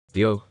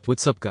Yo,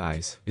 what's up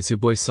guys, it's your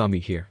boy Sami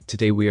here.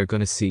 Today we are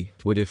gonna see,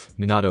 what if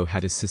Minato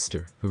had a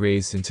sister, who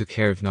raised and took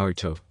care of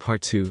Naruto,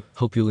 part 2,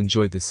 hope you'll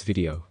enjoy this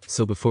video.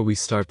 So before we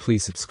start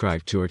please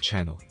subscribe to our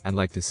channel, and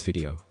like this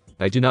video.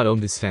 I do not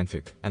own this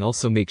fanfic, and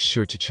also make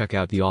sure to check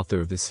out the author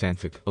of this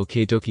fanfic,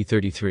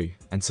 Okidoki33,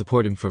 and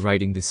support him for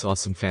writing this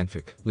awesome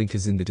fanfic, link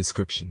is in the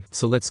description.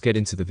 So let's get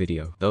into the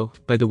video. Oh,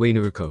 by the way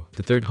Naruko,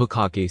 the third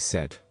Hokage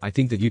said, I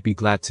think that you'd be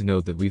glad to know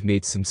that we've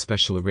made some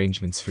special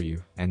arrangements for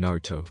you, and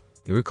Naruto.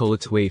 Naruko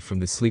looked away from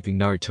the sleeping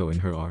Naruto in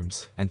her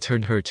arms, and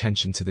turned her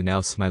attention to the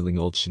now smiling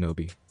old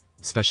shinobi.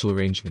 Special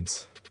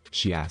arrangements?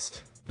 She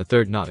asked. The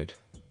third nodded.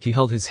 He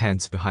held his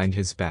hands behind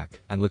his back,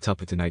 and looked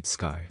up at the night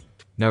sky.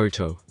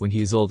 Naruto, when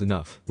he is old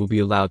enough, will be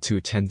allowed to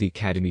attend the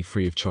academy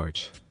free of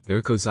charge.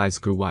 Naruko's eyes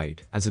grew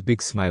wide, as a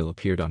big smile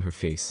appeared on her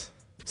face.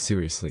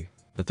 Seriously?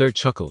 The third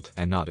chuckled,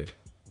 and nodded.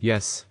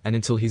 Yes, and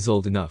until he's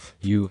old enough,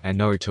 you and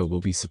Naruto will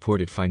be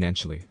supported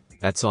financially.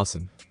 That's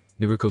awesome.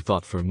 Naruko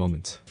thought for a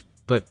moment.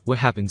 But, what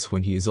happens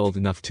when he is old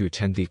enough to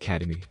attend the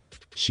academy?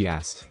 She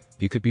asked.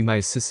 You could be my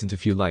assistant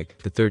if you like,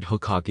 the third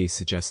Hokage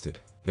suggested.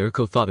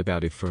 Naruko thought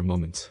about it for a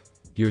moment.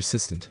 Your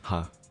assistant,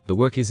 huh? The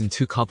work isn't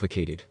too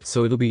complicated,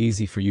 so it'll be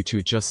easy for you to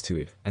adjust to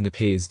it, and the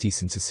pay is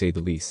decent to say the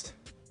least.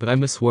 But I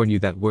must warn you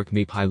that work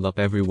may pile up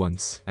every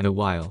once in a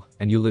while,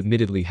 and you'll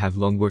admittedly have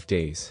long work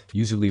days,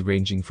 usually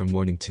ranging from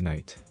morning to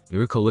night.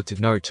 Naruko looked at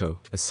Naruto,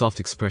 a soft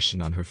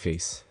expression on her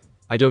face.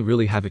 I don't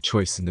really have a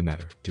choice in the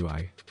matter, do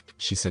I?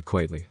 She said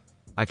quietly.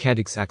 I can't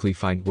exactly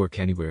find work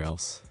anywhere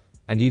else.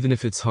 And even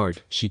if it's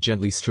hard, she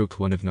gently stroked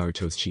one of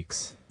Naruto's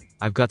cheeks.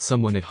 I've got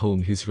someone at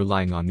home who's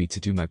relying on me to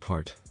do my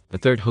part. The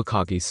third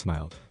Hokage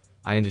smiled.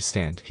 I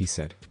understand, he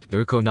said.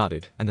 Naruko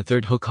nodded, and the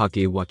third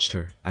Hokage watched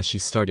her, as she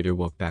started her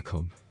walk back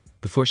home.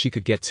 Before she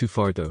could get too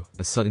far though,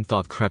 a sudden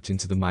thought crept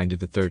into the mind of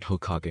the third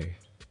Hokage.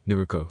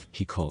 Naruko,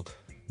 he called.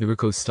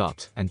 Naruko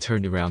stopped, and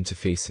turned around to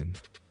face him.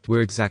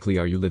 Where exactly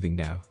are you living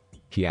now?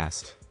 He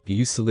asked. You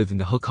used to live in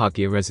the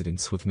Hokage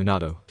residence with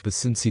Minato, but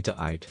since he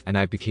died, and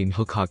I became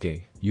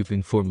Hokage, you've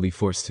been formally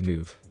forced to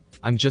move.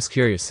 I'm just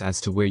curious as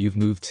to where you've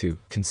moved to,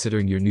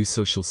 considering your new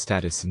social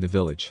status in the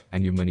village,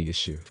 and your money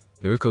issue.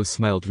 Naruko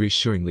smiled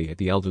reassuringly at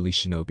the elderly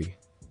shinobi.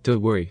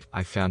 Don't worry,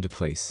 I found a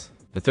place.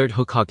 The third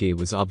Hokage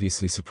was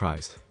obviously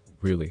surprised.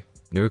 Really?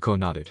 Naruko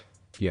nodded.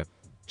 Yep.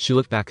 She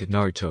looked back at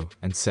Naruto,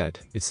 and said,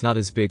 it's not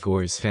as big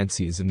or as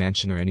fancy as a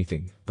mansion or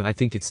anything, but I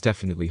think it's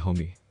definitely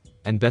homey.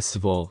 And best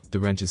of all, the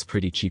rent is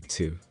pretty cheap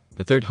too.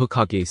 The third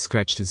Hokage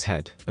scratched his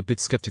head, a bit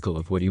skeptical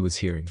of what he was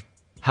hearing.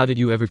 How did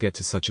you ever get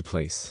to such a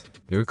place?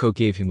 Naruko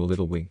gave him a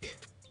little wink.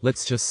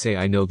 Let's just say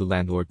I know the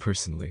landlord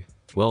personally.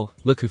 Well,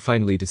 look who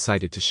finally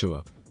decided to show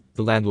up.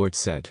 The landlord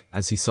said,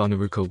 as he saw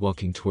Naruko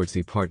walking towards the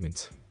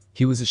apartment.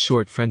 He was a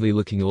short,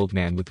 friendly-looking old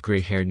man with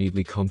gray hair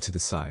neatly combed to the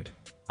side.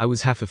 I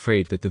was half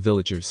afraid that the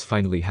villagers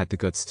finally had the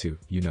guts to,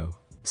 you know.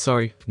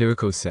 Sorry,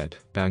 Naruko said,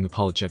 bowing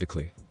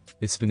apologetically.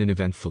 It's been an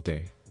eventful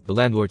day. The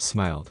landlord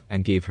smiled,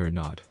 and gave her a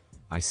nod.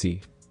 I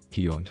see.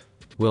 He yawned.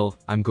 Well,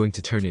 I'm going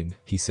to turn in,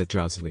 he said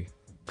drowsily.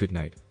 Good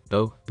night.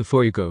 Oh,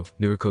 before you go,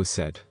 Naruko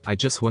said, I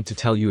just want to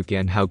tell you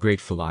again how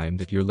grateful I am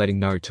that you're letting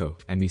Naruto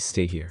and me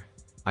stay here.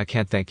 I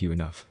can't thank you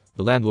enough.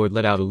 The landlord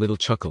let out a little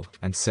chuckle,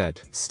 and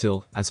said,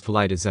 still, as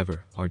polite as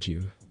ever, aren't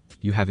you?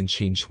 You haven't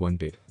changed one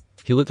bit.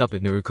 He looked up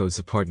at Naruko's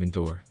apartment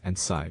door, and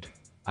sighed.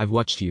 I've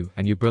watched you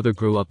and your brother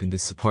grow up in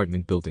this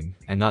apartment building,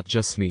 and not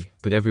just me,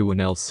 but everyone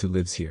else who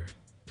lives here.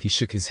 He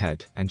shook his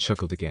head, and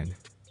chuckled again.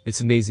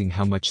 It's amazing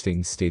how much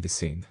things stay the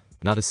same.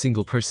 Not a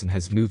single person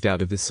has moved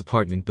out of this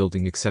apartment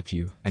building except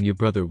you and your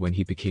brother when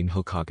he became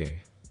Hokage.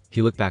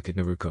 He looked back at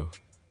Naruko.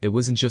 It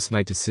wasn't just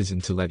my decision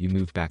to let you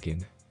move back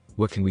in.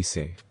 What can we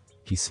say?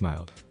 He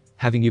smiled.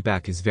 Having you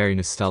back is very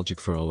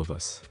nostalgic for all of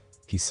us.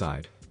 He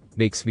sighed.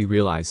 Makes me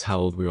realize how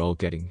old we're all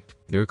getting.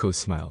 Naruko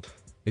smiled.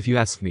 If you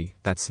ask me,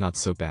 that's not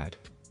so bad.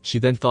 She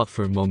then thought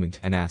for a moment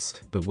and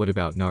asked, but what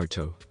about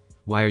Naruto?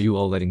 Why are you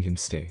all letting him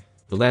stay?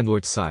 The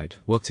landlord sighed,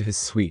 walked to his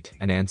suite,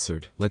 and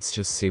answered, let's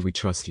just say we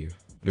trust you.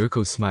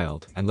 Naruko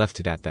smiled, and left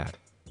it at that.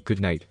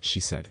 Good night, she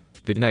said.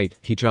 Good night,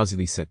 he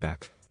drowsily said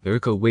back.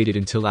 Naruko waited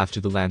until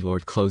after the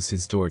landlord closed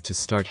his door to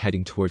start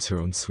heading towards her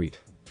own suite.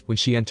 When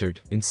she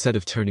entered, instead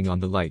of turning on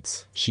the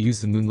lights, she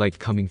used the moonlight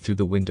coming through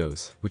the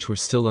windows, which were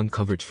still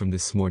uncovered from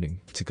this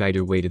morning, to guide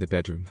her way to the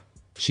bedroom.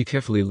 She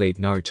carefully laid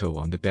Naruto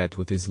on the bed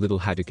with his little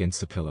head against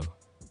the pillow.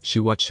 She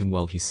watched him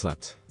while he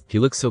slept. He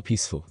looked so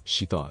peaceful,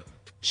 she thought.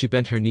 She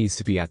bent her knees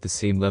to be at the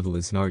same level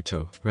as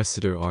Naruto,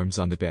 rested her arms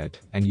on the bed,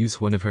 and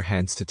used one of her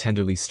hands to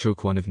tenderly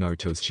stroke one of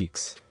Naruto's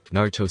cheeks.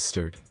 Naruto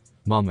stirred.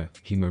 Mama,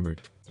 he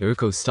murmured.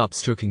 Naruko stopped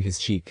stroking his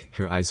cheek,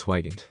 her eyes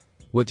widened.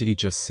 What did he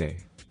just say?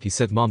 He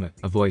said Mama,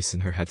 a voice in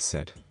her head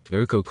said.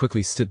 Naruko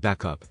quickly stood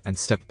back up, and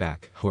stepped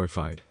back,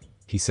 horrified.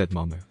 He said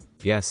Mama.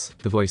 Yes,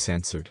 the voice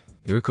answered.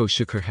 Naruko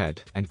shook her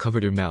head, and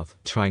covered her mouth,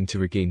 trying to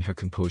regain her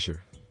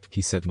composure.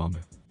 He said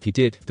Mama. He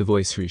did, the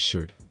voice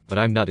reassured. But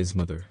I'm not his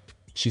mother.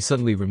 She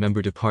suddenly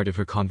remembered a part of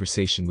her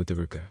conversation with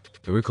Naruko.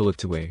 Naruko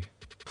looked away.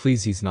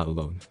 Please, he's not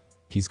alone.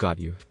 He's got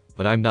you.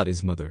 But I'm not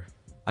his mother.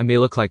 I may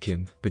look like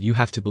him, but you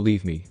have to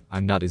believe me,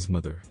 I'm not his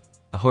mother.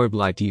 A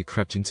horrible idea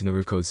crept into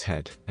Naruko's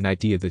head, an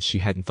idea that she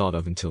hadn't thought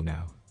of until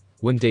now.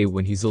 One day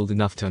when he's old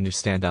enough to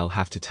understand, I'll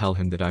have to tell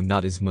him that I'm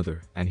not his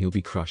mother, and he'll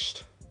be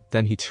crushed.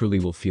 Then he truly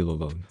will feel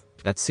alone.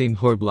 That same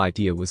horrible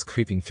idea was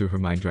creeping through her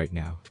mind right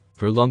now.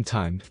 For a long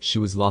time, she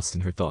was lost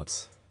in her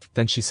thoughts.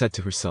 Then she said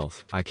to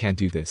herself, I can't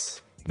do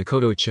this.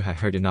 Mikoto Uchiha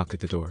heard a knock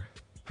at the door.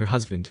 Her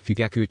husband,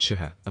 Fugaku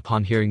Uchiha,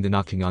 upon hearing the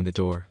knocking on the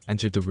door,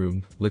 entered the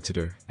room, looked at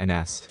her, and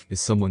asked,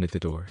 is someone at the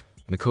door?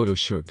 Mikoto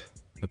shrugged.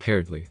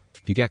 Apparently.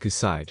 Fugaku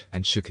sighed,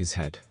 and shook his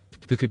head.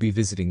 Who could be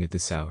visiting at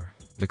this hour?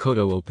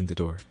 Mikoto opened the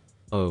door.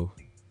 Oh.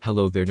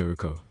 Hello there,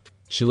 Naruko.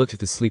 She looked at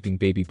the sleeping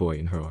baby boy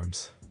in her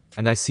arms.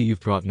 And I see you've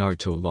brought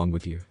Naruto along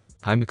with you.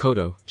 Hi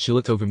Mikoto. She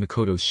looked over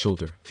Mikoto's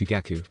shoulder.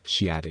 Fugaku,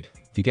 she added.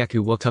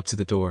 Fugaku walked up to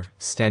the door,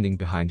 standing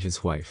behind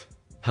his wife.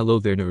 Hello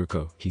there,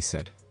 Naruko, he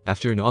said.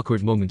 After an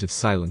awkward moment of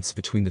silence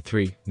between the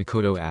three,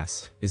 Mikoto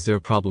asked, is there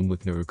a problem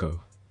with Naruko?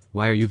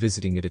 Why are you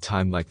visiting at a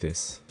time like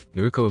this?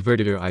 Naruko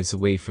averted her eyes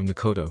away from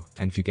Mikoto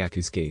and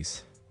Fugaku's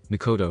gaze.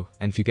 Mikoto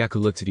and Fugaku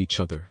looked at each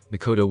other.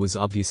 Mikoto was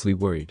obviously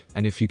worried,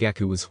 and if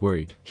Fugaku was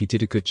worried, he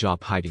did a good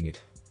job hiding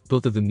it.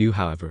 Both of them knew,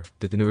 however,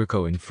 that the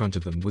Naruko in front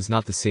of them was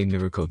not the same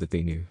Naruko that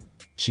they knew.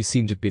 She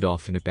seemed a bit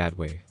off in a bad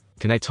way.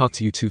 Can I talk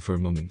to you two for a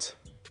moment?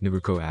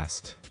 Naruko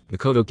asked.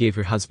 Mikoto gave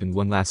her husband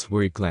one last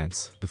worried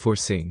glance, before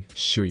saying,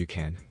 sure you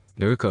can.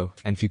 Naruko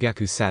and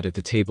Fugaku sat at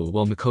the table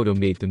while Mikoto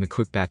made them a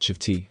quick batch of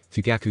tea,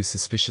 Fugaku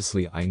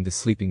suspiciously eyeing the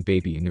sleeping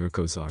baby in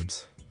Naruko's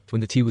arms.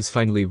 When the tea was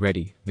finally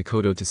ready,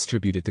 Mikoto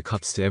distributed the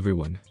cups to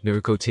everyone,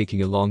 Naruko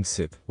taking a long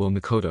sip, while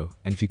Mikoto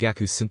and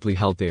Fugaku simply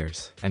held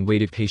theirs, and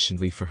waited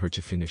patiently for her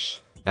to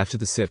finish. After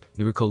the sip,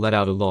 Naruko let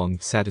out a long,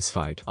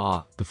 satisfied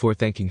ah, before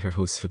thanking her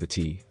host for the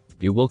tea.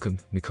 You're welcome,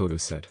 Mikoto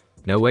said.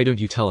 Now why don't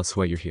you tell us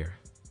why you're here?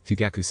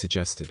 Fugaku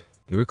suggested.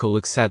 Naruko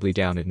looked sadly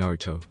down at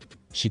Naruto.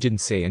 She didn't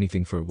say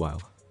anything for a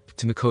while.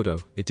 To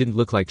Mikoto, it didn't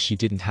look like she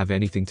didn't have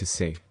anything to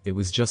say, it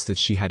was just that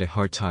she had a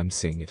hard time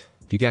saying it.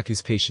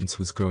 Fugaku's patience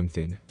was growing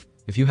thin.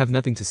 If you have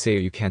nothing to say or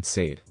you can't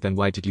say it, then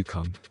why did you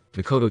come?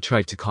 Mikoto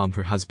tried to calm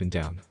her husband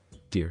down.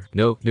 Dear.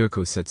 No,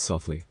 Naruko said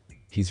softly.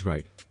 He's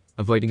right.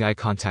 Avoiding eye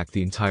contact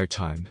the entire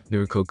time,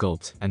 Naruko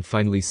gulped, and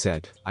finally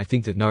said, I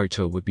think that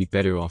Naruto would be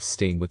better off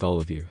staying with all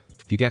of you.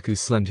 Fugaku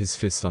slammed his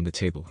fist on the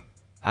table.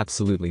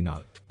 Absolutely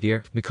not.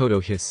 Dear,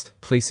 Mikoto hissed,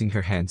 placing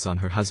her hands on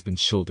her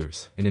husband's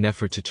shoulders, in an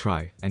effort to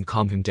try and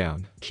calm him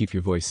down. Keep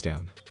your voice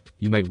down.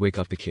 You might wake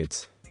up the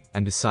kids.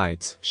 And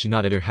besides, she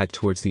nodded her head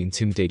towards the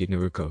intimidated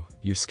Naruko.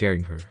 You're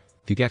scaring her.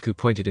 Fugaku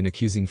pointed an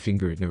accusing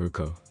finger at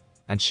Naruko.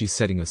 And she's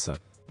setting us up.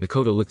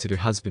 Mikoto looked at her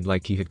husband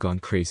like he had gone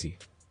crazy.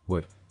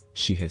 What?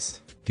 She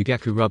hissed.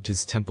 Fugaku rubbed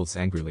his temples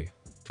angrily.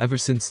 Ever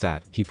since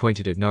that, he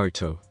pointed at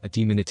Naruto, a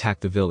demon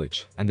attacked the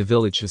village, and the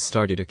village has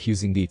started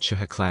accusing the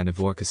Uchiha clan of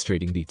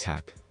orchestrating the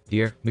attack.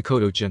 Dear,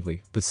 Mikoto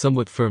gently, but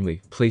somewhat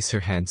firmly, placed her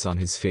hands on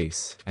his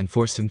face, and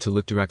forced him to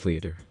look directly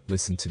at her.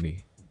 Listen to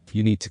me.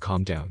 You need to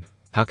calm down.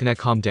 How can I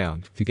calm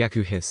down?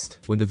 Fugaku hissed,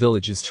 when the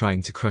village is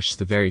trying to crush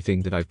the very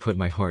thing that I've put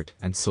my heart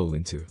and soul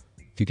into.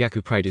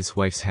 Fugaku pried his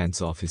wife's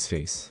hands off his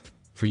face.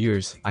 For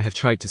years, I have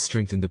tried to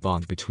strengthen the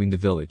bond between the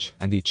village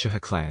and the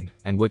Uchiha clan,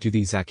 and what do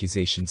these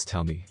accusations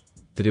tell me?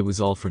 That it was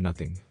all for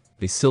nothing.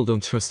 They still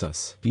don't trust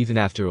us, even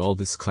after all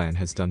this clan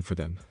has done for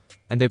them.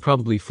 And they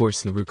probably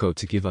forced Naruko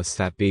to give us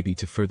that baby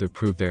to further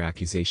prove their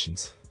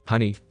accusations.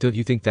 Honey, don't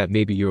you think that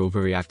maybe you're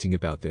overreacting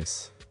about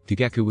this?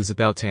 Fugaku was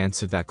about to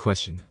answer that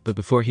question, but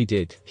before he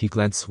did, he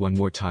glanced one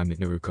more time at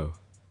Naruko.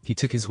 He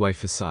took his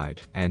wife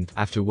aside, and,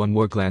 after one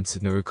more glance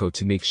at Naruko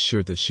to make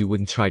sure that she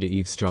wouldn't try to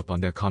eavesdrop on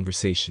their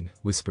conversation,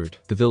 whispered,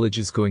 the village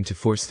is going to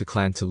force the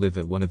clan to live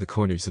at one of the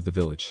corners of the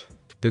village.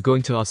 They're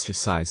going to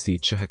ostracize the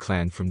Uchiha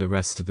clan from the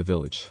rest of the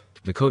village.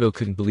 Mikoto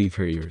couldn't believe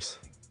her ears.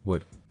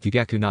 What?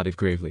 Fugaku nodded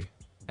gravely.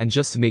 And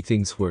just to make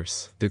things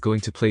worse, they're going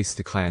to place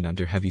the clan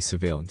under heavy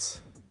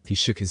surveillance. He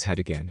shook his head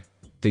again.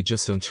 They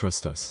just don't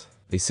trust us.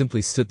 They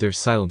simply stood there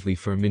silently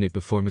for a minute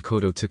before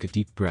Mikoto took a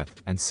deep breath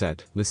and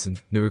said, listen,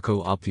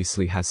 Naruko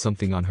obviously has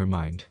something on her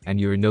mind, and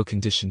you're in no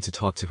condition to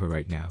talk to her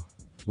right now.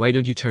 Why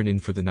don't you turn in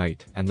for the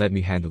night, and let me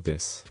handle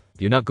this?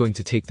 You're not going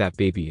to take that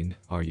baby in,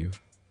 are you?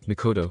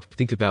 Mikoto,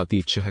 think about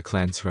the Uchiha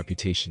clan's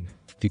reputation.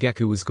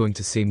 Fugaku was going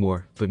to say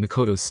more, but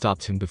Mikoto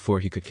stopped him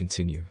before he could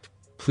continue.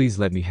 Please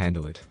let me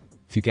handle it.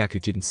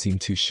 Fugaku didn't seem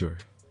too sure.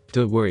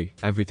 Don't worry,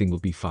 everything will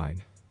be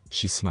fine.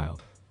 She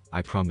smiled.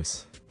 I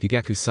promise.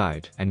 Fugaku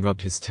sighed and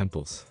rubbed his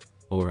temples.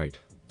 Alright.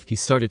 He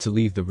started to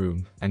leave the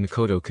room, and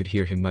Mikoto could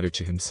hear him mutter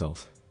to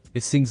himself.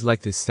 It's things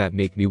like this that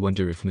make me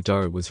wonder if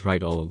Madara was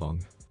right all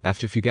along.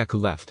 After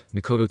Fugaku left,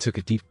 Mikoto took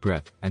a deep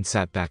breath and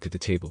sat back at the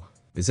table.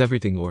 Is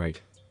everything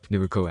alright?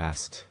 Naruko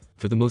asked.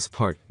 For the most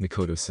part,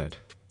 Mikoto said.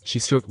 She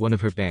stroked one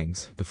of her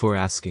bangs, before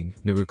asking,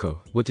 Naruko,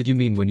 what did you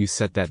mean when you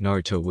said that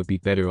Naruto would be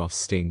better off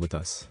staying with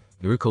us?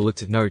 Naruko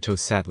looked at Naruto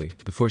sadly,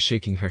 before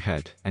shaking her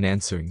head, and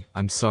answering,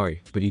 I'm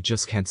sorry, but he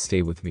just can't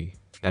stay with me.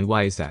 And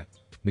why is that?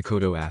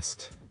 Mikoto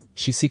asked.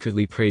 She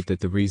secretly prayed that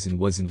the reason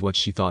wasn't what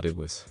she thought it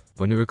was.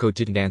 When Naruko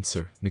didn't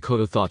answer,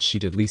 Mikoto thought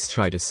she'd at least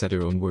try to set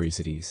her own worries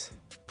at ease.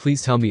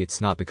 Please tell me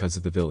it's not because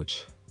of the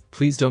village.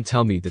 Please don't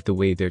tell me that the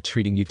way they're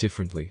treating you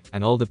differently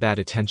and all the bad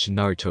attention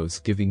Naruto's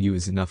giving you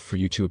is enough for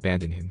you to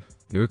abandon him.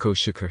 Naruko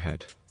shook her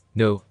head.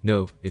 No,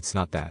 it's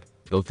not that.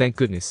 Oh, thank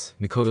goodness,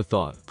 Mikoto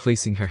thought,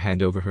 placing her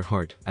hand over her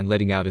heart and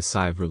letting out a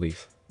sigh of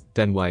relief.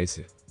 Then why is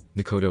it?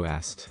 Mikoto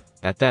asked.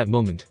 At that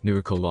moment,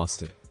 Naruko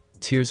lost it.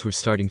 Tears were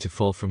starting to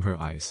fall from her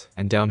eyes,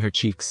 and down her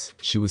cheeks,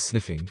 she was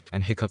sniffing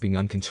and hiccuping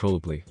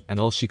uncontrollably, and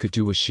all she could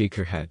do was shake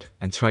her head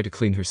and try to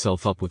clean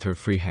herself up with her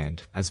free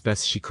hand as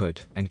best she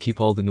could and keep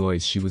all the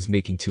noise she was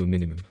making to a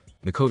minimum.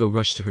 Mikoto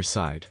rushed to her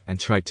side and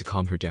tried to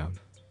calm her down.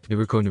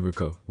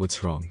 Naruko,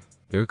 what's wrong?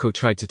 Naruko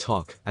tried to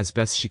talk as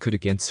best she could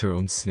against her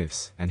own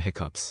sniffs and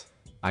hiccups.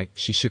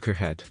 She shook her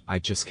head. I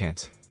just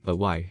can't. But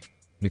why?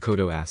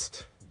 Mikoto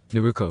asked.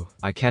 Naruko,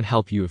 I can't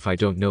help you if I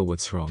don't know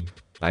what's wrong.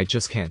 I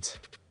just can't.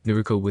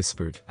 Naruko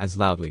whispered as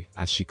loudly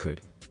as she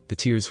could. The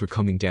tears were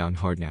coming down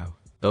hard now.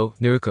 Oh,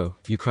 Naruko,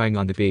 you crying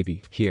on the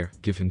baby. Here,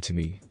 give him to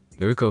me.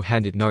 Naruko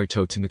handed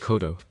Naruto to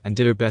Mikoto and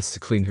did her best to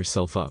clean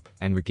herself up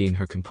and regain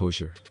her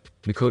composure.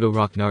 Mikoto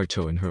rocked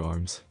Naruto in her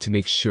arms to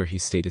make sure he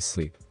stayed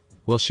asleep.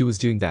 While she was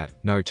doing that,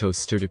 Naruto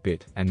stirred a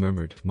bit and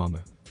murmured,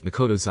 Mama.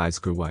 Mikoto's eyes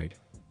grew wide.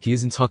 He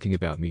isn't talking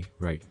about me,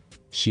 right?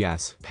 She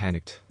asked,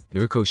 panicked.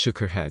 Naruko shook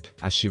her head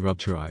as she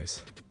rubbed her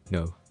eyes.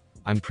 No.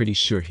 I'm pretty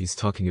sure he's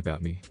talking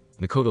about me.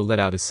 Mikoto let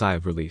out a sigh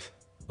of relief.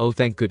 Oh,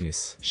 thank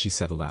goodness, she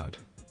said aloud.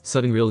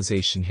 Sudden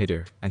realization hit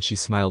her, and she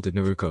smiled at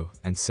Naruko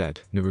and said,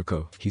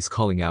 Naruko, he's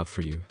calling out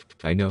for you.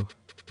 I know,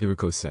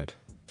 Naruko said.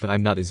 But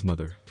I'm not his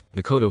mother.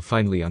 Mikoto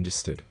finally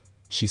understood.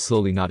 She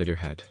slowly nodded her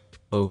head.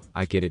 Oh,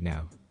 I get it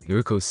now.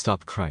 Naruko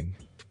stopped crying.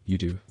 You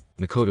do?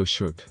 Mikoto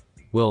shrugged.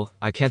 Well,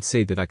 I can't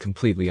say that I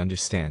completely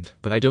understand,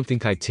 but I don't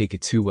think I'd take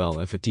it too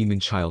well if a demon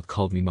child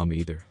called me mama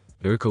either.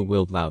 Naruko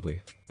wailed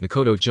loudly.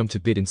 Mikoto jumped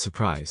a bit in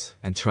surprise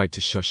and tried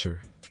to shush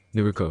her.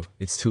 Naruko,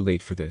 it's too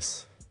late for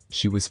this.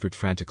 She whispered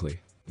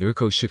frantically.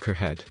 Naruko shook her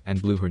head and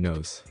blew her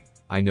nose.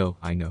 I know.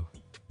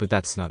 But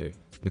that's not it.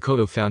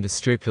 Mikoto found a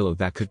stray pillow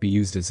that could be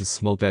used as a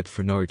small bed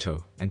for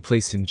Naruto and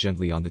placed him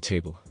gently on the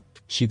table.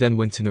 She then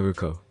went to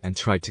Naruko and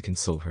tried to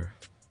console her.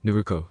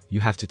 Naruko, you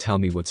have to tell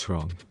me what's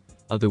wrong.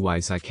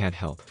 Otherwise I can't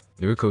help.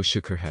 Naruko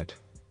shook her head.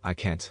 I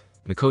can't.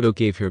 Mikoto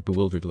gave her a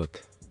bewildered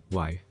look.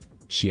 Why?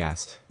 She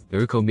asked.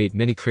 Naruko made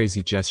many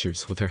crazy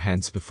gestures with her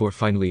hands before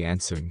finally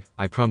answering,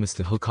 I promised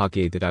the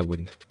Hokage that I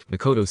wouldn't.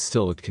 Mikoto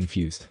still looked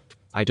confused.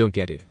 I don't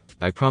get it.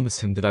 I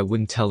promised him that I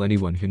wouldn't tell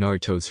anyone who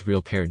Naruto's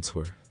real parents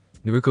were.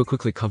 Naruko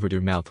quickly covered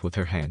her mouth with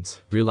her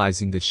hands,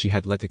 realizing that she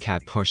had let the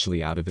cat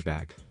partially out of the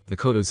bag.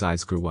 Mikoto's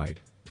eyes grew wide.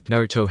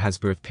 Naruto has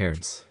birth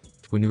parents.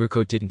 When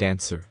Naruko didn't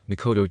answer,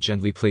 Mikoto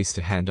gently placed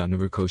a hand on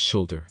Naruko's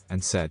shoulder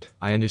and said,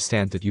 I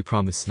understand that you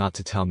promised not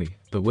to tell me,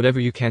 but whatever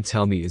you can't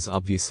tell me is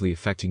obviously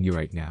affecting you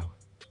right now.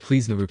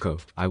 Please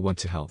Naruko, I want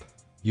to help.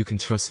 You can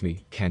trust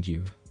me, can't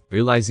you?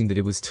 Realizing that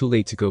it was too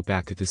late to go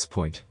back at this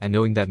point, and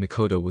knowing that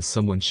Mikoto was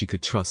someone she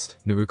could trust,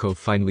 Naruko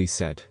finally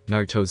said,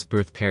 Naruto's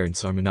birth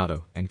parents are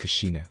Minato and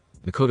Kushina.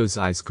 Mikoto's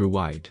eyes grew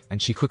wide,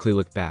 and she quickly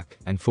looked back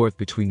and forth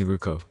between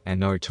Naruko and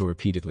Naruto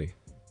repeatedly.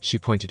 She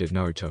pointed at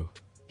Naruto.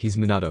 He's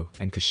Minato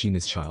and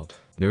Kushina's child.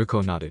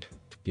 Naruko nodded.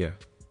 Yeah.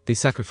 They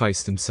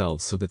sacrificed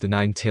themselves so that the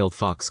nine-tailed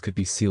fox could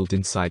be sealed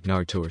inside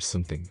Naruto or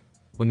something.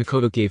 When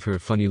Mikoto gave her a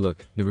funny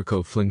look,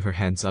 Naruko flung her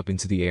hands up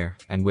into the air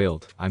and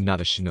wailed, I'm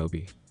not a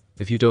shinobi.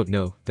 If you don't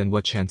know, then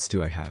what chance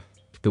do I have?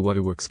 The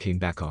waterworks came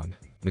back on.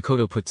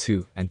 Mikoto put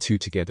 2 and 2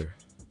 together.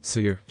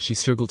 So she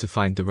struggled to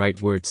find the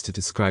right words to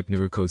describe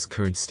Naruko's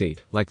current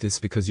state, like this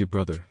because your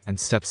brother and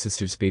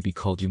stepsister's baby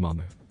called you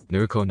mama.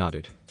 Naruko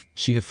nodded.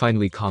 She had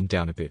finally calmed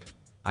down a bit.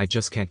 I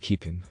just can't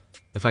keep him.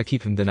 If I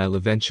keep him then I'll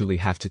eventually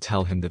have to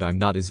tell him that I'm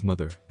not his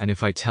mother, and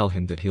if I tell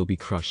him that he'll be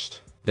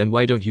crushed. Then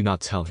why don't you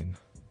not tell him?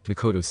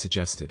 Mikoto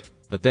suggested.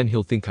 But then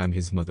he'll think I'm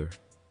his mother.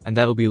 And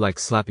that'll be like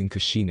slapping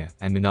Kushina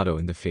and Minato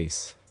in the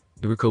face.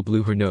 Naruko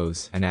blew her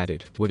nose and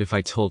added, what if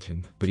I told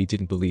him, but he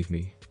didn't believe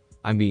me?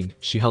 I mean,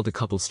 she held a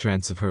couple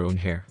strands of her own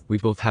hair. We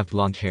both have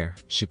blonde hair.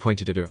 She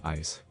pointed at her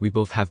eyes. We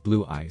both have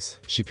blue eyes.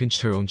 She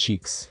pinched her own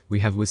cheeks. We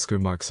have whisker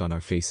marks on our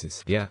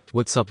faces. Yeah,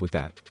 what's up with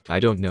that? I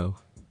don't know.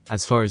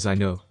 As far as I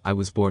know, I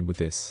was born with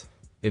this.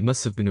 It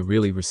must have been a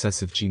really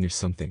recessive gene or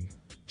something.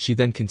 She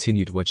then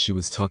continued what she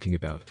was talking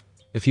about.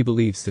 If he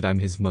believes that I'm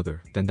his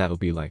mother, then that'll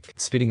be like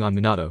spitting on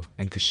Minato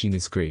and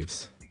Kushina's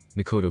graves.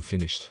 Mikoto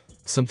finished.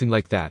 Something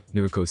like that,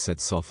 Naruko said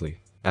softly.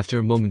 After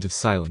a moment of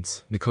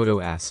silence,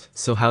 Mikoto asked,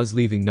 so how's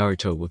leaving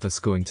Naruto with us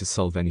going to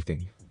solve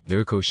anything?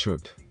 Naruko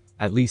shrugged.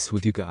 At least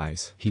with Yuka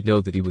eyes, he'd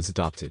know that he was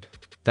adopted.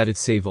 That'd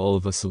save all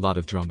of us a lot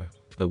of drama.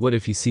 But what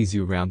if he sees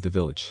you around the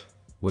village?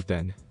 What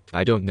then?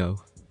 I don't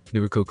know.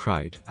 Naruko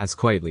cried, as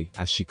quietly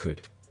as she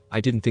could. I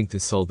didn't think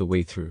this all the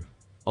way through.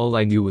 All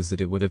I knew was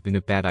that it would have been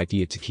a bad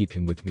idea to keep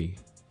him with me.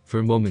 For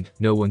a moment,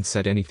 no one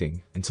said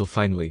anything, until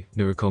finally,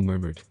 Naruko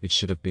murmured, it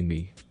should have been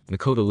me.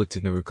 Mikoto looked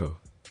at Naruko.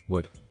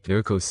 What?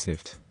 Naruko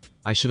sniffed.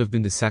 I should have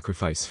been the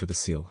sacrifice for the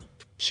seal.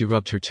 She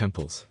rubbed her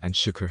temples and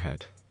shook her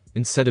head.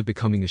 Instead of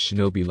becoming a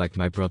shinobi like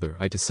my brother,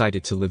 I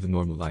decided to live a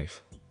normal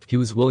life. He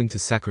was willing to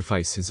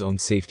sacrifice his own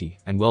safety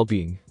and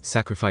well-being,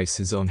 sacrifice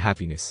his own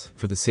happiness,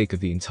 for the sake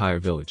of the entire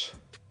village.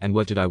 And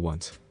what did I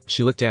want?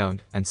 She looked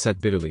down and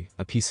said bitterly,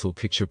 a peaceful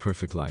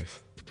picture-perfect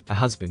life. A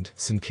husband,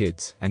 some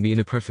kids, and me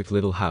in a perfect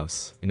little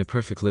house, in a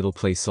perfect little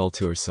place all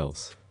to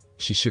ourselves.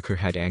 She shook her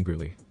head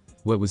angrily.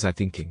 What was I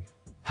thinking?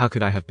 How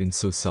could I have been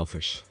so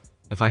selfish?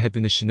 If I had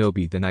been a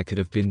shinobi, then I could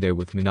have been there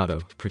with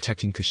Minato,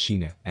 protecting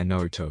Kushina and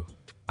Naruto.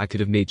 I could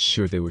have made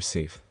sure they were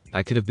safe.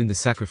 I could have been the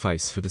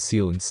sacrifice for the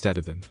seal instead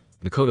of them.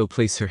 Makoto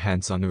placed her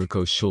hands on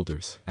Naruko's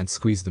shoulders and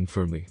squeezed them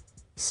firmly.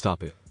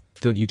 Stop it.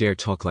 Don't you dare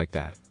talk like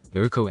that.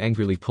 Naruko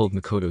angrily pulled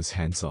Makoto's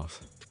hands off.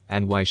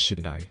 And why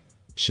shouldn't I?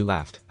 She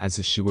laughed, as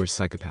if she were a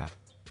psychopath.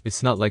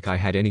 It's not like I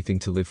had anything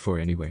to live for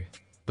anyway.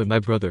 But my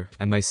brother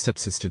and my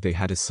stepsister, they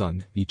had a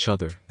son, each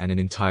other, and an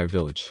entire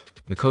village.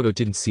 Makoto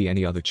didn't see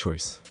any other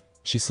choice.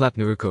 She slapped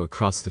Naruko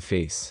across the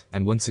face,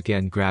 and once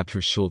again grabbed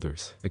her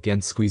shoulders, again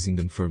squeezing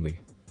them firmly.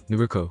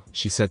 Naruko,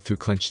 she said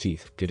through clenched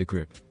teeth, get a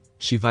grip.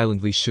 She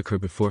violently shook her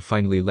before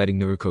finally letting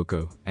Naruko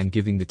go, and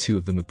giving the two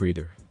of them a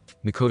breather.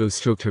 Makoto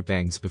stroked her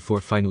bangs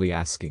before finally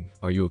asking,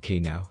 are you okay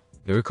now?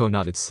 Naruko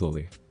nodded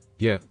slowly.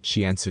 Yeah,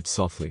 she answered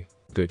softly.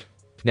 Good.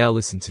 Now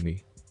listen to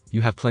me. You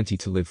have plenty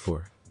to live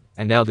for.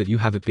 And now that you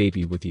have a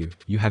baby with you,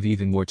 you have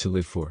even more to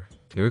live for.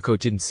 Naruko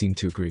didn't seem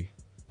to agree.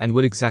 And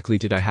what exactly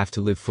did I have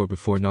to live for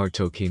before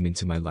Naruto came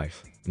into my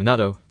life?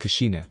 Minato,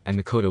 Kushina, and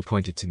Makoto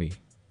pointed to me.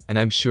 And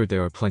I'm sure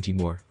there are plenty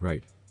more,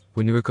 right?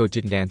 When Naruko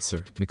didn't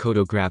answer,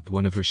 Makoto grabbed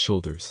one of her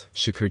shoulders,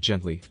 shook her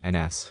gently, and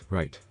asked,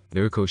 right?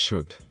 Naruko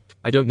shrugged.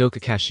 I don't know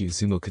Kakashi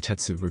Uzumo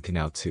Katetsu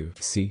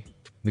Rukinao see?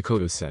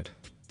 Makoto said.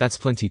 That's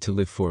plenty to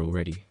live for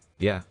already.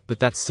 Yeah, but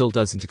that still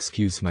doesn't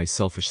excuse my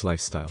selfish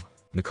lifestyle.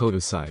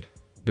 Makoto sighed.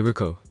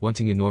 Naruko,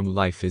 wanting a normal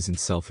life isn't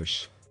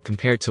selfish.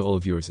 Compared to all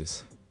of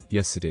yours.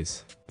 Yes it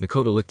is.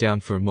 Makoto looked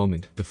down for a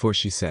moment before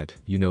she said,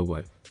 you know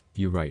what?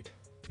 You're right.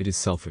 It is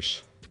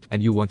selfish.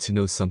 And you want to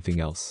know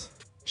something else?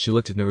 She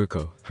looked at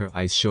Naruko, her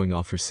eyes showing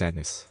off her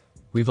sadness.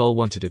 We've all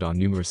wanted it on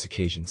numerous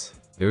occasions.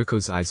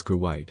 Naruko's eyes grew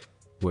wide.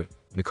 What?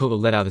 Makoto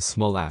let out a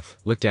small laugh,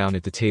 looked down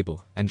at the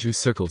table, and drew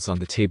circles on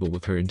the table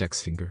with her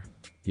index finger.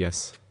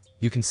 Yes.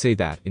 You can say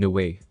that, in a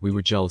way, we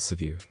were jealous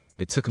of you.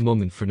 It took a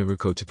moment for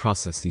Naruko to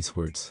process these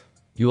words.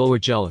 You all were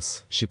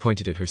jealous, she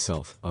pointed at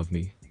herself, of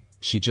me.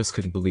 She just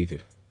couldn't believe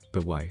it.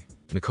 But why?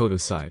 Makoto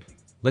sighed.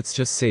 Let's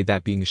just say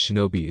that being a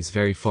shinobi is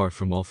very far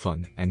from all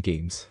fun and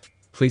games.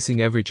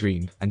 Placing every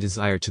dream and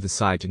desire to the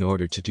side in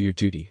order to do your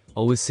duty,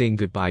 always saying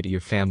goodbye to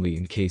your family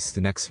in case the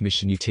next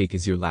mission you take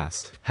is your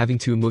last, having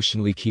to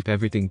emotionally keep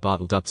everything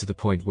bottled up to the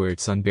point where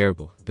it's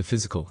unbearable, the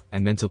physical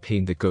and mental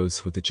pain that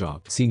goes with the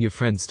job, seeing your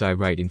friends die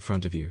right in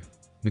front of you.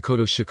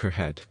 Makoto shook her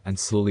head and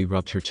slowly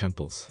rubbed her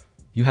temples.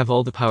 You have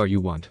all the power you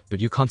want, but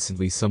you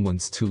constantly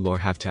someone's tool or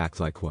have to act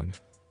like one.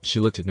 She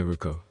looked at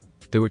Naruko.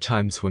 There were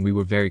times when we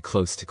were very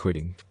close to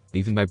quitting.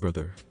 Even my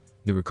brother.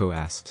 Naruko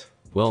asked.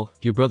 Well,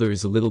 your brother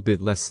is a little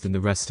bit less than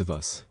the rest of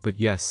us, but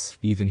yes,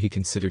 even he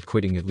considered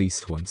quitting at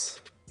least once.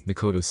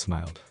 Makoto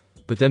smiled.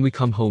 But then we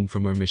come home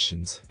from our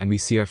missions, and we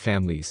see our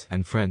families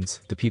and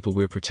friends, the people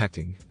we're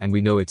protecting, and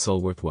we know it's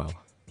all worthwhile.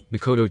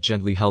 Makoto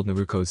gently held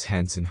Naruko's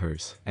hands in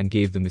hers, and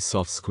gave them a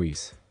soft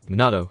squeeze.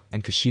 Minato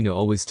and Kushina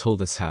always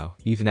told us how,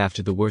 even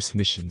after the worst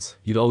missions,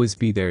 you'd always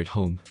be there at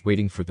home,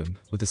 waiting for them,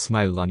 with a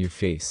smile on your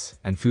face,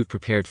 and food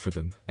prepared for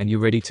them, and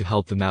you're ready to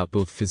help them out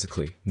both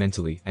physically,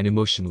 mentally, and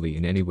emotionally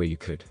in any way you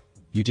could.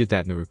 You did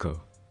that, Naruko.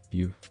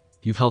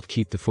 You've helped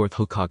keep the fourth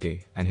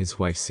Hokage and his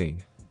wife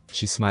sane.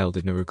 She smiled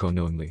at Naruko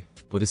knowingly.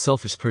 Would a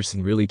selfish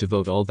person really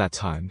devote all that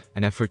time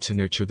and effort to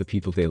nurture the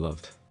people they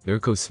loved?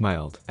 Naruko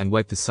smiled and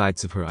wiped the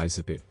sides of her eyes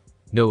a bit.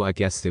 No, I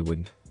guess they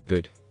wouldn't.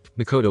 Good.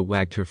 Makoto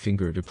wagged her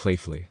finger at her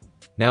playfully.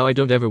 Now I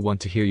don't ever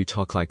want to hear you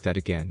talk like that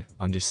again,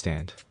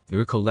 understand?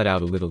 Naruko let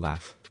out a little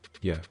laugh.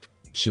 Yeah.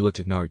 She looked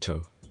at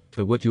Naruto.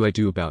 But what do I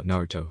do about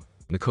Naruto?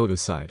 Makoto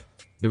sighed.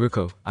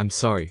 Naruko, I'm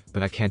sorry,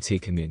 but I can't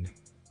take him in.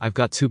 I've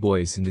got 2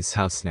 boys in this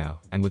house now,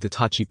 and with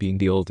Itachi being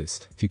the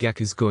oldest,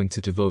 Fugaku's going to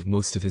devote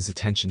most of his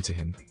attention to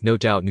him, no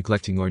doubt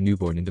neglecting our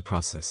newborn in the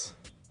process.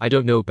 I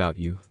don't know about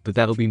you, but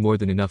that'll be more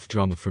than enough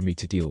drama for me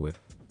to deal with.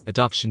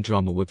 Adoption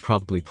drama would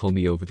probably pull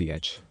me over the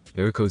edge.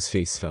 Naruko's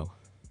face fell.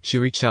 She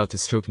reached out to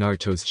stroke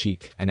Naruto's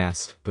cheek and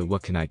asked, but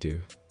what can I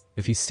do?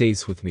 If he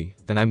stays with me,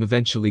 then I'm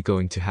eventually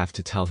going to have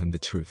to tell him the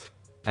truth.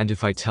 And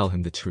if I tell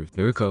him the truth,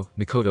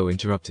 Makoto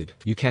interrupted,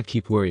 you can't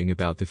keep worrying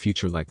about the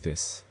future like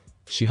this.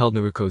 She held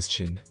Naruko's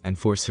chin and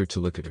forced her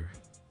to look at her.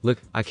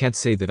 Look, I can't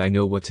say that I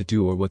know what to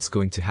do or what's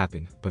going to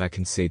happen, but I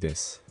can say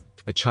this.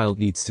 A child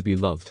needs to be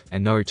loved,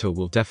 and Naruto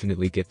will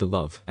definitely get the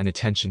love and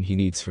attention he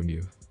needs from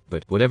you.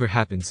 But whatever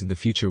happens in the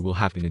future will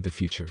happen in the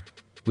future.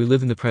 We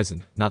live in the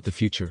present, not the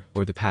future,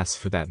 or the past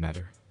for that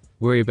matter.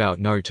 Worry about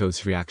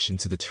Naruto's reaction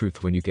to the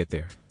truth when you get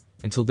there.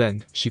 Until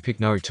then, she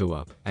picked Naruto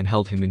up and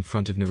held him in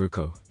front of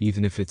Naruko,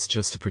 even if it's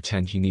just to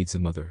pretend he needs a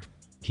mother.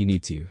 He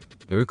needs you.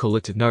 Naruko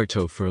looked at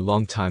Naruto for a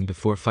long time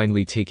before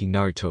finally taking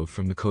Naruto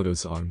from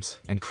Makoto's arms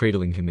and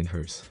cradling him in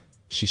hers.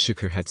 She shook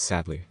her head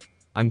sadly.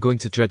 I'm going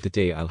to dread the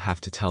day I'll have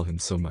to tell him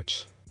so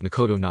much.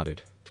 Makoto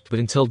nodded. But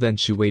until then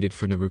she waited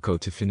for Naruko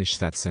to finish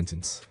that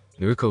sentence.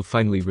 Naruko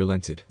finally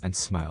relented and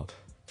smiled.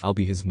 I'll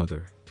be his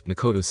mother.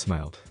 Makoto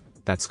smiled.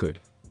 That's good.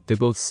 They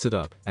both stood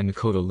up, and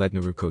Mikoto led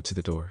Naruko to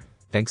the door.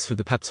 Thanks for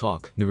the pep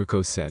talk,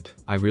 Naruko said.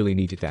 I really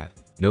needed that.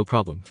 No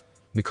problem.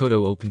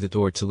 Mikoto opened the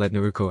door to let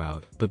Naruko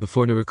out, but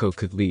before Naruko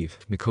could leave,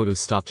 Mikoto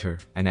stopped her,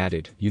 and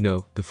added, you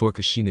know, before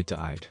Kushina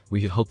died,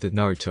 we had hoped that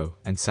Naruto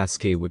and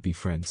Sasuke would be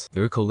friends.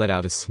 Naruko let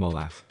out a small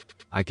laugh.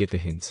 I get the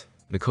hint.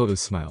 Mikoto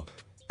smiled.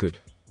 Good.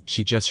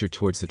 She gestured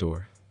towards the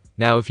door.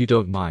 Now if you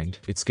don't mind,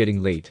 it's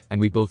getting late, and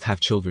we both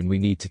have children we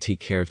need to take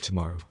care of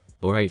tomorrow.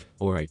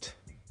 Alright.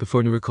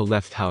 Before Naruko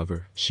left,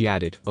 however, she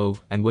added, oh,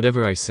 and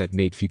whatever I said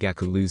made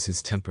Fugaku lose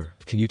his temper.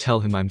 Can you tell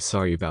him I'm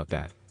sorry about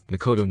that?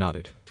 Mikoto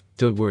nodded.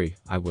 Don't worry,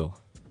 I will.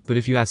 But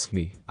if you ask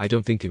me, I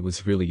don't think it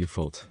was really your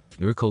fault.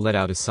 Naruko let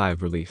out a sigh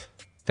of relief.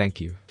 Thank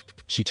you.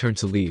 She turned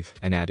to leave,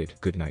 and added,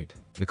 good night.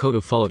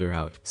 Mikoto followed her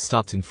out,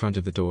 stopped in front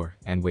of the door,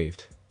 and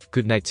waved.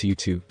 Good night to you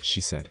too,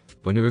 she said.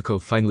 When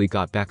Naruko finally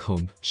got back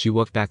home, she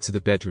walked back to the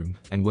bedroom,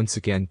 and once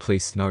again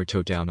placed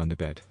Naruto down on the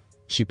bed.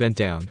 She bent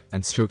down,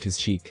 and stroked his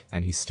cheek,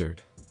 and he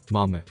stirred.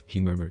 Mama, he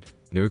murmured.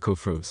 Naruko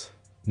froze.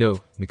 No,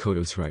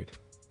 Mikoto's right.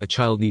 A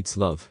child needs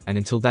love, and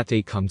until that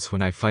day comes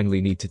when I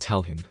finally need to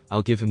tell him,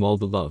 I'll give him all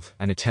the love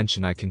and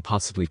attention I can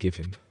possibly give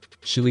him.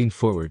 She leaned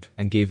forward,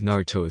 and gave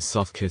Naruto a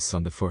soft kiss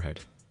on the forehead.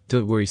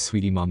 Don't worry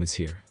sweetie, Mama's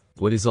here.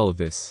 What is all of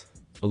this?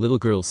 A little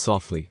girl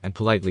softly and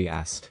politely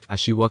asked, as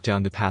she walked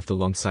down the path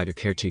alongside her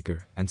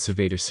caretaker, and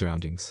surveyed her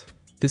surroundings.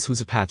 This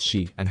was a path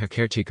she and her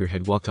caretaker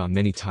had walked on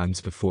many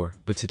times before,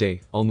 but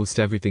today, almost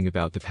everything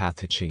about the path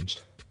had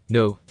changed.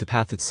 No, the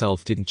path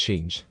itself didn't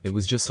change, it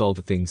was just all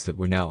the things that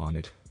were now on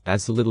it.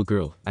 As the little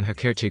girl and her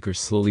caretaker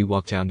slowly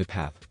walked down the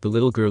path, the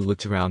little girl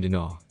looked around in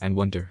awe and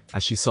wonder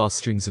as she saw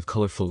strings of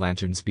colorful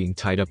lanterns being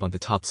tied up on the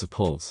tops of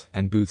poles,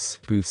 and booths,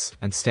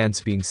 and stands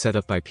being set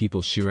up by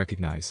people she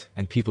recognized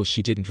and people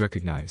she didn't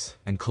recognize,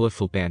 and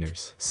colorful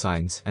banners,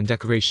 signs, and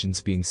decorations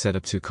being set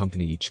up to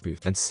accompany each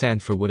booth and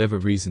stand for whatever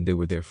reason they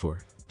were there for.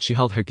 She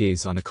held her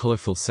gaze on a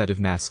colorful set of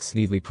masks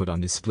neatly put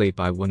on display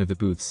by one of the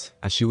booths,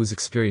 as she was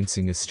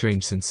experiencing a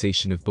strange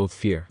sensation of both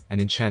fear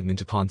and enchantment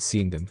upon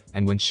seeing them,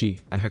 and when she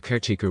and her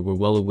caretaker were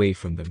well away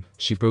from them,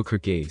 she broke her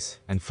gaze,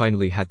 and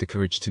finally had the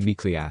courage to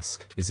meekly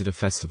ask, is it a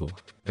festival?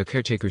 The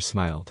caretaker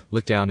smiled,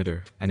 looked down at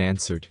her, and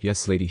answered,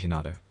 yes Lady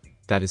Hinata.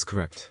 That is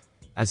correct.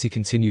 As he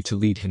continued to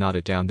lead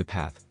Hinata down the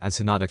path, as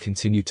Hinata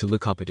continued to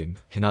look up at him,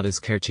 Hinata's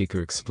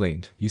caretaker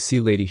explained, you see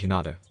Lady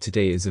Hinata,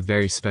 today is a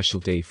very special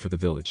day for the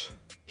village.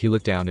 He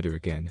looked down at her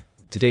again.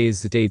 Today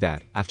is the day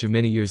that, after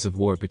many years of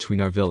war between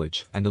our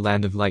village and the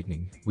Land of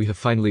Lightning, we have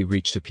finally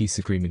reached a peace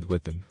agreement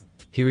with them.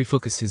 He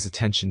refocused his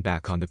attention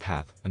back on the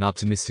path, an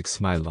optimistic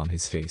smile on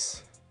his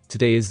face.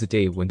 Today is the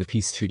day when the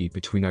peace treaty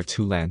between our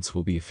two lands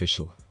will be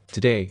official.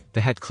 Today,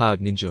 the head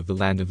cloud ninja of the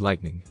Land of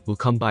Lightning will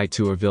come by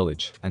to our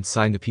village and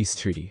sign the peace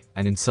treaty,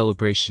 and in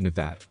celebration of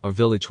that, our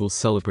village will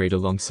celebrate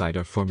alongside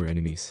our former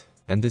enemies.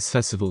 And this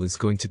festival is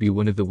going to be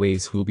one of the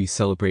ways we'll be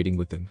celebrating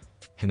with them?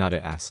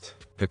 Hinata asked.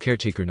 The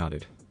caretaker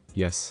nodded.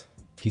 Yes.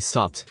 He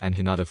stopped, and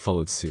Hinata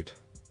followed suit.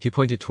 He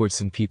pointed towards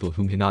some people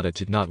whom Hinata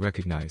did not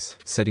recognize,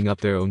 setting up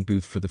their own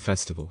booth for the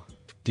festival.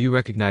 Do you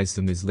recognize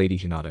them as Lady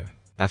Hinata?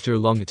 After a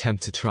long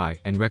attempt to try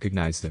and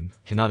recognize them,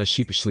 Hinata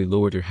sheepishly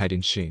lowered her head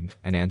in shame,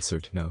 and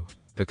answered, no.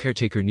 The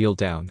caretaker kneeled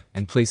down,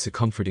 and placed a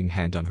comforting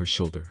hand on her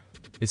shoulder.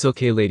 It's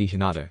okay Lady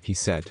Hinata, he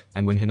said,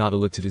 and when Hinata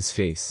looked at his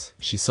face,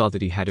 she saw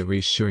that he had a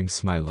reassuring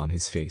smile on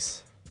his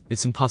face.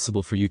 It's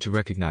impossible for you to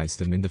recognize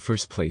them in the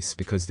first place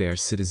because they are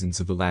citizens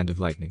of the Land of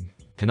Lightning.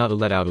 Hinata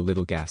let out a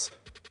little gasp.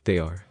 They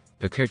are.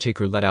 The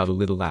caretaker let out a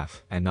little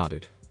laugh, and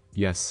nodded.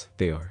 Yes,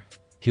 they are.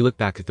 He looked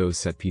back at those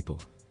said people.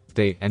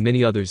 They, and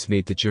many others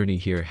made the journey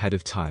here ahead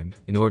of time,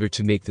 in order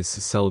to make this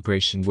a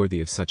celebration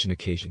worthy of such an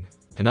occasion.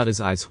 Hinata's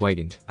eyes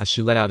widened, as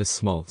she let out a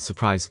small,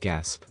 surprised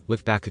gasp,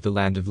 looked back at the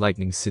Land of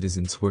Lightning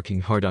citizens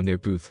working hard on their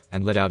booth,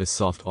 and let out a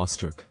soft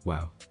awestruck,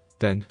 wow.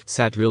 Then,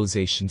 sad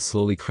realization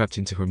slowly crept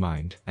into her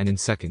mind, and in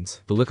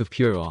seconds, the look of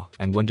pure awe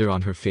and wonder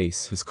on her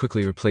face was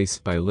quickly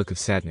replaced by a look of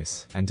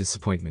sadness and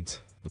disappointment.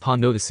 Upon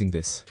noticing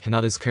this,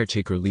 Hinata's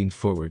caretaker leaned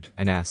forward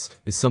and asked,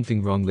 is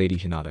something wrong Lady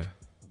Hinata?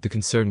 The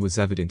concern was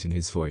evident in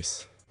his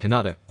voice.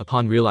 Hinata,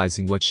 upon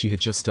realizing what she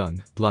had just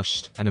done,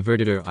 blushed and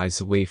averted her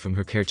eyes away from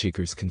her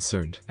caretaker's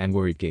concerned and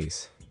worried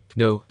gaze.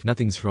 No,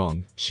 nothing's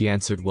wrong, she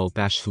answered while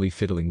bashfully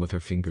fiddling with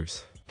her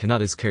fingers.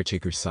 Hinata's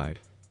caretaker sighed.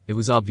 It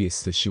was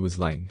obvious that she was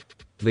lying.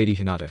 Lady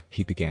Hinata,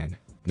 he began.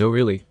 No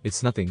really,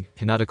 it's nothing,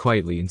 Hinata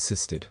quietly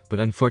insisted,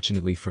 but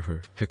unfortunately for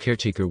her, her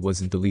caretaker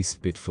wasn't the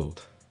least bit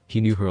fooled.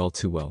 He knew her all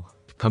too well.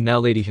 Come now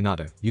Lady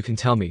Hinata, you can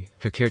tell me,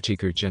 her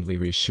caretaker gently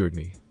reassured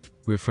me.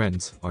 We're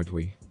friends, aren't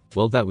we?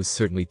 Well that was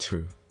certainly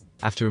true.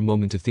 After a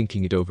moment of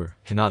thinking it over,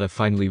 Hinata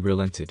finally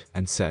relented,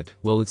 and said,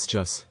 well it's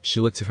just, she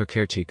looked at her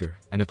caretaker,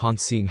 and upon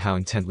seeing how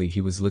intently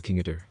he was looking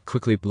at her,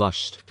 quickly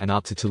blushed, and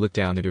opted to look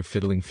down at her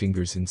fiddling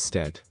fingers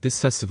instead.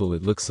 This festival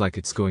it looks like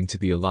it's going to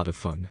be a lot of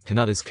fun,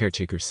 Hinata's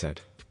caretaker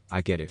said.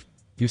 I get it.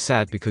 You're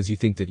sad because you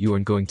think that you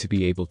aren't going to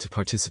be able to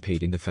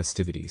participate in the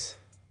festivities.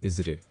 Is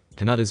it?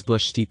 Hinata's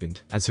blush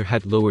deepened, as her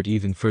head lowered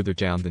even further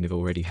down than it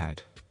already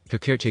had. Her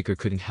caretaker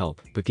couldn't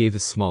help, but gave a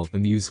small,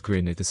 amused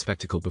grin at the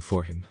spectacle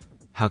before him.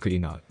 How could he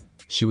not?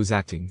 She was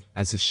acting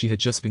as if she had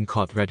just been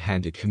caught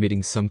red-handed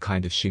committing some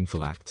kind of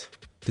shameful act.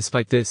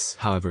 Despite this,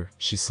 however,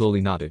 she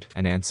slowly nodded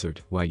and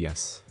answered, "Why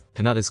yes."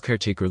 Hinata's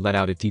caretaker let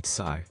out a deep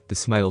sigh, the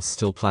smile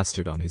still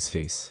plastered on his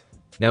face.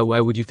 "Now why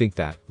would you think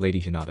that,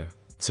 Lady Hinata?"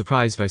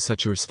 Surprised by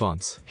such a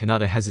response,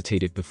 Hinata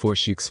hesitated before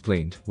she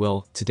explained,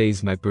 "Well,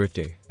 today's my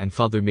birthday, and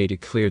father made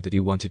it clear that he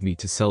wanted me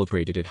to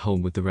celebrate it at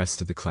home with the rest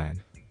of the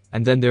clan.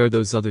 And then there are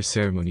those other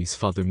ceremonies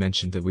father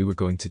mentioned that we were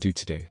going to do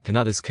today."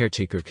 Hinata's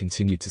caretaker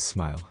continued to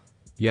smile.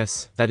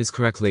 "Yes, that is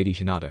correct, Lady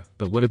Hinata,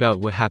 but what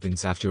about what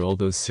happens after all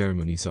those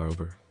ceremonies are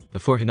over?"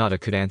 Before Hinata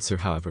could answer,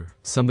 however,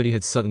 somebody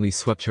had suddenly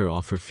swept her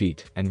off her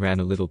feet and ran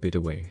a little bit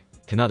away.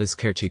 Hinata's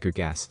caretaker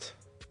gasped.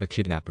 "A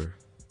kidnapper,"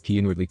 he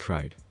inwardly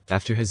cried.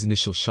 After his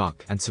initial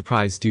shock and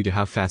surprise due to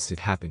how fast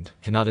it happened,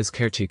 Hinata's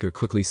caretaker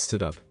quickly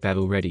stood up,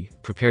 battle-ready,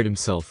 prepared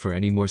himself for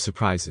any more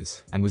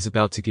surprises, and was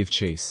about to give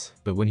chase.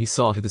 But when he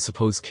saw who the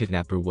supposed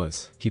kidnapper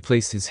was, he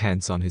placed his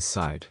hands on his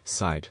side,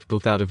 sighed,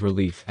 both out of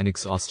relief and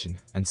exhaustion,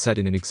 and said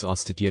in an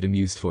exhausted yet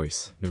amused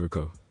voice,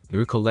 "Naruko."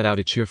 Naruko let out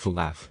a cheerful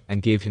laugh,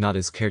 and gave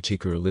Hinata's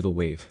caretaker a little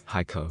wave.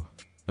 "Hi, Ko."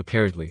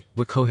 Apparently,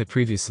 what Ko had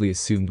previously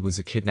assumed was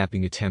a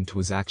kidnapping attempt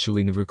was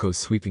actually Naruko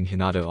sweeping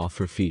Hinata off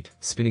her feet,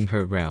 spinning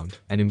her around,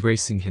 and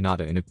embracing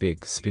Hinata in a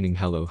big, spinning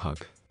hello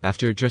hug.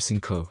 After addressing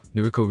Ko,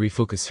 Naruko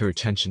refocused her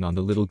attention on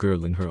the little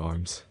girl in her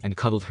arms, and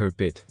cuddled her a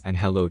bit, and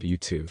 "Hello to you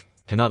too."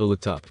 Hinata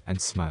looked up,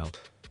 and smiled.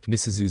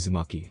 "Mrs.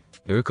 Uzumaki."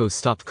 Naruko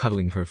stopped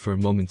cuddling her for a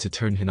moment to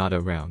turn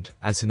Hinata around,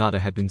 as Hinata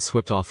had been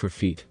swept off her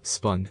feet,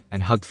 spun,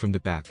 and hugged from the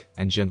back,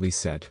 and gently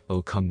said,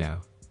 "Oh come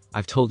now.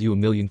 I've told you a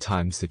million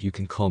times that you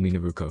can call me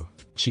Naruko."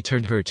 She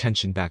turned her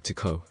attention back to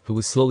Ko, who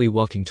was slowly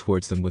walking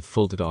towards them with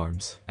folded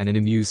arms, and an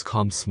amused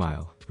calm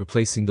smile,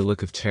 replacing the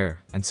look of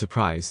terror and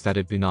surprise that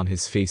had been on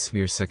his face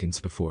mere seconds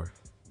before.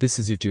 "This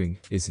is your doing,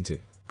 isn't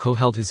it?" Ko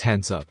held his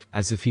hands up,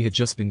 as if he had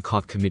just been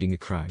caught committing a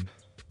crime.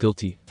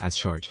 "Guilty, as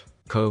charged."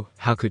 "Ko,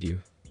 how could you?"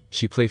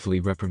 she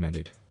playfully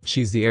reprimanded.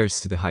 "She is the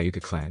heiress to the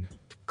Hyuga clan,"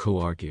 Ko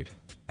argued.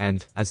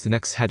 "And, as the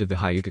next head of the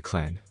Hyuga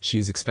clan, she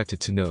is expected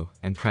to know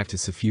and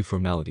practice a few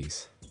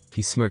formalities."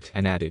 He smirked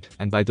and added,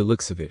 "And by the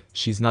looks of it,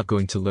 she's not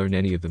going to learn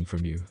any of them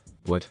from you."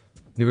 "What?"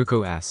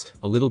 Naruko asked,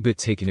 a little bit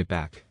taken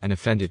aback and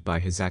offended by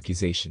his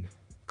accusation.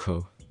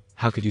 "Ko,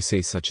 how could you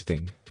say such a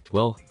thing?"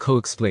 "Well," Ko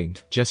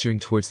explained, gesturing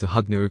towards the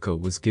hug Naruko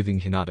was giving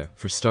Hinata.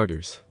 "For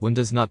starters, one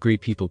does not greet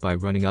people by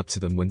running up to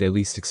them when they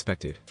least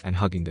expect it, and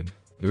hugging them."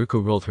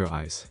 Naruko rolled her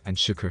eyes and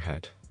shook her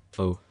head.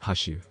 "Oh,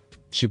 hush you."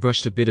 She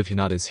brushed a bit of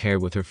Hinata's hair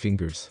with her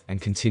fingers,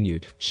 and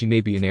continued, "She may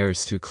be an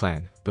heiress to a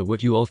clan, but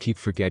what you all keep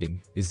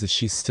forgetting is that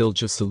she's still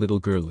just a little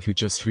girl who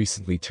just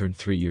recently turned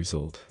 3 years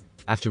old."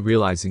 After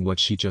realizing what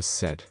she just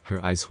said,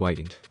 her eyes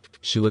widened.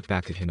 She looked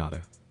back at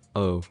Hinata.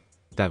 "Oh,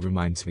 that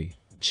reminds me."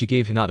 She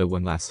gave Hinata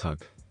one last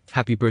hug.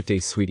 "Happy birthday,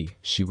 sweetie,"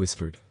 she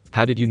whispered.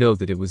 "How did you know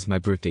that it was my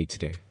birthday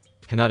today?"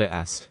 Hinata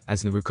asked,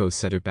 as Naruko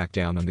set her back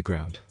down on the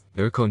ground.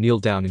 Naruko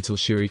kneeled down until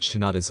she reached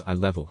Hinata's eye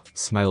level,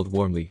 smiled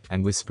warmly,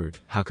 and whispered,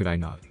 "How could I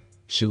not?"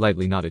 She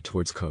lightly nodded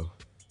towards Ko.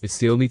 "It's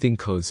the only thing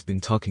Ko's been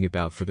talking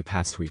about for the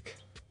past week."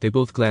 They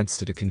both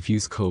glanced at a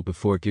confused Ko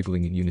before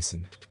giggling in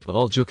unison. But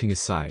all joking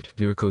aside,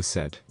 Naruko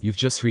said, "You've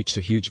just reached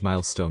a huge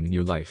milestone in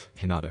your life,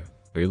 Hinata."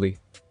 "Really?"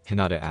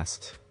 Hinata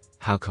asked.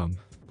 "How come?"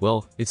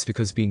 "Well, it's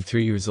because being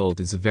 3 years old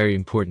is a very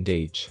important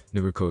age,"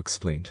 Naruko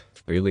explained.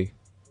 "Really?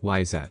 Why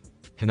is that?"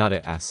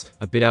 Hinata asked,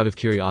 a bit out of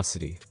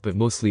curiosity, but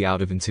mostly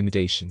out of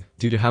intimidation,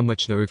 due to how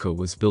much Naruko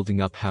was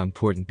building up how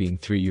important being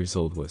 3 years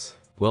old was.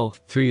 "Well,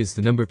 3 is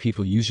the number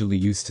people usually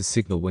use to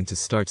signal when to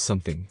start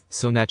something,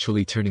 so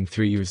naturally turning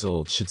 3 years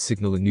old should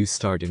signal a new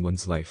start in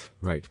one's life,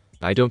 right?"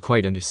 "I don't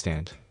quite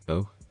understand."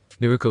 "Oh?"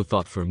 Naruko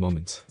thought for a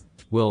moment.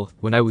 "Well,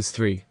 when I was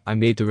 3, I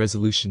made the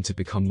resolution to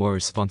become more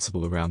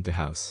responsible around the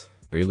house."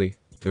 "Really?"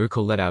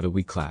 Naruko let out a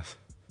weak laugh.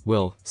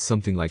 "Well,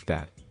 something like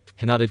that."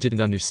 Hinata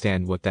didn't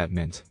understand what that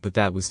meant, but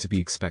that was to be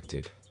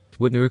expected.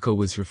 What Naruko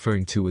was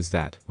referring to was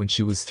that, when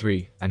she was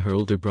 3, and her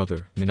older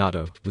brother,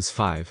 Minato, was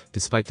 5,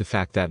 despite the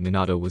fact that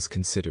Minato was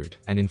considered,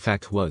 and in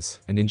fact was,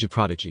 a ninja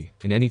prodigy,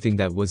 in anything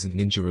that wasn't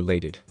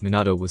ninja-related,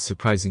 Minato was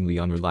surprisingly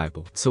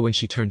unreliable. So when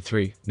she turned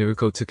 3,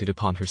 Naruko took it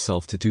upon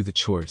herself to do the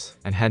chores,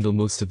 and handle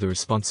most of the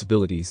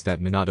responsibilities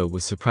that Minato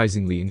was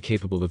surprisingly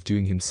incapable of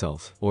doing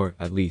himself, or,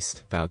 at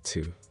least, vowed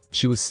to.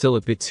 She was still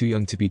a bit too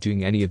young to be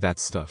doing any of that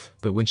stuff,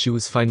 but when she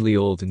was finally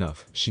old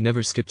enough, she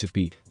never skipped a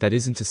beat. That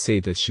isn't to say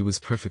that she was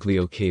perfectly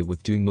okay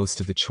with doing most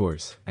of the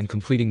chores, and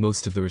completing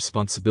most of the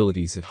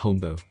responsibilities at home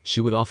though.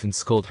 She would often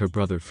scold her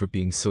brother for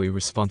being so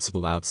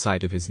irresponsible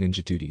outside of his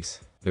ninja duties.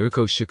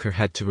 Naruko shook her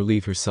head to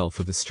relieve herself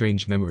of the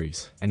strange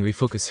memories, and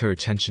refocus her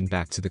attention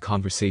back to the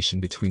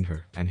conversation between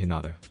her and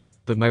Hinata.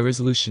 "But my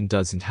resolution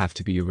doesn't have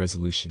to be a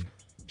resolution,"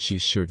 she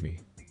assured me.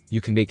 "You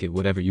can make it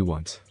whatever you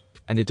want.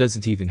 And it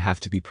doesn't even have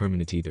to be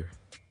permanent either.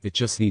 It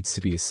just needs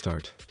to be a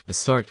start." "A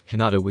start?"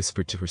 Hinata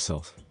whispered to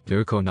herself.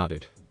 Naruko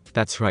nodded.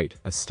 "That's right,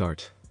 a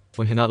start."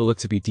 When Hinata looked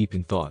to be deep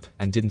in thought,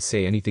 and didn't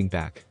say anything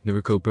back,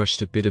 Naruko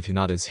brushed a bit of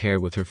Hinata's hair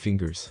with her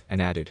fingers,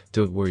 and added,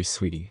 "Don't worry,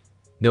 sweetie.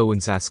 No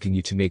one's asking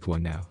you to make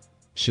one now."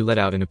 She let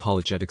out an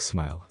apologetic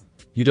smile.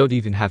 "You don't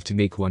even have to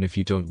make one if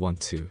you don't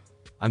want to."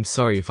 I'm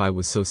sorry if I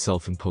was so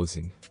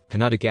self-imposing.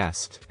 Hinata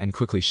gasped and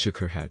quickly shook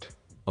her head.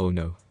 Oh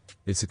no.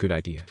 It's a good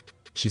idea.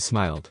 She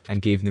smiled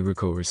and gave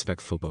Naruko a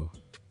respectful bow.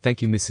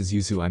 Thank you Mrs.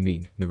 Yuzu, I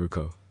mean,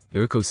 Naruko.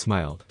 Naruko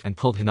smiled and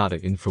pulled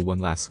Hinata in for one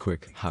last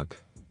quick hug.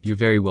 You're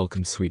very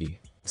welcome, sweetie.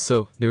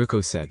 So,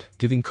 Naruko said,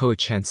 giving Ko a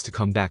chance to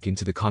come back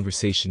into the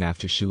conversation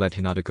after she let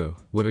Hinata go.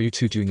 What are you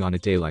two doing on a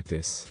day like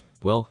this?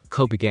 Well,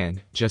 Ko began,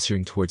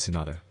 gesturing towards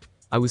Hinata.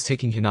 I was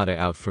taking Hinata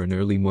out for an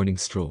early morning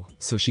stroll,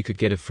 so she could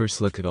get a first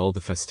look at all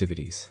the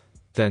festivities.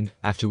 Then,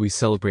 after we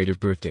celebrate her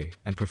birthday,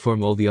 and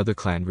perform all the other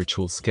clan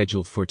rituals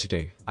scheduled for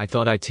today, I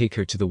thought I'd take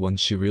her to the one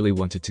she really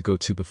wanted to go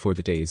to before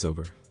the day is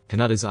over.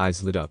 Hinata's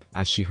eyes lit up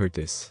as she heard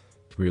this.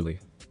 Really?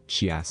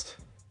 She asked.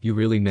 You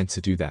really meant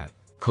to do that?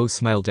 Ko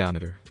smiled down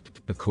at her.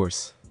 Of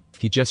course.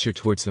 He gestured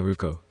towards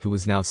Naruko, who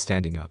was now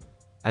standing up.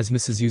 As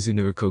Mrs. Yuzu,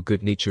 Naruko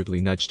good-naturedly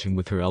nudged him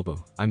with her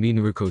elbow. I mean,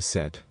 Naruko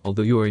said,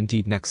 although you are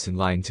indeed next in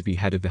line to be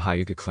head of the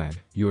Hyuga clan,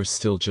 you are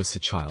still just a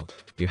child.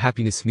 Your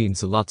happiness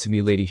means a lot to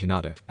me, Lady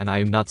Hinata, and I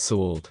am not so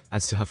old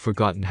as to have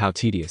forgotten how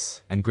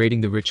tedious and grating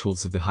the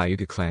rituals of the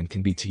Hyuga clan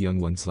can be to young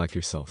ones like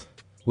yourself.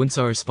 Once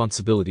our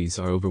responsibilities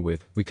are over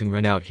with, we can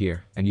run out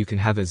here, and you can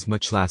have as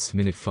much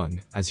last-minute fun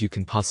as you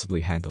can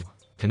possibly handle.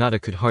 Hinata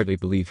could hardly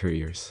believe her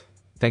ears.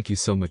 Thank you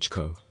so much,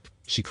 Ko.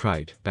 She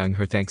cried, bowing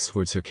her thanks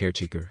towards her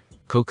caretaker.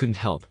 Ko couldn't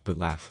help but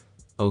laugh.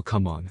 Oh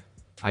come on.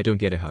 I don't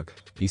get a hug.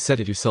 You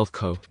said it yourself,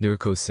 Ko,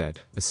 Naruko said,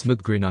 a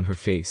smug grin on her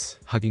face.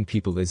 Hugging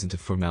people isn't a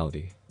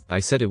formality. I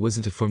said it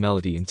wasn't a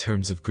formality in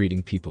terms of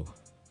greeting people.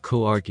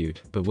 Ko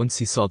argued, but once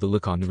he saw the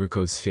look on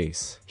Naruko's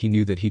face, he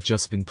knew that he'd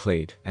just been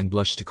played, and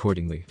blushed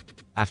accordingly.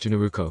 After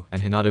Naruko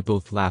and Hinata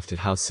both laughed at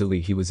how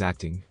silly he was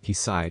acting, he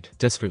sighed,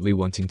 desperately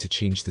wanting to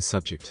change the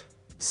subject.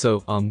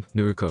 So,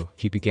 Naruko,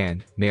 he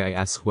began, may I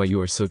ask why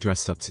you are so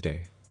dressed up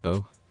today?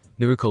 Oh?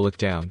 Naruko looked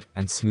down,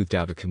 and smoothed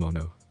out her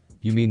kimono.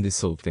 You mean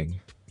this old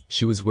thing?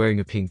 She was wearing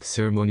a pink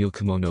ceremonial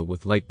kimono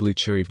with light blue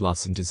cherry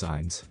blossom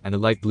designs, and a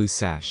light blue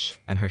sash,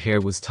 and her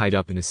hair was tied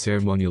up in a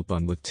ceremonial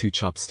bun with 2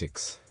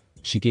 chopsticks.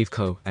 She gave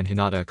Ko and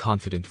Hinata a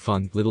confident,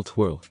 fun, little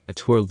twirl, a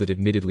twirl that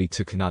admittedly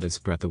took Hinata's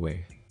breath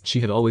away. She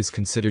had always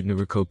considered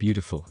Naruko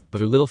beautiful,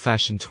 but her little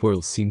fashion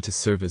twirl seemed to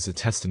serve as a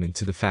testament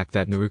to the fact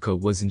that Naruko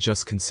wasn't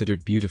just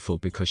considered beautiful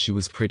because she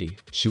was pretty,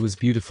 she was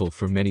beautiful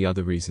for many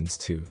other reasons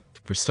too.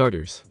 For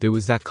starters, there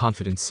was that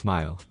confident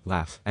smile,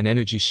 laugh, and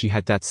energy she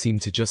had that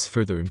seemed to just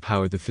further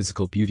empower the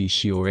physical beauty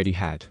she already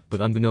had. But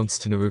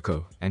unbeknownst to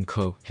Naruko and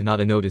Ko,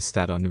 Hinata noticed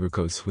that on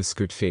Naruko's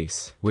whiskered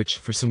face, which,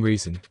 for some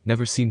reason,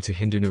 never seemed to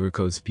hinder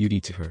Naruko's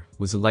beauty to her,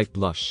 was a light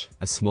blush,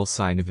 a small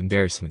sign of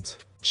embarrassment.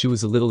 She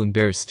was a little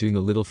embarrassed doing a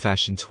little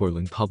fashion twirl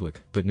in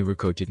public, but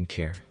Naruko didn't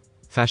care.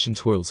 Fashion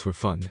twirls were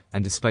fun,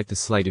 and despite the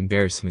slight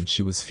embarrassment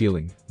she was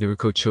feeling,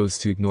 Naruko chose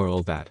to ignore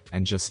all that,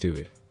 and just do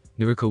it.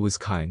 Naruko was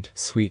kind,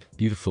 sweet,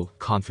 beautiful,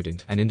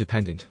 confident, and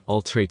independent,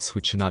 all traits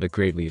which Hinata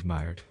greatly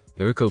admired.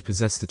 Naruko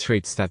possessed the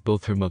traits that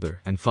both her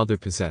mother and father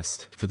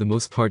possessed, for the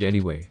most part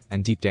anyway,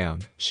 and deep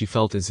down, she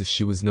felt as if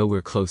she was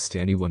nowhere close to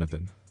any one of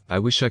them. I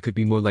wish I could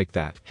be more like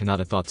that,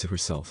 Hinata thought to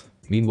herself.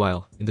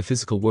 Meanwhile, in the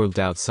physical world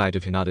outside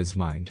of Hinata's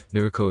mind,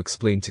 Naruko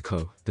explained to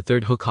Ko, the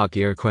 3rd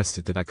Hokage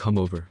requested that I come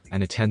over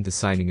and attend the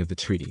signing of the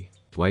treaty.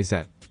 Why is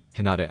that?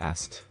 Hinata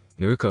asked.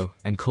 Naruko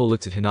and Ko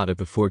looked at Hinata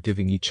before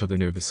giving each other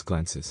nervous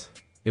glances.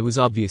 It was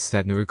obvious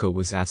that Naruko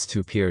was asked to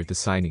appear at the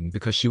signing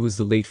because she was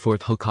the late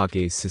 4th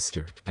Hokage's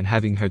sister, and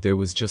having her there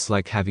was just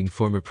like having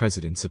former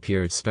presidents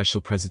appear at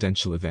special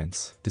presidential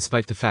events,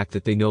 despite the fact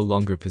that they no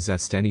longer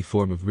possessed any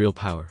form of real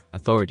power,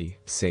 authority,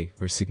 say,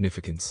 or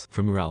significance,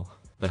 for morale.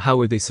 But how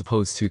were they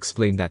supposed to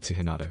explain that to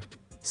Hinata?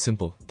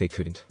 Simple, they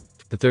couldn't.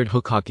 The 3rd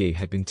Hokage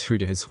had been true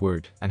to his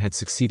word, and had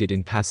succeeded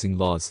in passing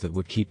laws that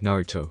would keep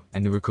Naruto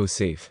and Naruko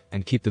safe,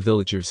 and keep the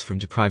villagers from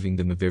depriving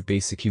them of their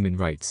basic human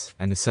rights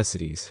and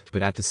necessities,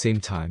 but at the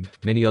same time,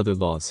 many other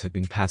laws had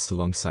been passed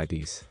alongside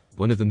these.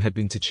 One of them had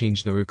been to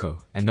change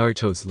Naruko and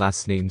Naruto's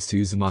last names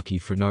to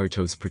Uzumaki for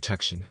Naruto's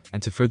protection,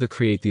 and to further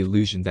create the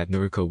illusion that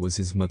Naruko was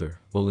his mother,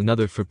 while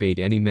another forbade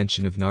any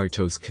mention of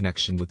Naruto's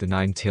connection with the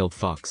 9-tailed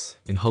fox,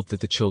 in hope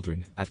that the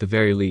children, at the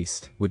very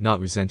least, would not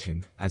resent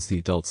him, as the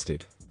adults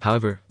did.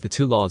 However, the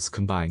 2 laws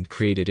combined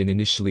created an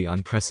initially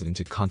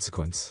unprecedented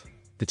consequence.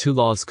 The 2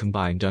 laws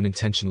combined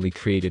unintentionally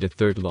created a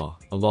 3rd law,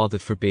 a law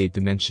that forbade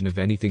the mention of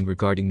anything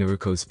regarding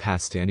Naruko's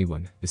past to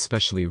anyone,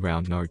 especially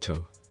around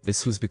Naruto.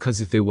 This was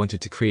because if they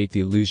wanted to create the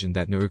illusion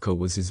that Naruko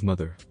was his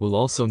mother, while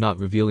also not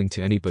revealing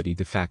to anybody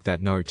the fact that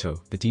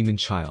Naruto, the demon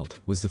child,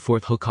 was the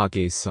 4th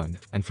Hokage's son,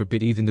 and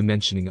forbid even the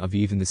mentioning of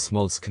even the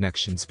smallest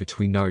connections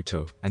between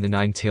Naruto and the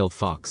 9-tailed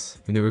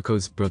fox,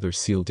 Naruko's brother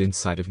sealed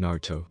inside of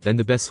Naruto, then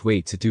the best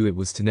way to do it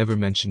was to never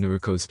mention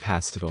Naruko's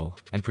past at all,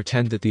 and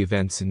pretend that the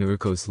events in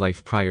Naruko's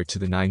life prior to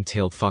the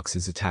 9-tailed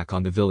fox's attack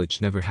on the village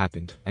never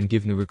happened, and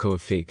give Naruko a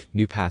fake,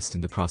 new past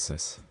in the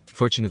process.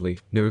 Fortunately,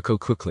 Naruko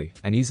quickly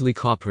and easily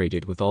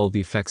cooperated with all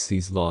the effects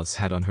these laws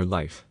had on her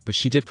life, but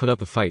she did put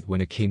up a fight when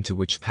it came to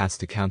which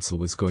past the council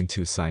was going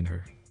to assign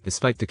her.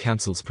 Despite the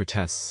council's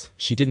protests,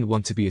 she didn't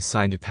want to be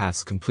assigned a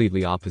path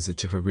completely opposite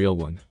to her real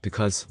one,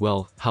 because,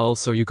 well, how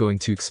else are you going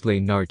to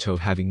explain Naruto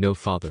having no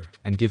father,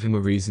 and give him a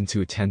reason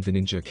to attend the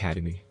ninja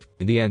academy?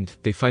 In the end,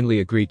 they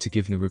finally agreed to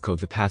give Naruko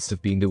the past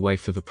of being the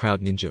wife of a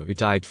proud ninja who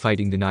died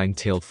fighting the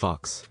nine-tailed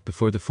fox,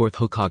 before the fourth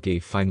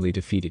Hokage finally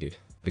defeated it.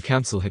 The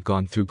council had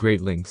gone through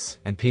great lengths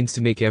and pains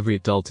to make every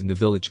adult in the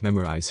village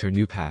memorize her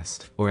new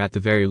past, or at the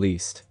very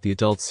least, the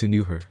adults who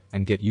knew her,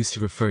 and get used to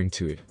referring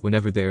to it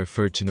whenever they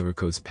referred to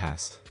Naruko's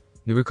past.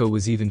 Naruko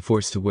was even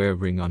forced to wear a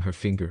ring on her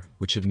finger,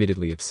 which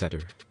admittedly upset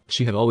her.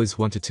 She had always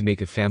wanted to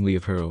make a family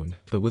of her own,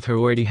 but with her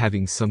already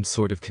having some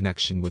sort of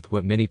connection with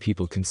what many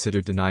people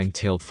considered the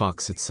nine-tailed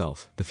fox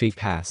itself, the fake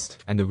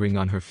past, and the ring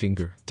on her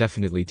finger,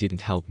 definitely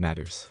didn't help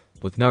matters.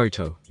 With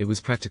Naruto, it was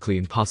practically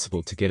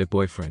impossible to get a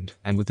boyfriend,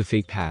 and with the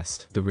fake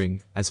past, the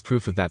ring, as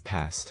proof of that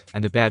past,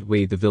 and the bad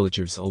way the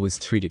villagers always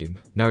treated him,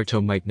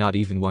 Naruto might not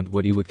even want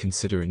what he would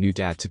consider a new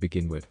dad to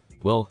begin with.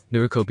 Well,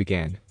 Naruko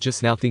began,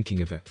 just now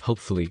thinking of a,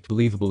 hopefully,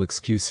 believable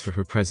excuse for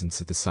her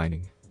presence at the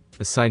signing.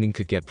 The signing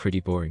could get pretty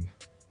boring.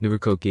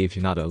 Naruko gave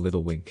Hinata a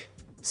little wink.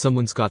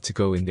 Someone's got to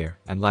go in there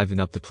and liven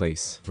up the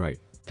place, right?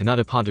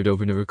 Hinata pondered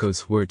over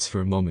Naruko's words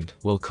for a moment,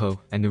 while Ko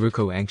and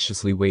Naruko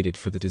anxiously waited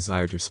for the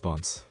desired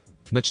response.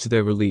 Much to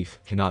their relief,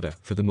 Hinata,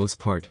 for the most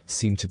part,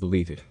 seemed to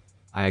believe it.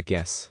 I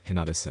guess,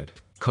 Hinata said.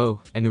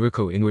 Ko and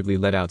Naruko inwardly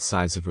let out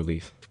sighs of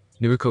relief.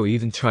 Naruko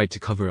even tried to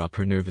cover up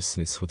her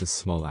nervousness with a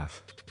small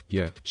laugh.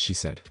 Yeah, she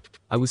said.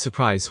 I was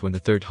surprised when the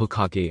third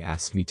Hokage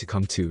asked me to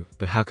come too,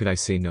 but how could I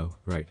say no,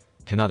 right?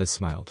 Hinata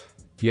smiled.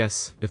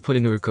 Yes, if put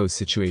in Naruko's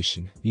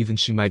situation, even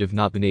she might have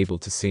not been able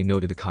to say no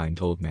to the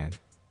kind old man.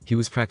 He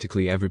was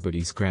practically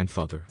everybody's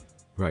grandfather.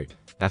 Right.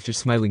 After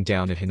smiling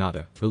down at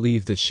Hinata,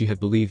 relieved that she had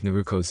believed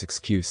Naruko's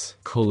excuse,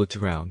 Ko looked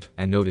around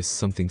and noticed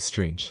something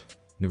strange.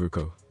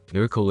 Naruko.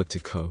 Naruko looked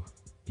at Ko.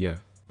 Yeah.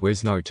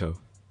 Where's Naruto?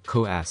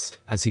 Ko asked,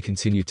 as he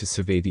continued to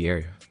survey the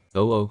area.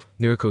 Oh,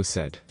 Naruko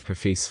said, her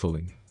face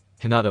fulling.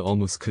 Hinata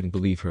almost couldn't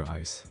believe her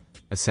eyes.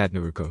 A sad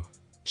Naruko.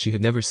 She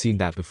had never seen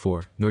that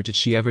before, nor did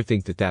she ever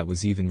think that that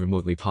was even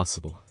remotely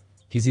possible.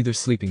 He's either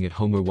sleeping at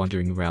home or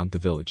wandering around the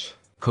village.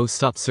 Ko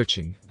stopped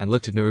searching, and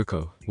looked at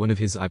Naruko, one of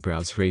his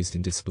eyebrows raised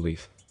in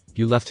disbelief.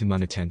 You left him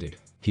unattended.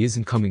 He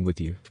isn't coming with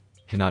you?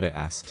 Hinata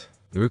asked.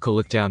 Naruko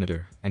looked down at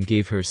her, and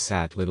gave her a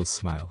sad little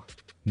smile.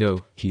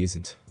 No, he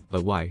isn't.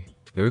 But why?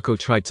 Naruko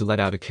tried to let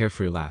out a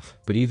carefree laugh,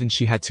 but even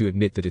she had to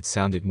admit that it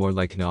sounded more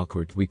like an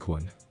awkward, weak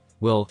one.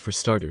 Well, for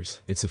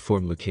starters, it's a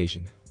formal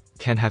occasion.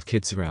 Can't have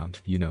kids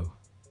around, you know.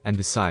 And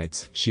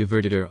besides, she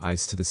averted her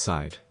eyes to the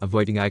side,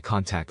 avoiding eye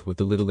contact with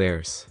the little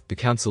heiress. The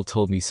council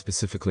told me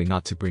specifically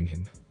not to bring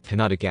him.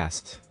 Hinata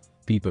gasped.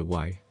 But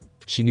why?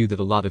 She knew that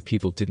a lot of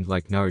people didn't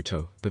like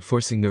Naruto, but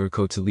forcing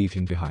Naruko to leave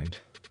him behind.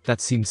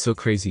 That seemed so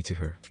crazy to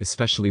her,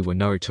 especially when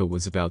Naruto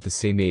was about the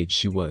same age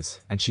she was,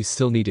 and she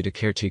still needed a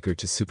caretaker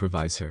to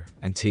supervise her,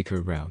 and take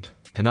her around.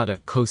 Hinata,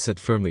 Ko said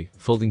firmly,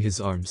 folding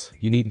his arms,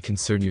 you needn't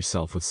concern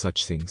yourself with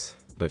such things.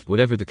 But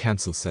whatever the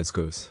council says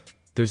goes.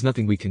 There's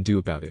nothing we can do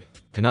about it.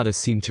 Hinata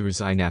seemed to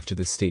resign after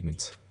this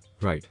statement.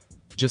 Right.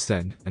 Just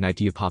then, an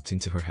idea popped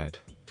into her head.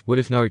 What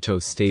if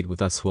Naruto stayed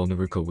with us while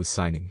Naruko was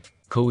signing?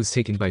 Ko was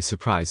taken by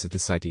surprise at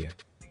this idea.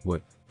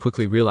 What?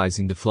 Quickly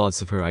realizing the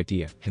flaws of her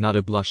idea,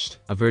 Hinata blushed,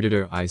 averted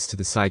her eyes to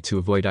the side to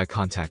avoid eye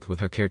contact with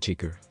her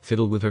caretaker,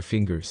 fiddled with her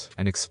fingers,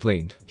 and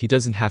explained, he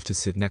doesn't have to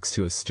sit next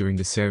to us during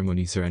the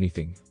ceremonies or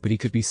anything, but he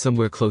could be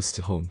somewhere close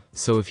to home,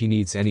 so if he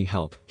needs any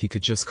help, he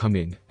could just come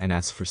in and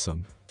ask for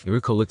some.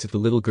 Naruko looked at the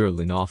little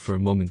girl in awe for a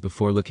moment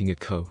before looking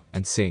at Ko,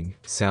 and saying,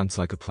 sounds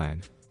like a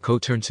plan. Ko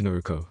turned to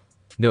Naruko.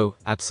 No,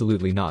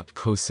 absolutely not,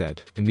 Ko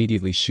said,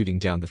 immediately shooting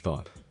down the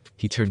thought.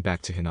 He turned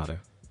back to Hinata.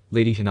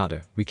 Lady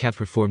Hinata, we can't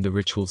perform the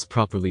rituals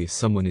properly if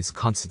someone is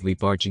constantly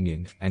barging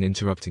in and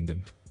interrupting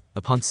them.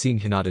 Upon seeing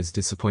Hinata's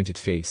disappointed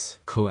face,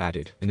 Ko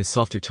added, in a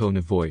softer tone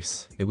of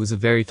voice, it was a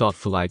very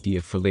thoughtful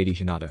idea for Lady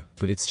Hinata,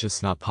 but it's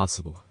just not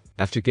possible.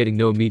 After getting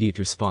no immediate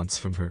response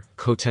from her,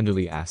 Ko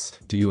tenderly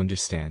asked, do you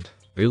understand?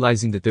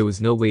 Realizing that there was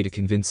no way to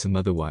convince him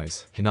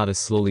otherwise, Hinata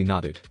slowly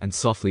nodded, and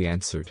softly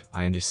answered,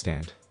 I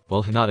understand.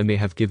 While Hinata may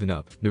have given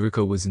up,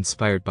 Naruko was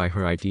inspired by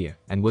her idea,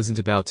 and wasn't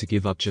about to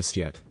give up just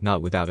yet,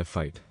 not without a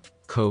fight.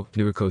 Ko,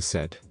 Naruko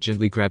said,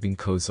 gently grabbing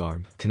Ko's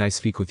arm, can I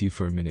speak with you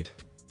for a minute?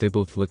 They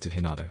both looked at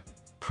Hinata.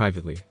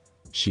 Privately.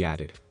 She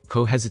added.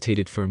 Ko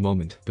hesitated for a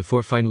moment,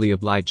 before finally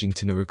obliging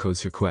to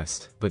Naruko's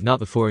request, but not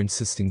before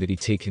insisting that he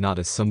take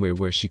Hinata somewhere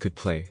where she could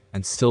play,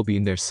 and still be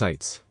in their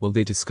sights, while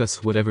they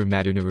discussed whatever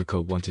matter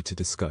Naruko wanted to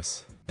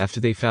discuss. After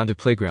they found a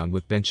playground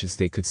with benches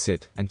they could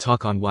sit and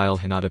talk on while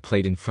Hinata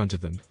played in front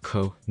of them,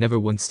 Ko, never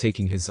once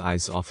taking his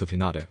eyes off of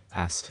Hinata,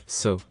 asked,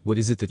 so, what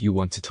is it that you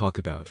want to talk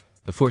about?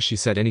 Before she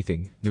said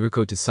anything,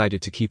 Naruko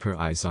decided to keep her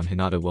eyes on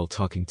Hinata while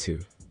talking too.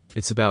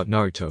 It's about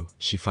Naruto,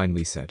 she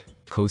finally said.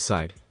 Ko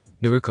sighed.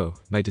 Naruko,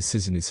 my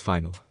decision is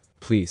final.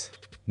 Please.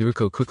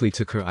 Naruko quickly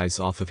took her eyes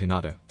off of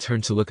Hinata,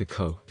 turned to look at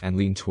Ko, and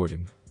leaned toward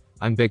him.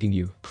 I'm begging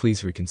you,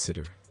 please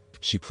reconsider.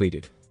 She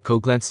pleaded. Ko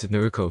glanced at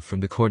Naruko from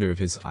the corner of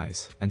his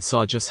eyes, and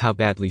saw just how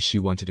badly she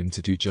wanted him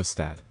to do just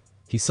that.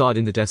 He saw it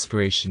in the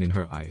desperation in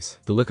her eyes,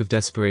 the look of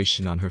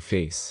desperation on her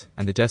face,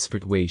 and the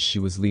desperate way she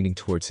was leaning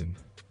towards him.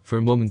 For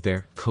a moment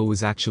there, Ko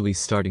was actually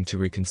starting to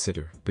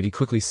reconsider, but he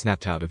quickly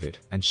snapped out of it,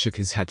 and shook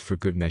his head for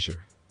good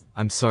measure.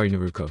 "I'm sorry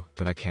Naruko,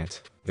 but I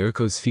can't."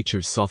 Naruko's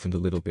features softened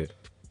a little bit.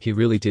 He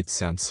really did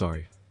sound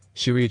sorry.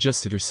 She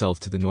readjusted herself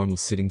to the normal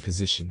sitting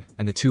position,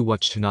 and the two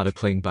watched Hinata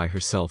playing by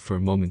herself for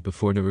a moment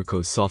before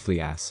Naruko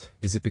softly asked,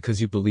 "Is it because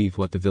you believe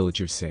what the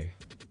villagers say?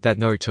 That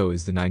Naruto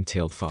is the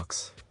nine-tailed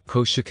fox?"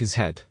 Ko shook his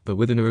head, but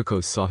whether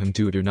Naruko saw him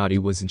do it or not he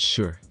wasn't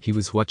sure. He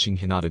was watching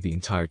Hinata the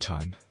entire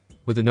time.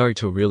 "Whether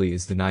Naruto really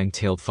is the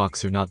nine-tailed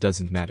fox or not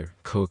doesn't matter,"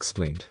 Ko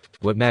explained.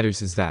 "What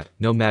matters is that,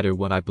 no matter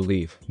what I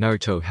believe,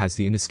 Naruto has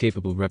the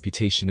inescapable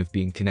reputation of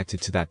being connected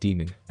to that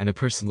demon, and a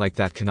person like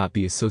that cannot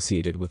be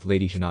associated with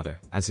Lady Hinata,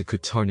 as it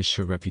could tarnish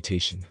her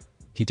reputation."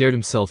 He dared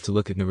himself to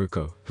look at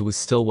Naruko, who was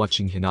still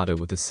watching Hinata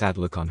with a sad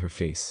look on her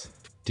face.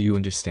 "Do you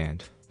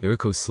understand?"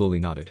 Naruko slowly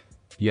nodded.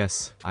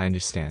 "Yes, I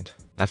understand."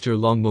 After a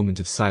long moment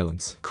of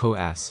silence, Ko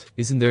asked,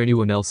 "Isn't there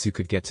anyone else you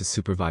could get to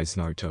supervise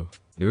Naruto?"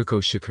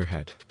 Naruko shook her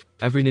head.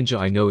 "Every ninja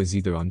I know is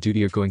either on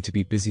duty or going to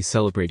be busy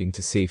celebrating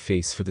to save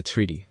face for the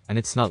treaty, and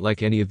it's not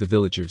like any of the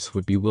villagers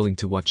would be willing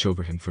to watch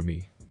over him for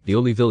me. The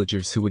only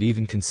villagers who would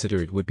even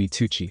consider it would be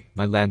Tsuchi,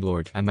 my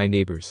landlord, and my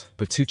neighbors,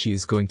 but Tsuchi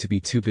is going to be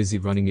too busy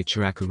running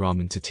Ichiraku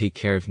Ramen to take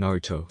care of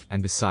Naruto,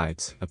 and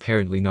besides,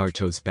 apparently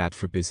Naruto's bad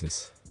for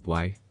business."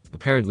 "Why?"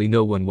 "Apparently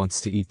no one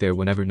wants to eat there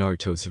whenever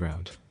Naruto's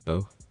around."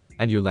 "Oh?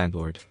 And your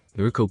landlord?"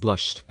 Naruko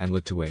blushed and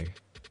looked away.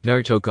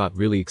 Naruto got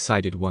really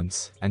excited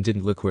once, and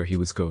didn't look where he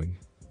was going.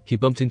 He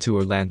bumped into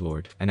her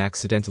landlord, and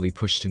accidentally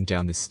pushed him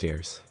down the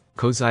stairs.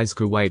 Ko's eyes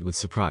grew wide with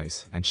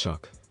surprise and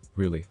shock.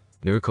 "Really?"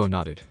 Naruko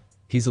nodded.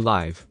 "He's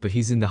alive, but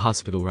he's in the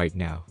hospital right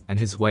now, and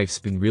his wife's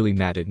been really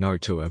mad at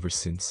Naruto ever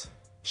since."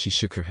 She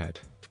shook her head.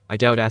 "I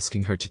doubt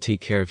asking her to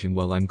take care of him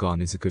while I'm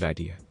gone is a good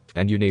idea."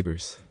 "And your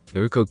neighbors?"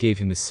 Naruko gave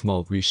him a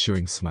small,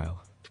 reassuring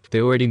smile. "They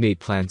already made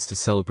plans to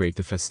celebrate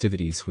the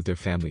festivities with their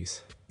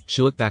families."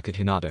 She looked back at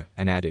Hinata,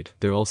 and added,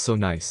 "They're all so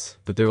nice,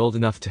 but they're old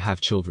enough to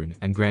have children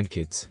and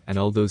grandkids, and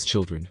all those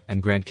children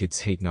and grandkids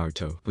hate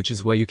Naruto, which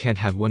is why you can't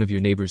have one of your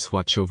neighbors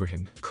watch over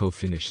him," Ko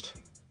finished.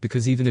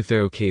 "Because even if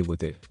they're okay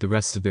with it, the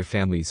rest of their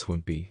families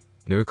won't be."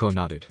 Naruko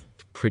nodded.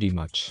 "Pretty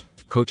much."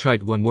 Ko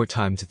tried one more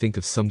time to think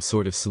of some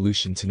sort of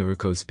solution to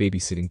Naruko's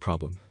babysitting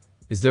problem.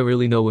 "Is there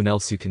really no one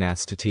else you can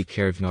ask to take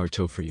care of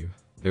Naruto for you?"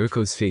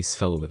 Naruko's face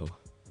fell a little.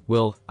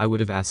 "Well, I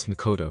would have asked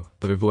Mikoto,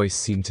 but her voice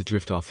seemed to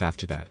drift off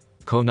after that."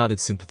 Ko nodded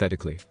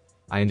sympathetically.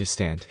 "I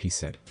understand," he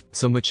said.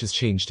 "So much has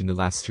changed in the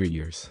last 3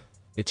 years."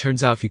 It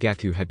turns out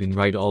Fugaku had been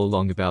right all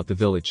along about the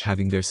village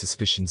having their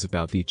suspicions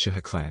about the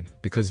Uchiha clan,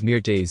 because mere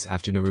days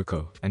after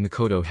Naruko and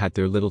Mikoto had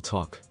their little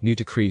talk, new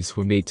decrees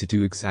were made to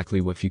do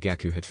exactly what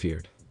Fugaku had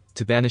feared.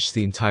 To banish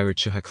the entire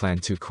Uchiha clan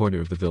to a corner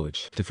of the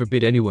village, to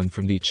forbid anyone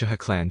from the Uchiha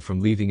clan from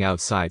leaving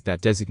outside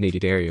that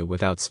designated area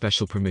without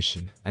special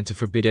permission, and to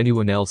forbid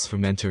anyone else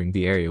from entering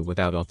the area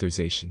without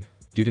authorization.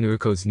 Due to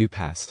Naruko's new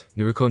past,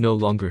 Naruko no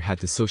longer had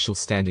the social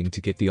standing to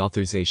get the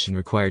authorization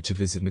required to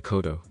visit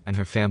Mikoto and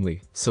her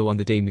family, so on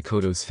the day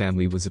Mikoto's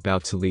family was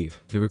about to leave,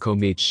 Naruko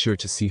made sure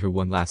to see her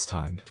one last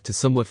time, to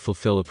somewhat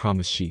fulfill a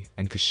promise she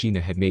and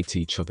Kushina had made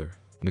to each other.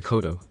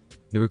 "Mikoto?"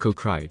 Naruko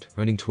cried,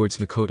 running towards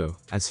Mikoto,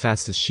 as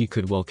fast as she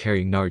could while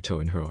carrying Naruto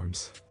in her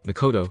arms.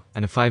 Mikoto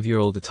and a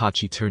 5-year-old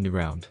Itachi turned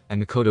around, and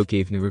Mikoto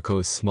gave Naruko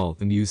a small,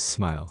 amused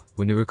smile,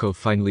 when Naruko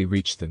finally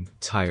reached them,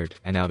 tired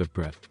and out of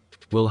breath.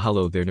 "Well,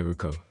 hello there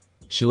Naruko."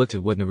 She looked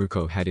at what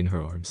Naruko had in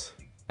her arms.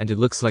 "And it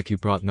looks like you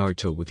brought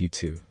Naruto with you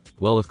too."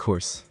 "Well, of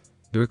course,"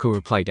 Naruko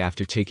replied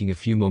after taking a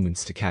few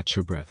moments to catch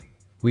her breath.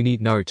 "We need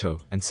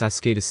Naruto and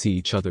Sasuke to see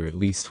each other at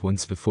least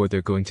once before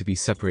they're going to be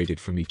separated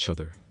from each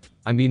other.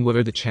 I mean, what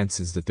are the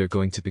chances that they're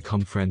going to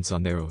become friends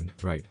on their own,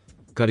 right?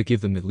 Gotta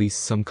give them at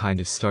least some kind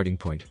of starting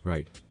point,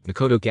 right?"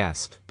 Mikoto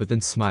gasped, but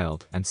then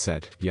smiled and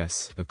said,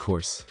 "Yes, of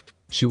course."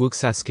 She woke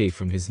Sasuke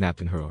from his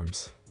nap in her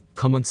arms.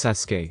 "Come on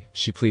Sasuke,"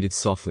 she pleaded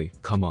softly,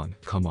 "come on,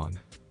 come on."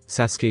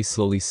 Sasuke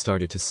slowly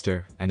started to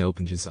stir and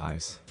opened his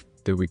eyes.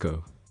 "There we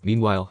go."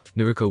 Meanwhile,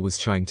 Naruko was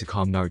trying to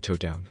calm Naruto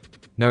down.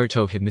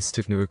 Naruto had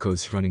mistook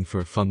Naruko's running for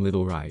a fun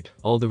little ride.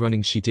 All the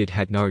running she did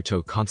had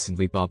Naruto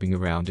constantly bobbing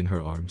around in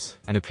her arms,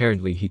 and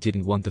apparently he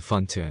didn't want the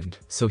fun to end,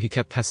 so he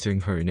kept pestering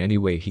her in any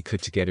way he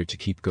could to get her to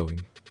keep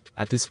going.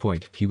 At this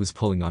point, he was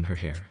pulling on her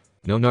hair.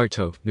 "No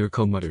Naruto,"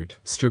 Naruko muttered,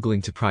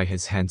 struggling to pry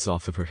his hands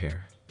off of her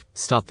hair.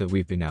 "Stop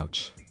that,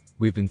 ouch.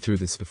 We've been through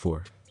this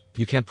before.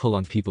 You can't pull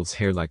on people's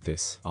hair like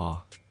this,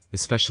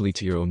 especially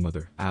to your own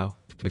mother, ow."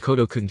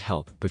 Mikoto couldn't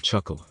help but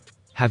chuckle.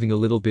 "Having a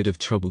little bit of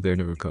trouble there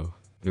Naruko."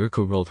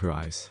 Naruko rolled her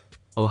eyes.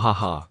 "Oh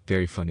haha,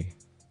 very funny."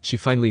 She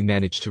finally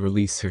managed to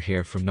release her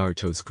hair from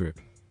Naruto's grip.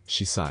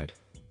 She sighed.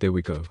 "There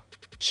we go."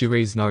 She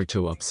raised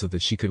Naruto up so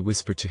that she could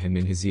whisper to him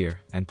in his ear,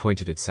 and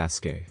pointed at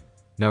Sasuke.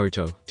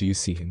 "Naruto, do you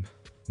see him?"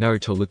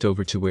 Naruto looked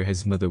over to where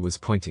his mother was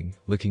pointing,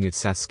 looking at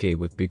Sasuke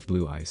with big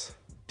blue eyes.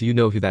 "Do you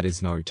know who that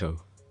is Naruto?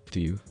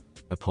 Do you?"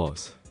 A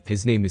pause.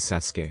 "His name is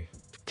Sasuke.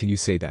 Can you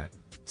say that?"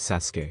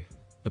 Sasuke.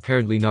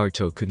 Apparently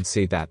Naruto couldn't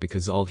say that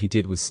because all he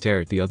did was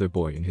stare at the other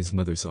boy in his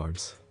mother's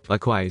arms.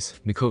 Likewise,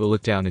 Mikoto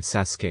looked down at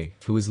Sasuke,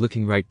 who was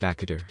looking right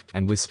back at her,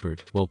 and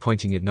whispered, while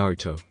pointing at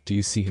Naruto, "Do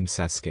you see him,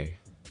 Sasuke?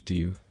 Do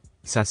you?"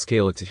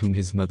 Sasuke looked at whom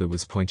his mother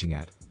was pointing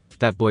at.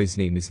 "That boy's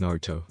name is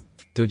Naruto.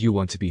 Don't you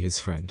want to be his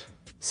friend?"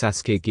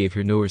 Sasuke gave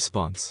her no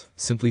response,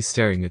 simply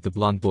staring at the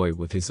blonde boy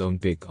with his own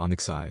big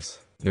onyx eyes.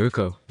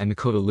 Naruko and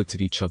Mikoto looked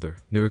at each other,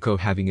 Naruko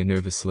having a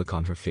nervous look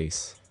on her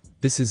face.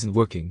 "This isn't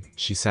working,"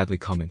 she sadly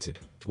commented.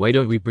 "Why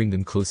don't we bring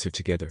them closer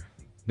together?"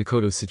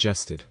 Mikoto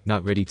suggested,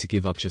 not ready to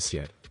give up just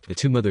yet. The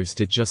two mothers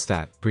did just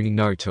that, bringing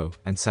Naruto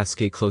and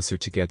Sasuke closer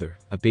together,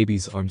 a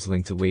baby's arm's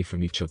length away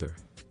from each other.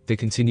 They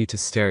continued to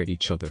stare at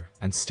each other,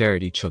 and stare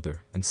at each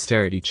other, and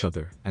stare at each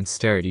other, and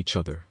stare at each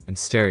other, and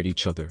stare at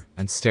each other,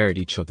 and stare at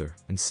each other,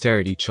 and stare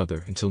at each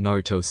other until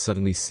Naruto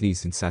suddenly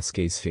sneezed in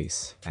Sasuke's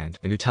face, and,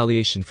 in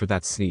retaliation for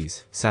that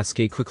sneeze,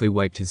 Sasuke quickly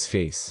wiped his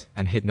face,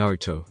 and hit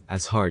Naruto,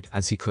 as hard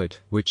as he could,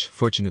 which,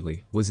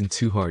 fortunately, wasn't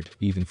too hard,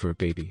 even for a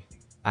baby.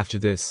 After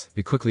this,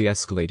 it quickly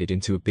escalated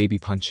into a baby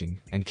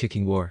punching and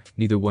kicking war,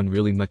 neither one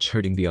really much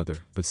hurting the other,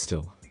 but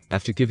still.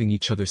 After giving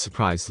each other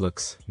surprised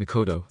looks,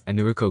 Mikoto and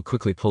Naruko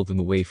quickly pulled them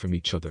away from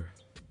each other.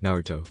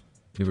 "Naruto,"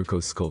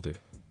 Naruko scolded.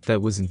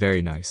 "That wasn't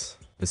very nice."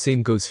 "The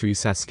same goes for you,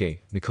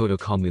 Sasuke," Mikoto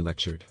calmly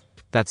lectured.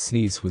 "That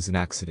sneeze was an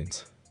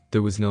accident.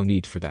 There was no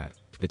need for that."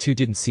 The two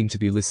didn't seem to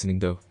be listening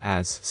though,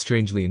 as,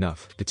 strangely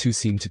enough, the two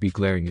seemed to be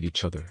glaring at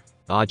each other.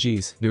 "Ah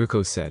geez,"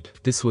 Naruko said,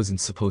 "this wasn't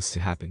supposed to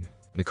happen."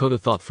 Mikoto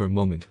thought for a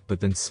moment, but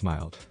then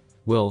smiled.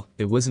 "Well,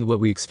 it wasn't what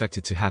we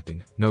expected to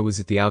happen, nor was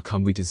it the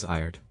outcome we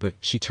desired, but,"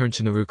 she turned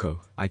to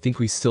Naruko, "I think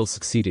we still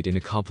succeeded in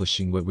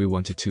accomplishing what we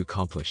wanted to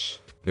accomplish."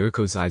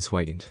 Naruko's eyes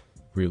widened.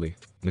 "Really?"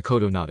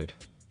 Mikoto nodded.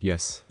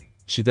 "Yes."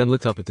 She then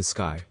looked up at the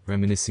sky,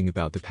 reminiscing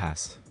about the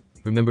past.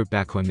 "Remember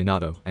back when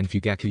Minato and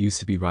Fugaku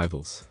used to be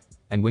rivals?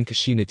 And when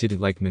Kushina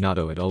didn't like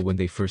Minato at all when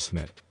they first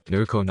met?"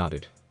 Naruko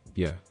nodded.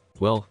 "Yeah.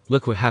 Well,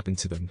 look what happened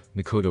to them,"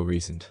 Mikoto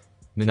reasoned.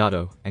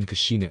 "Minato and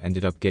Kushina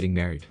ended up getting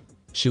married."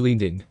 She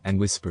leaned in and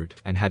whispered,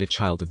 "and had a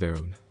child of their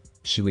own."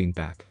 She leaned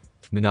back.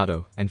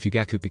 "Minato and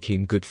Fugaku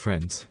became good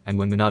friends, and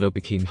when Minato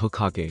became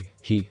Hokage,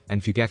 he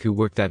and Fugaku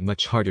worked that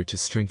much harder to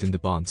strengthen the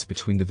bonds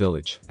between the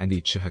village and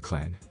the Uchiha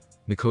clan."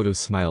 Mikoto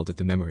smiled at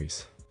the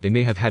memories. "They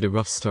may have had a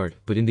rough start,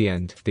 but in the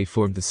end, they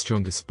formed the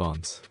strongest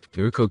bonds."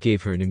 Naruko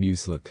gave her an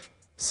amused look.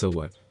 "So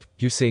what?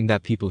 You're saying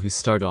that people who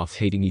start off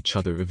hating each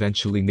other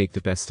eventually make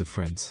the best of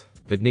friends?"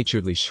 But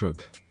naturedly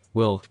shrugged.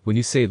 "Well, when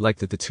you say it like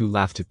that," the two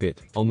laughed a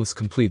bit, almost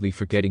completely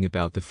forgetting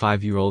about the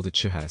 5-year-old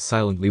Uchiha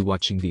silently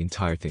watching the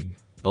entire thing.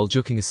 "All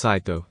joking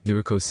aside though,"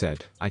 Naruko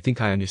said, "I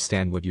think I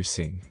understand what you're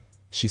saying."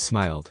 She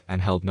smiled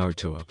and held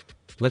Naruto up.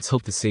 "Let's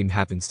hope the same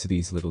happens to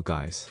these little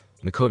guys."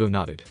 Mikoto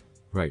nodded.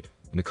 "Right,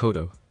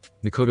 Mikoto."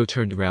 Mikoto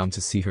turned around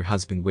to see her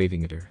husband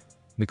waving at her.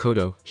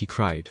 "Mikoto," he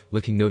cried,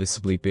 looking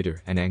noticeably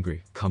bitter and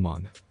angry, "come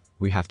on.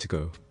 We have to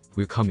go.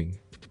 We're coming."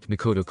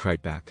 Mikoto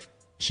cried back.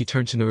 She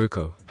turned to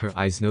Naruko, her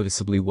eyes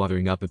noticeably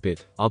watering up a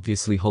bit,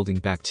 obviously holding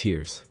back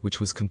tears, which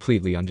was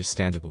completely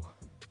understandable.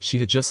 She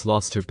had just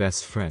lost her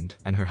best friend,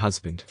 and her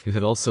husband, who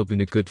had also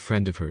been a good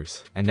friend of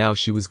hers, and now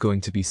she was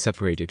going to be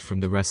separated from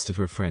the rest of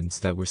her friends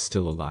that were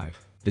still alive.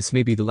 "This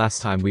may be the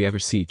last time we ever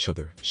see each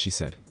other," she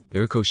said.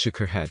 Naruko shook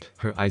her head,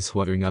 her eyes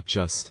watering up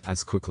just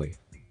as quickly.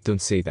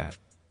 "Don't say that.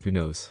 Who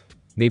knows?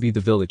 Maybe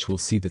the village will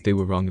see that they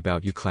were wrong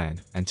about your clan,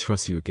 and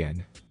trust you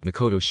again."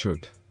 Mikoto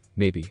shrugged.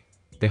 "Maybe."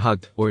 They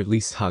hugged, or at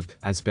least hugged,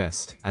 as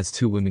best as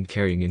two women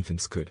carrying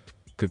infants could.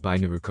 "Goodbye,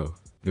 Naruko."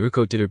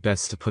 Naruko did her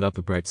best to put up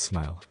a bright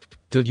smile.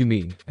 "Don't you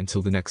mean,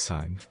 until the next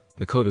time?"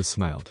 Mikoto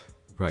smiled.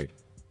 "Right.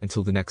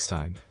 Until the next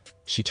time."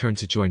 She turned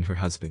to join her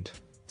husband.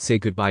 "Say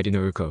goodbye to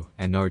Naruko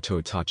and Naruto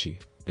Itachi."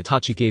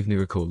 Itachi gave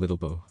Naruko a little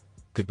bow.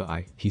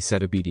 "Goodbye," he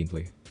said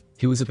obediently.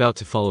 He was about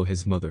to follow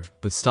his mother,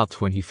 but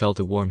stopped when he felt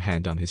a warm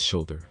hand on his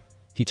shoulder.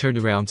 He turned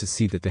around to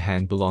see that the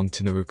hand belonged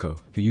to Naruko,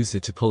 who used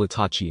it to pull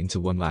Itachi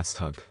into one last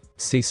hug.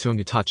 "Stay strong,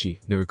 Itachi,"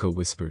 Naruko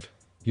whispered.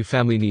 "Your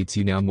family needs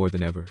you now more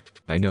than ever."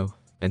 "I know.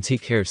 And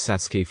take care of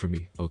Sasuke for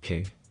me,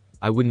 okay?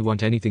 I wouldn't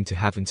want anything to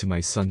happen to my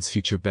son's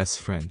future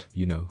best friend,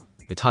 you know."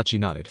 Itachi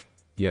nodded.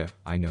 "Yeah,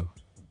 I know.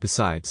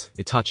 Besides,"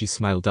 Itachi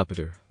smiled up at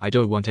her, "I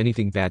don't want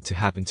anything bad to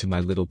happen to my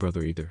little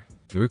brother either."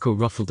 Naruko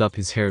ruffled up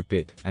his hair a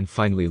bit, and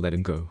finally let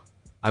him go.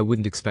 "I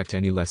wouldn't expect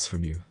any less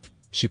from you."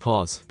 She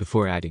paused,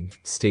 before adding,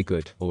 "Stay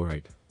good,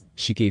 alright."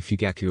 She gave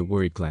Fugaku a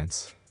worried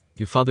glance.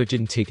 "Your father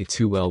didn't take it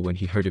too well when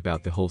he heard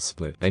about the whole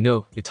split." "I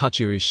know,"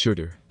 Itachi reassured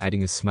her,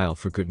 adding a smile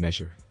for good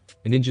measure.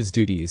 "A ninja's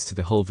duty is to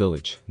the whole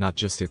village, not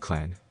just their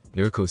clan."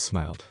 Naruko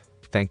smiled.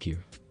 "Thank you."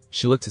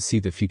 She looked to see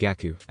that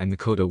Fugaku and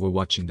Mikoto were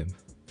watching them.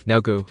 "Now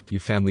go, your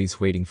family's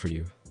waiting for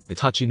you."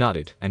 Itachi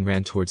nodded and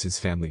ran towards his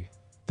family.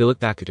 They looked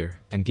back at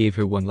her and gave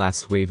her one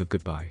last wave of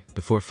goodbye,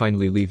 before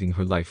finally leaving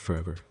her life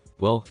forever.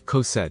 "Well,"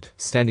 Ko said,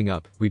 standing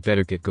up, "we'd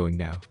better get going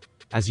now.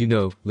 As you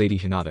know, Lady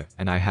Hinata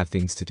and I have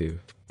things to do."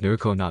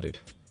 Naruko nodded.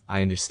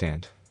 "I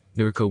understand."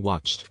 Naruko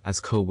watched as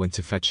Ko went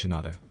to fetch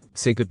Hinata.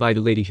 "Say goodbye to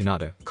Lady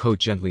Hinata," Ko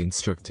gently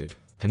instructed.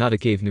 Hinata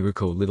gave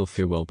Naruko a little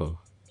farewell bow.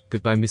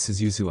 "Goodbye,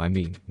 Mrs. Yuzu, I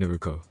mean,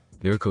 Naruko."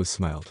 Naruko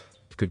smiled.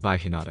 "Goodbye,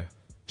 Hinata."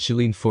 She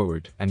leaned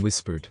forward and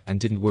whispered and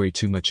didn't worry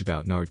too much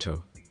about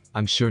Naruto.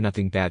 I'm sure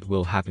nothing bad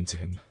will happen to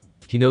him.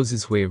 He knows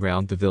his way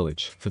around the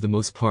village, for the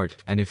most part,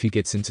 and if he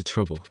gets into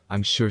trouble,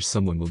 I'm sure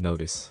someone will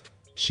notice.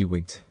 She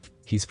winked.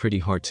 He's pretty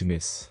hard to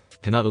miss.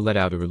 Hinata let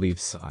out a relieved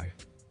sigh.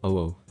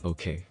 Oh,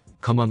 okay.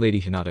 Come on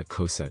Lady Hinata,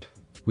 Ko said.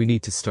 We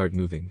need to start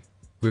moving.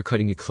 We're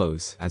cutting it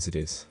close, as it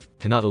is.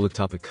 Hinata looked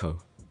up at Ko.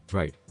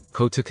 Right.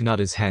 Ko took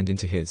Hinata's hand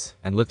into his,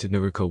 and looked at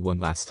Naruko one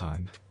last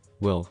time.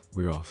 Well,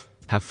 we're off.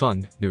 Have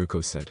fun,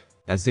 Naruko said.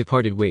 As they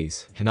parted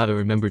ways, Hinata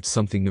remembered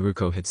something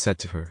Naruko had said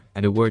to her,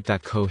 and a word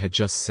that Ko had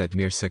just said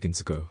mere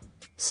seconds ago.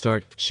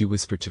 Start, she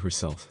whispered to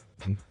herself.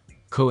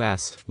 Ko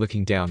asked,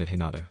 looking down at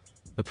Hinata.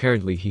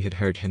 Apparently he had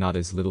heard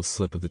Hinata's little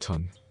slip of the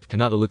tongue.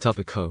 Hinata looked up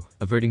at Ko,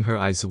 averting her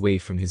eyes away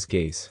from his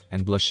gaze,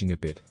 and blushing a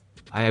bit.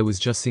 I was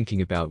just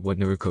thinking about what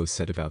Naruko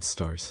said about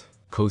stars.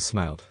 Ko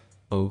smiled.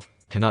 Oh,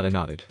 Hinata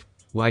nodded.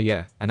 Why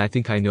yeah, and I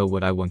think I know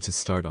what I want to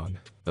start on.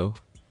 Oh?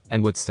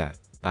 And what's that?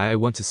 I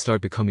want to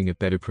start becoming a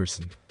better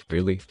person.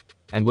 Really?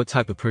 And what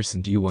type of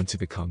person do you want to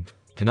become?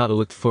 Hinata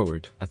looked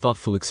forward, a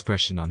thoughtful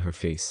expression on her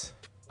face.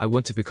 I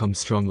want to become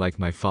strong like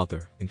my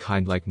father, and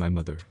kind like my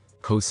mother.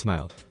 Ko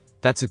smiled.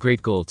 That's a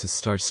great goal to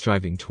start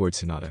striving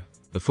towards, Hinata.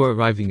 Before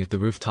arriving at the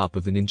rooftop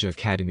of the Ninja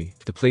Academy,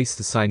 the place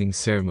the signing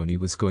ceremony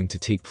was going to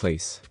take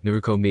place,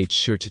 Naruko made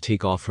sure to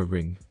take off her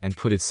ring, and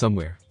put it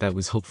somewhere that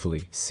was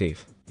hopefully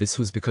safe. This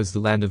was because the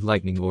Land of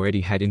Lightning already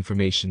had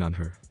information on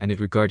her, and it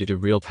regarded a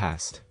real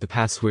past, the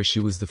past where she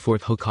was the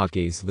 4th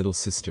Hokage's little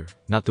sister,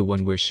 not the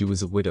one where she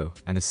was a widow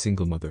and a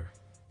single mother.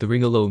 The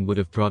ring alone would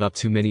have brought up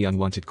too many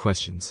unwanted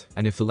questions,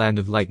 and if the Land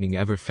of Lightning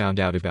ever found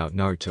out about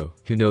Naruto,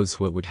 who knows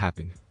what would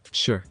happen.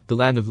 Sure, the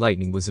Land of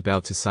Lightning was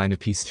about to sign a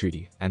peace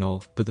treaty, and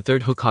all, but the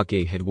 3rd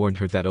Hokage had warned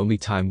her that only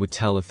time would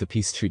tell if the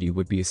peace treaty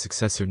would be a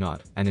success or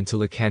not, and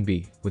until it can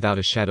be, without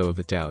a shadow of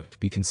a doubt,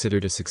 be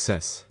considered a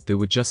success, there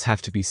would just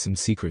have to be some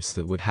secrets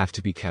that would have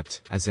to be kept,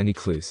 as any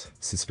clues,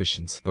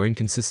 suspicions, or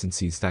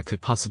inconsistencies that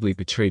could possibly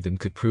betray them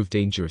could prove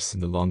dangerous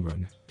in the long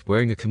run.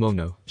 Wearing a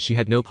kimono, she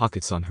had no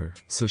pockets on her,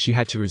 so she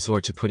had to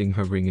resort to putting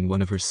her ring in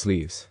one of her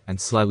sleeves,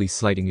 and slyly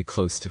sliding it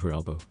close to her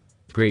elbow.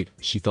 Great,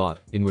 she thought,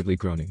 inwardly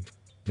groaning.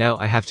 Now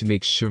I have to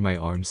make sure my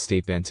arms stay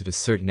bent at a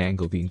certain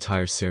angle the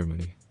entire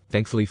ceremony.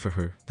 Thankfully for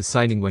her, the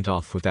signing went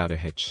off without a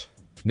hitch.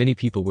 Many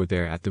people were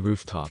there at the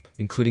rooftop,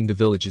 including the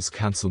village's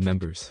council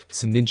members,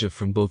 some ninja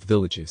from both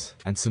villages,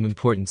 and some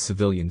important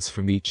civilians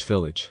from each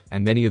village,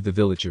 and many of the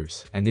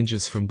villagers, and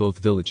ninjas from both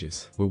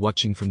villages, were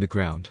watching from the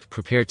ground,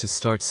 prepared to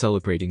start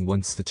celebrating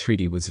once the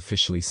treaty was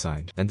officially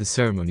signed, and the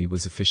ceremony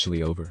was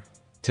officially over.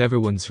 To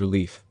everyone's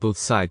relief, both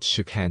sides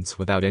shook hands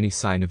without any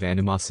sign of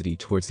animosity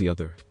towards the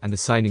other, and the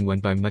signing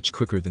went by much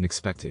quicker than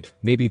expected,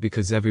 maybe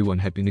because everyone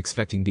had been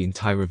expecting the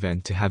entire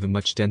event to have a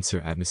much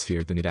denser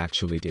atmosphere than it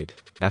actually did.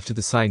 After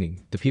the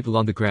signing, the people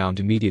on the ground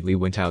immediately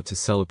went out to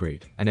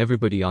celebrate, and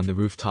everybody on the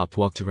rooftop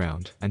walked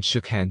around and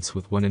shook hands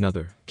with one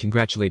another,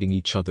 congratulating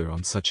each other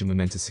on such a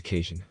momentous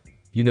occasion.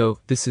 You know,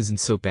 this isn't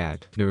so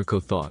bad,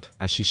 Naruko thought,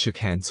 as she shook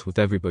hands with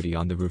everybody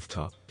on the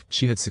rooftop.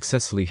 She had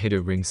successfully hid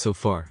her ring so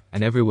far,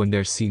 and everyone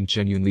there seemed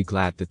genuinely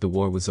glad that the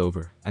war was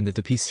over, and that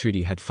the peace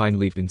treaty had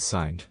finally been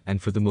signed,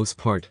 and for the most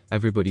part,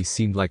 everybody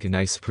seemed like a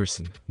nice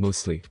person.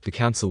 Mostly, the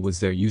council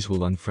was their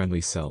usual unfriendly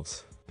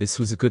selves. This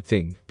was a good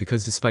thing,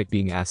 because despite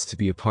being asked to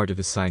be a part of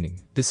a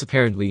signing, this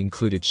apparently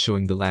included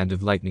showing the Land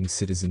of Lightning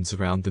citizens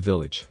around the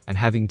village, and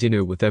having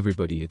dinner with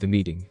everybody at the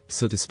meeting.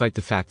 So despite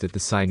the fact that the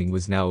signing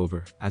was now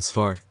over, as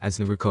far as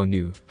Naruko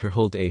knew, her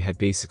whole day had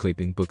basically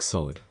been booked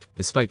solid.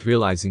 Despite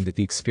realizing that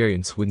the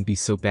experience wouldn't be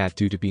so bad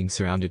due to being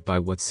surrounded by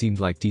what seemed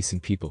like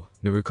decent people,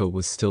 Naruko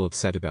was still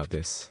upset about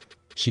this.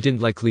 She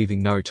didn't like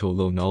leaving Naruto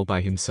alone all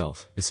by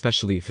himself,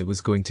 especially if it was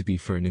going to be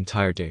for an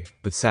entire day,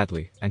 but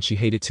sadly, and she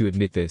hated to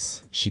admit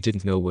this, she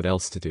didn't know what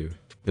else to do.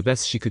 The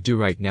best she could do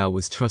right now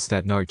was trust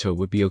that Naruto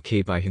would be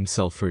okay by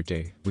himself for a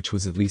day, which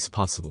was at least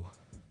possible.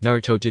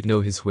 Naruto did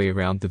know his way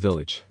around the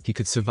village. He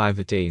could survive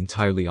a day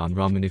entirely on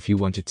ramen if he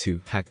wanted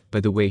to. Heck, by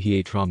the way he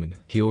ate ramen,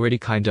 he already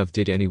kind of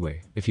did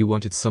anyway. If he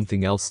wanted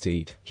something else to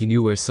eat, he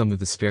knew where some of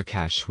the spare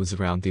cash was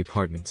around the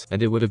apartment,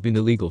 and it would have been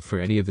illegal for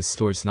any of the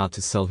stores not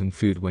to sell him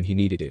food when he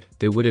needed it.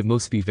 They would at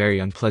most be very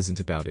unpleasant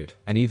about it,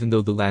 and even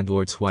though the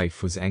landlord's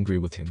wife was angry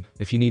with him,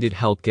 if he needed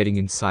help getting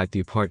inside the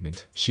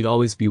apartment, she'd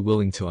always be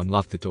willing to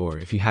unlock the door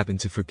if he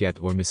happened to forget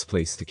or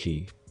misplace the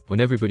key. When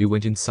everybody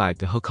went inside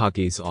the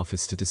Hokage's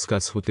office to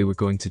discuss what they were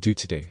going to do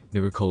today,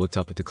 Naruko looked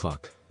up at the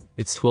clock.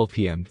 It's 12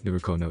 p.m.,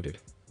 Naruko noted.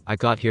 I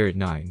got here at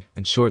 9,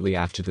 and shortly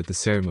after that the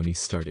ceremony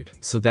started,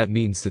 so that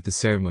means that the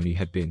ceremony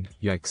had been,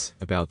 yikes,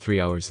 about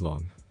 3 hours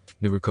long.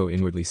 Naruko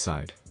inwardly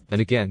sighed. Then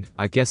again,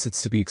 I guess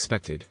it's to be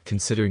expected,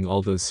 considering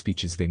all those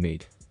speeches they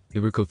made.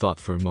 Naruko thought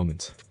for a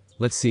moment.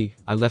 Let's see,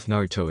 I left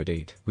Naruto at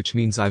 8, which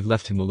means I've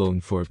left him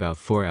alone for about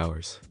 4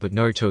 hours, but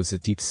Naruto's a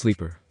deep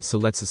sleeper, so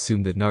let's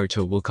assume that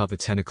Naruto woke up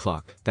at 10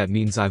 o'clock, that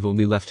means I've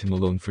only left him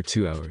alone for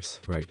 2 hours,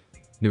 right?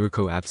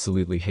 Naruko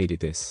absolutely hated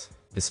this.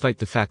 Despite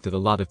the fact that a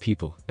lot of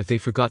people, if they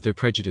forgot their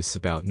prejudice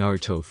about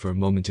Naruto for a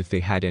moment if they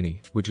had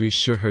any, would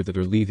reassure her that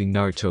her leaving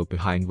Naruto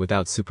behind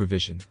without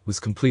supervision was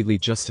completely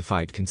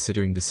justified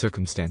considering the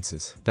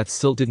circumstances. That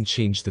still didn't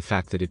change the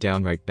fact that it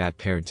downright bad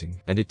parenting,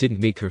 and it didn't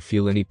make her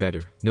feel any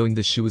better, knowing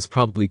that she was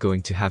probably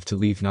going to have to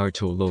leave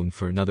Naruto alone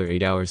for another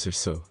 8 hours or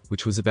so,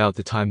 which was about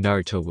the time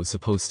Naruto was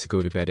supposed to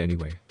go to bed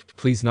anyway.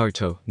 Please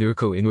Naruto,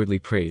 Naruko inwardly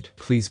prayed,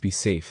 please be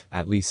safe,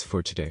 at least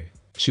for today.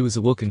 She was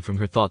awoken from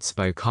her thoughts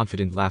by a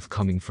confident laugh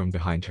coming from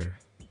behind her.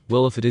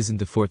 Well, if it isn't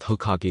the fourth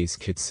Hokage's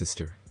kid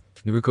sister.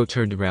 Naruko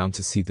turned around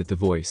to see that the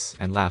voice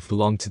and laugh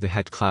belonged to the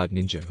head cloud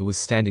ninja who was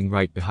standing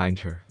right behind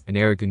her, an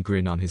arrogant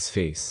grin on his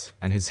face,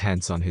 and his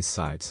hands on his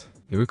sides.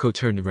 Naruko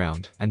turned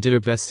around and did her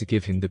best to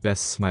give him the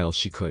best smile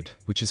she could,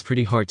 which is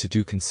pretty hard to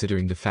do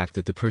considering the fact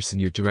that the person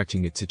you're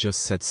directing it to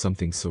just said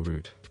something so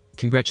rude.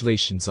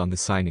 Congratulations on the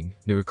signing,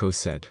 Naruko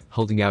said,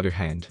 holding out her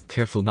hand,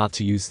 careful not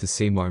to use the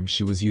same arm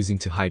she was using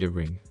to hide her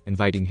ring,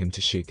 inviting him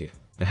to shake it.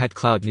 The head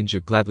cloud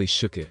ninja gladly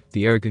shook it,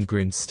 the arrogant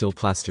grin still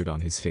plastered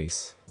on his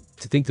face.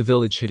 To think the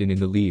village hidden in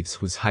the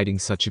leaves was hiding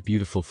such a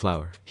beautiful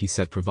flower, he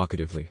said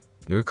provocatively.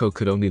 Naruko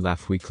could only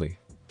laugh weakly.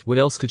 What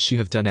else could she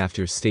have done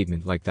after a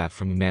statement like that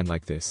from a man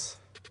like this?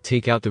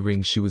 Take out the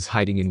ring she was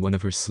hiding in one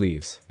of her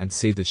sleeves, and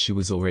say that she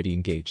was already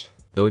engaged.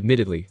 Though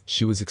admittedly,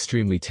 she was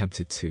extremely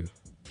tempted to.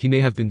 He may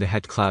have been the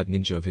head cloud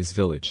ninja of his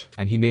village,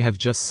 and he may have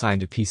just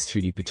signed a peace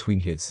treaty between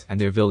his and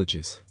their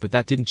villages, but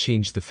that didn't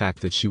change the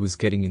fact that she was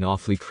getting an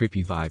awfully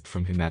creepy vibe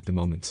from him at the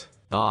moment.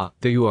 Ah,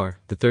 there you are,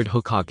 the third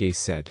Hokage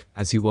said,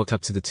 as he walked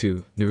up to the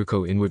two,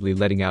 Naruko inwardly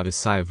letting out a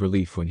sigh of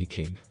relief when he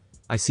came.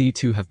 I see you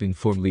two have been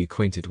formally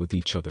acquainted with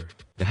each other.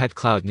 The head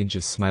cloud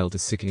ninja smiled a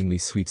sickeningly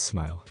sweet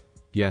smile.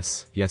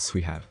 Yes,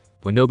 we have.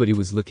 When nobody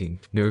was looking,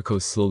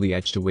 Naruko slowly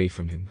edged away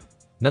from him.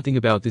 Nothing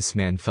about this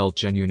man felt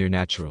genuine or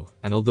natural,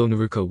 and although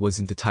Naruko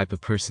wasn't the type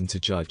of person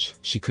to judge,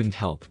 she couldn't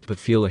help but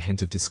feel a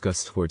hint of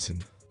disgust towards him.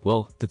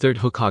 Well, the third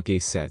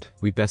Hokage said,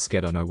 we best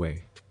get on our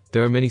way.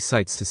 There are many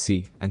sights to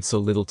see, and so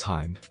little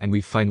time, and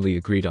we've finally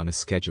agreed on a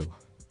schedule.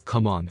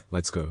 Come on,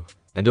 let's go.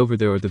 And over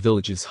there are the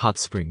village's hot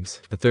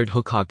springs, the third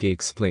Hokage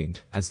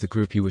explained, as the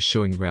group he was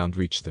showing around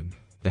reached them.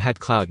 The head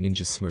cloud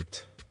ninja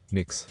smirked.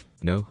 Mix.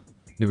 No?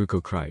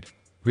 Naruko cried.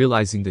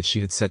 Realizing that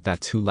she had said that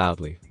too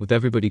loudly, with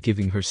everybody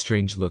giving her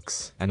strange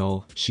looks and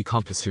all, she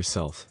composed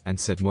herself and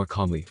said more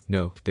calmly,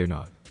 no, they're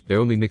not. They're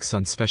only mixed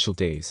on special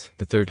days,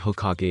 the third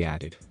Hokage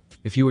added.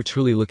 If you were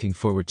truly looking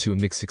forward to a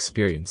mixed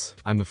experience,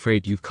 I'm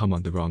afraid you've come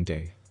on the wrong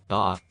day.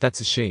 Ah,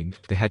 that's a shame,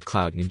 the head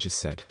cloud ninja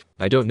said.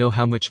 I don't know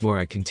how much more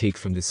I can take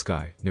from this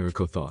guy,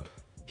 Naruko thought.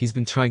 He's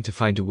been trying to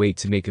find a way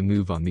to make a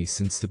move on me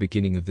since the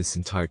beginning of this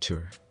entire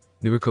tour.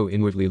 Naruko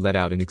inwardly let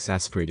out an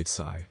exasperated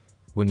sigh.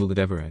 When will it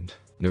ever end?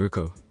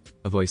 Naruko.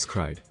 A voice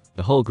cried.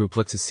 The whole group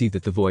looked to see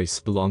that the voice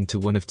belonged to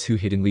one of two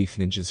hidden leaf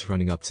ninjas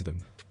running up to them.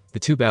 The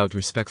two bowed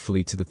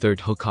respectfully to the third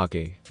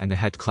Hokage and the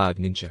head cloud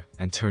ninja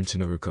and turned to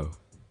Naruko.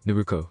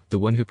 Naruko, the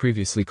one who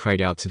previously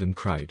cried out to them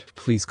cried,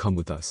 please come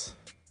with us.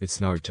 It's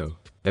Naruto.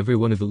 Every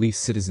one of the leaf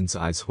citizens'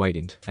 eyes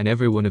whitened, and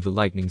every one of the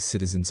lightning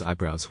citizens'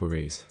 eyebrows were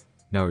raised.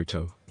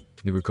 Naruto?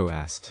 Naruko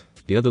asked.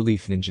 The other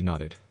leaf ninja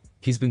nodded.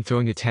 He's been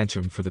throwing a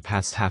tantrum for the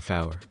past half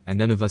hour, and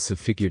none of us have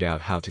figured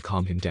out how to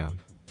calm him down.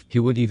 He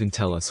wouldn't even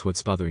tell us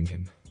what's bothering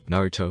him.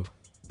 Naruto?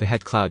 The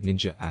head cloud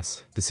ninja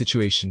asked, the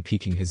situation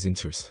piquing his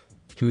interest.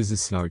 Who is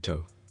this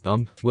Naruto?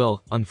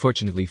 Well,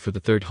 unfortunately for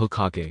the third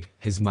Hokage,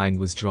 his mind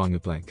was drawing a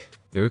blank.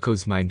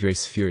 Naruko's mind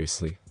raced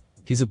furiously.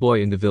 He's a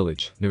boy in the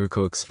village,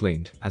 Naruko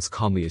explained, as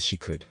calmly as she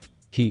could.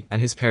 He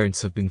and his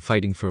parents have been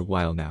fighting for a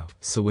while now,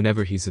 so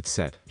whenever he's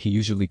upset, he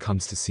usually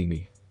comes to see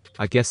me.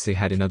 I guess they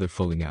had another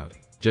falling out.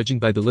 Judging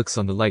by the looks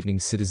on the lightning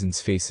citizens'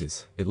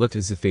 faces, it looked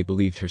as if they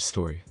believed her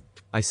story.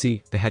 I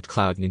see, the head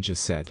cloud ninja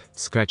said,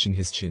 scratching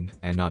his chin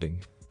and nodding.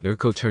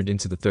 Naruko turned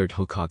into the third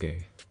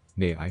Hokage.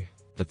 May I?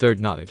 The third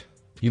nodded.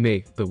 You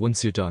may, but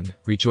once you're done,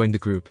 rejoin the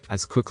group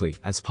as quickly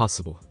as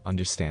possible,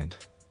 understand?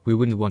 We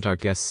wouldn't want our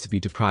guests to be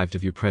deprived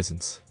of your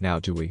presence, now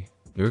do we?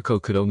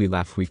 Naruko could only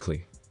laugh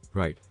weakly.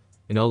 Right.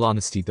 In all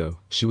honesty though,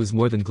 she was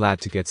more than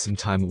glad to get some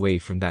time away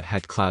from that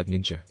head cloud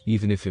ninja,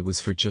 even if it was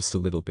for just a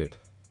little bit.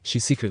 She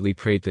secretly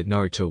prayed that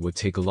Naruto would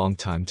take a long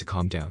time to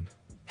calm down.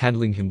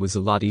 Handling him was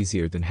a lot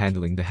easier than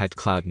handling the head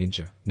cloud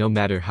ninja, no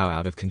matter how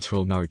out of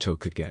control Naruto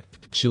could get.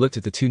 She looked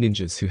at the two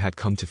ninjas who had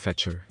come to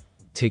fetch her.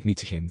 Take me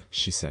to him,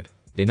 she said.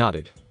 They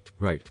nodded.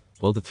 Right.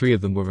 While the three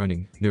of them were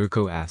running,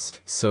 Naruko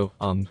asked, so,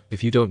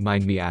 if you don't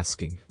mind me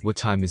asking, what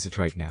time is it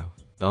right now?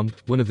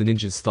 One of the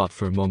ninjas thought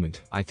for a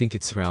moment. I think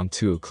it's around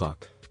 2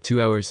 o'clock.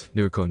 2 hours,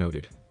 Naruko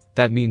noted.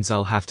 That means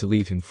I'll have to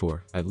leave him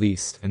for, at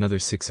least, another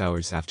 6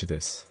 hours after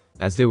this.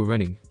 As they were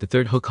running, the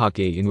third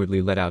Hokage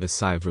inwardly let out a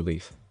sigh of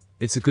relief.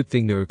 It's a good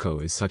thing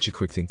Naruko is such a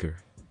quick thinker.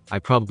 I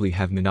probably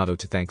have Minato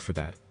to thank for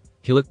that.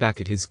 He looked back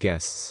at his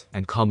guests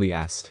and calmly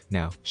asked,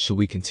 now, shall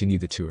we continue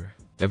the tour?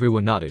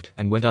 Everyone nodded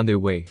and went on their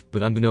way,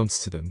 but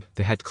unbeknownst to them,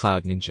 the head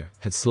cloud ninja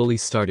had slowly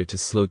started to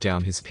slow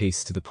down his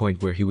pace to the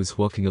point where he was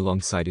walking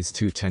alongside his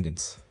two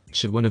attendants.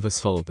 Should one of us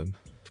follow them?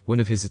 One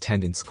of his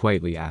attendants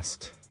quietly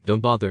asked.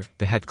 Don't bother,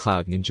 the head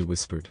cloud ninja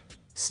whispered.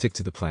 Stick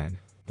to the plan.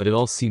 But it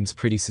all seems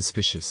pretty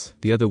suspicious,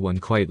 the other one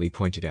quietly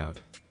pointed out.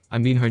 I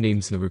mean, her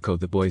name's Naruko,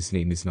 the boy's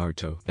name is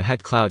Naruto. The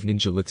head cloud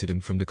ninja looked at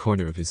him from the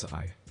corner of his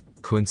eye.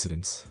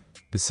 Coincidence.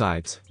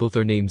 Besides, both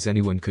are names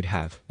anyone could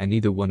have, and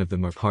neither one of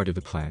them are part of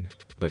the plan.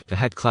 But the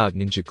head cloud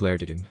ninja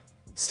glared at him.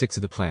 Stick to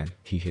the plan,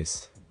 he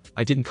hissed.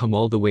 I didn't come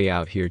all the way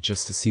out here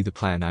just to see the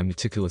plan I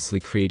meticulously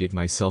created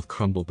myself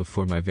crumble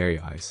before my very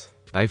eyes.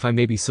 If I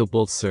may be so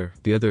bold, sir,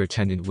 the other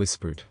attendant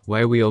whispered,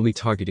 why are we only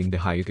targeting the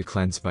Hyuga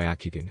clans by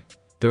Akugan?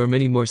 There are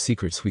many more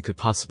secrets we could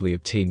possibly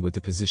obtain with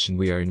the position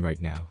we are in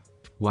right now.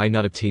 Why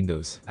not obtain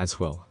those, as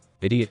well?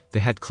 Idiot, the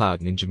head cloud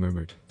ninja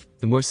murmured.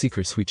 The more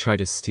secrets we try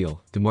to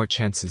steal, the more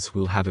chances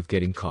we'll have of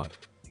getting caught.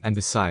 And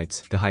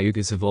besides, the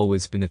Hyugas have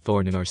always been a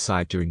thorn in our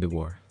side during the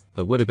war.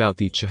 But what about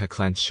the Uchiha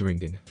clan's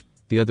Sharingan?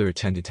 The other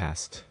attendant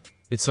asked.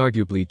 It's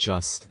arguably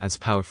just as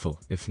powerful,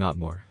 if not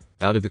more.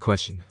 Out of the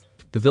question.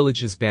 The village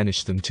has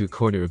banished them to a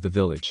corner of the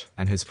village,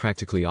 and has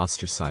practically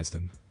ostracized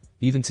them.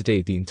 Even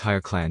today the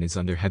entire clan is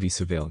under heavy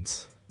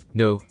surveillance.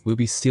 No, we'll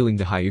be stealing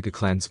the Hyuga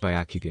clans by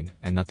Akugan,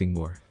 and nothing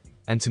more.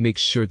 And to make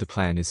sure the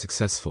plan is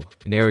successful,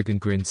 an arrogant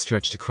grin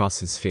stretched across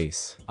his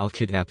face, I'll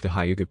kidnap the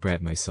Hyuga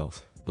brat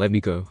myself. Let me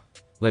go.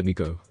 Let me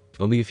go.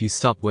 Only if you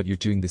stop what you're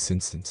doing this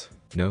instant.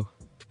 No?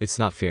 It's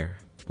not fair.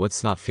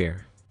 What's not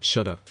fair?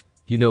 Shut up.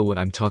 You know what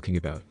I'm talking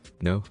about.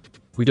 No?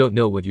 We don't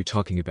know what you're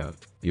talking about.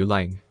 You're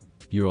lying.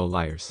 You're all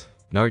liars.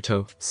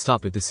 Naruto,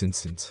 stop at this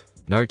instant.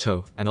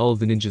 Naruto, and all of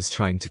the ninjas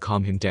trying to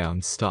calm him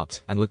down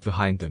stopped and looked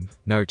behind them,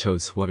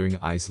 Naruto's watering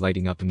eyes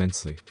lighting up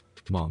immensely.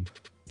 Mom.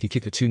 He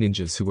kicked the two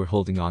ninjas who were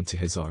holding on to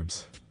his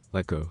arms.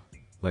 Let go.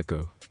 Let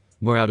go.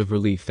 More out of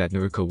relief that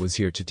Naruko was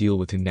here to deal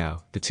with him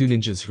now, the two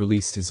ninjas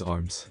released his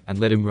arms and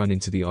let him run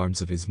into the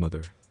arms of his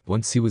mother.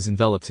 Once he was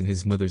enveloped in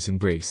his mother's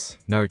embrace,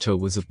 Naruto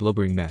was a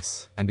blubbering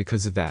mess, and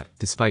because of that,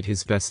 despite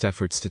his best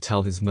efforts to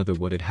tell his mother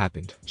what had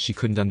happened, she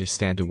couldn't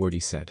understand a word he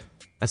said.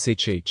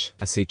 SHH,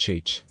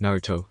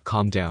 Naruto,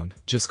 calm down,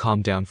 just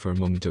calm down for a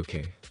moment,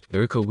 okay?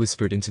 Naruko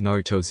whispered into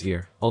Naruto's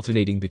ear,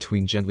 alternating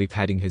between gently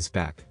patting his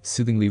back,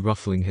 soothingly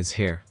ruffling his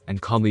hair,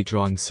 and calmly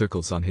drawing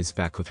circles on his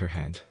back with her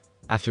hand.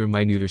 After a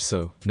minute or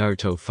so,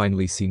 Naruto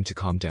finally seemed to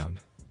calm down.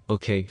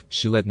 Okay,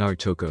 she let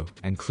Naruto go,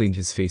 and cleaned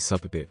his face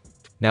up a bit.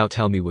 Now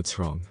tell me what's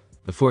wrong.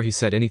 Before he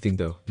said anything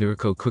though,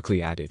 Naruko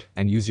quickly added,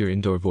 and use your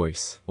indoor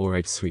voice,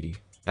 alright sweetie.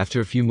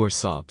 After a few more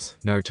sobs,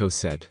 Naruto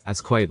said,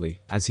 as quietly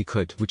as he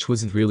could, which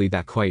wasn't really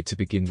that quiet to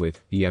begin with,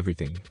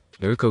 everything.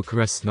 Naruko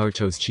caressed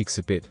Naruto's cheeks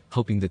a bit,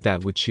 hoping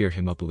that would cheer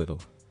him up a little.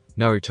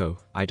 Naruto,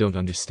 I don't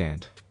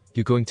understand.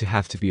 You're going to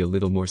have to be a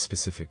little more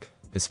specific.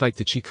 Despite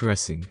the cheek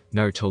caressing,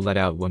 Naruto let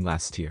out one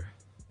last tear.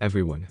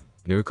 Everyone.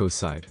 Naruko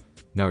sighed.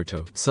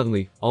 Naruto.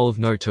 Suddenly, all of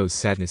Naruto's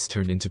sadness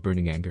turned into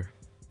burning anger.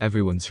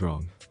 Everyone's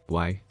wrong.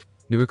 Why?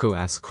 Naruko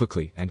asked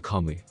quickly and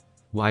calmly.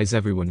 Why is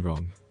everyone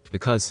wrong?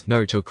 Because,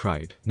 Naruto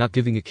cried, not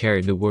giving a care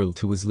in the world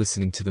who was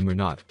listening to them or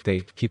not.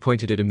 He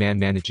pointed at a man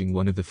managing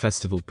one of the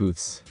festival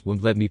booths,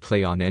 won't let me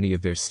play on any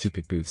of their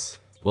stupid booths.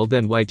 Well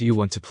then why do you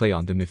want to play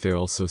on them if they're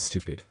all so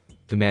stupid?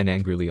 The man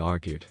angrily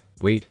argued.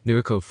 Wait,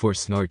 Naruko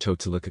forced Naruto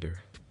to look at her.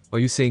 Are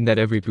you saying that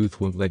every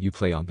booth won't let you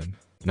play on them?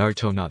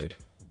 Naruto nodded.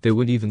 They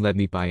wouldn't even let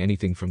me buy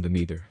anything from them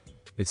either.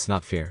 It's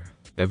not fair.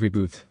 Every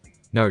booth.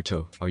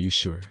 Naruto, are you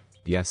sure?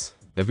 Yes.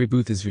 Every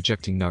booth is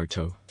rejecting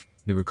Naruto.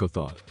 Naruko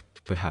thought.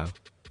 But how?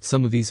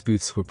 Some of these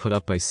booths were put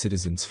up by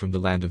citizens from the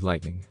Land of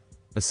Lightning.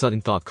 A sudden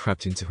thought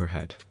crept into her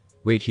head.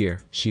 Wait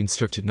here, she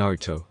instructed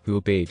Naruto, who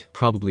obeyed,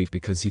 probably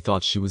because he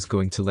thought she was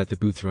going to let the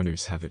booth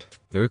runners have it.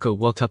 Naruko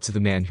walked up to the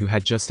man who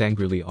had just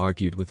angrily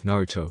argued with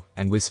Naruto,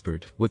 and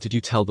whispered, what did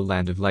you tell the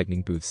Land of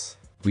Lightning booths?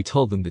 We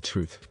told them the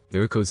truth.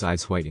 Naruko's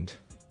eyes widened.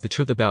 The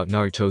truth about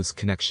Naruto's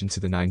connection to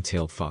the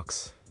nine-tailed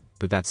fox.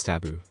 But that's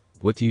taboo.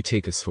 What do you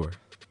take us for?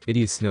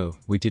 Idiots, no,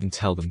 we didn't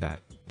tell them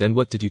that. Then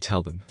what did you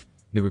tell them?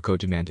 Naruko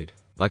demanded.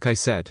 Like I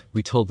said,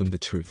 we told them the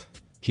truth.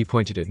 He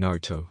pointed at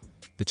Naruto.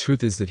 The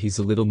truth is that he's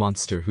a little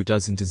monster who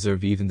doesn't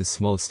deserve even the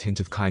smallest hint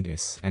of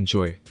kindness and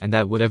joy, and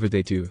that whatever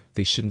they do,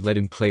 they shouldn't let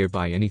him play or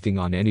buy anything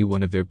on any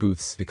one of their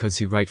booths because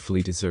he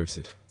rightfully deserves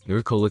it.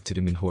 Naruko looked at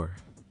him in horror.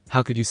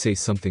 How could you say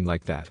something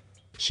like that?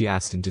 She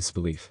asked in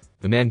disbelief.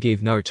 The man gave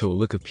Naruto a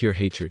look of pure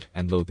hatred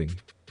and loathing.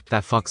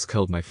 That fox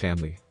killed my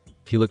family.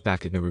 He looked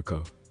back at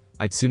Naruko.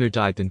 I'd sooner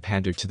die than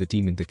pander to the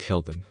demon that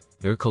killed them.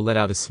 Naruko let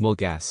out a small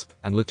gasp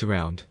and looked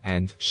around,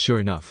 and, sure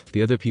enough,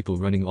 the other people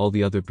running all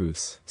the other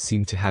booths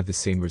seemed to have the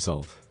same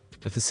resolve.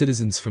 If the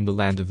citizens from the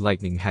Land of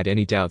Lightning had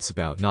any doubts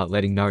about not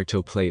letting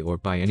Naruto play or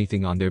buy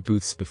anything on their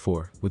booths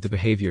before, with the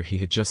behavior he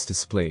had just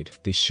displayed,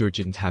 they sure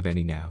didn't have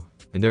any now.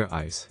 In their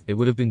eyes, it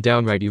would have been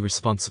downright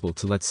irresponsible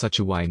to let such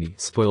a whiny,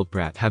 spoiled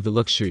brat have the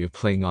luxury of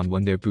playing on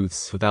one of their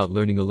booths without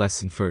learning a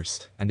lesson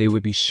first, and they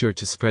would be sure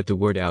to spread the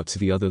word out to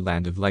the other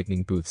Land of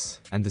Lightning booths,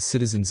 and the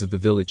citizens of the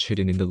village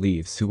hidden in the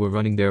leaves who were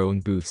running their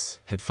own booths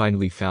had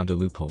finally found a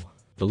loophole.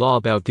 The law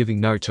about giving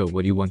Naruto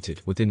what he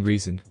wanted, within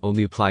reason,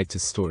 only applied to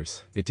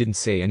stores. It didn't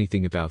say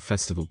anything about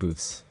festival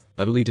booths.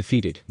 Utterly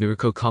defeated,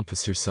 Naruko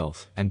composed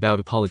herself, and bowed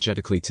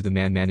apologetically to the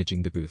man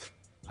managing the booth.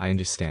 I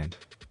understand.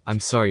 I'm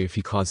sorry if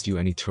he caused you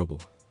any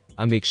trouble.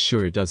 I'll make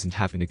sure it doesn't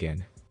happen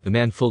again. The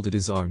man folded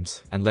his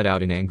arms and let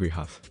out an angry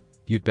huff.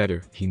 You'd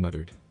better, he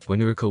muttered. When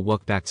Naruko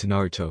walked back to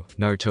Naruto,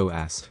 Naruto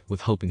asked,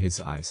 with hope in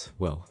his eyes,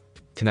 well,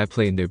 can I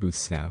play in their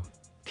booths now?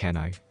 Can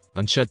I?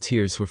 Unshut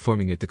tears were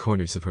forming at the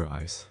corners of her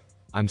eyes.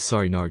 I'm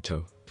sorry,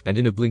 Naruto. And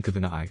in a blink of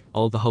an eye,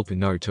 all the hope in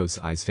Naruto's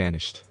eyes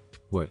vanished.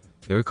 What?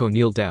 Naruko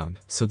kneeled down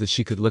so that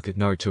she could look at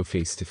Naruto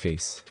face to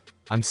face.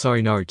 I'm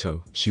sorry,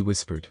 Naruto, she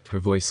whispered, her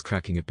voice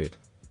cracking a bit.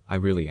 I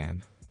really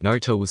am.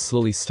 Naruto was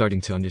slowly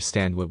starting to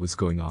understand what was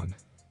going on.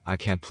 I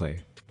can't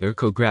play.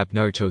 Naruko grabbed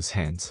Naruto's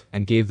hands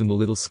and gave them a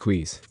little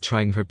squeeze,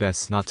 trying her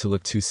best not to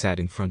look too sad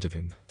in front of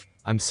him.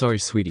 I'm sorry,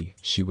 sweetie,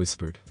 she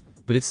whispered.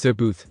 But it's their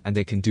booth and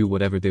they can do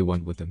whatever they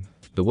want with them.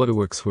 The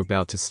waterworks were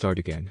about to start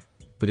again.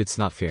 But it's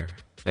not fair.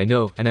 I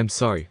know, and I'm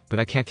sorry, but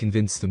I can't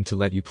convince them to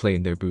let you play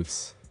in their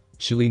booths.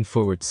 She leaned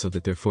forward so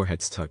that their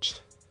foreheads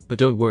touched. But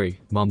don't worry,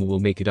 Mama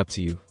will make it up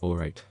to you,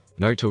 alright.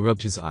 Naruto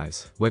rubbed his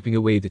eyes, wiping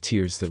away the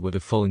tears that would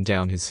have fallen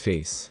down his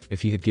face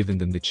if he had given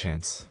them the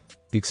chance.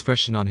 The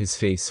expression on his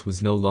face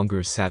was no longer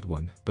a sad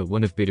one, but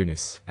one of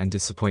bitterness and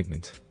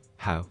disappointment.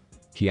 How?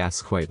 He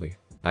asked quietly.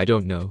 I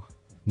don't know.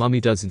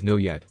 Mommy doesn't know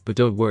yet, but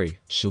don't worry,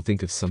 she'll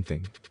think of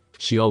something.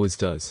 She always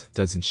does,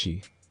 doesn't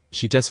she?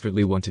 She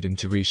desperately wanted him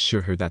to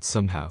reassure her that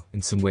somehow,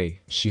 in some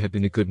way, she had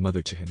been a good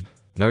mother to him.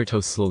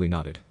 Naruto slowly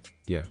nodded.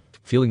 Yeah.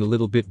 Feeling a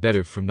little bit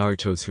better from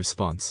Naruto's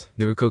response,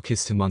 Naruko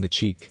kissed him on the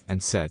cheek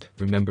and said,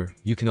 remember,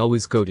 you can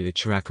always go to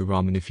Ichiraku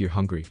Ramen if you're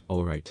hungry,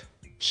 alright.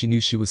 She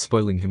knew she was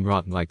spoiling him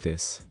rotten like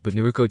this, but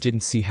Naruko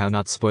didn't see how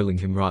not spoiling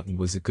him rotten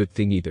was a good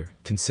thing either,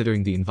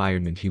 considering the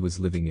environment he was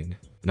living in.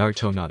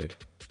 Naruto nodded.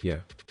 Yeah.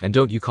 And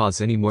don't you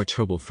cause any more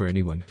trouble for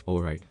anyone,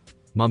 alright.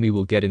 Mommy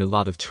will get in a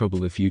lot of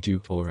trouble if you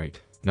do, alright.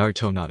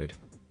 Naruto nodded.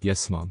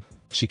 Yes, Mom.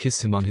 She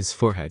kissed him on his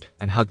forehead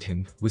and hugged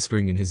him,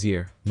 whispering in his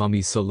ear,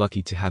 Mommy's so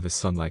lucky to have a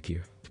son like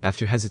you.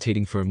 After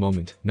hesitating for a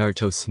moment,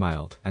 Naruto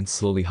smiled and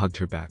slowly hugged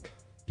her back.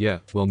 Yeah,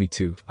 well, me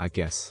too, I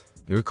guess.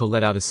 Naruko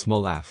let out a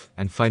small laugh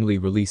and finally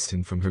released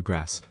him from her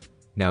grasp.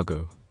 Now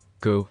go.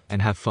 Go,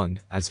 and have fun,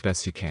 as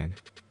best you can.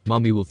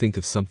 Mommy will think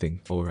of something,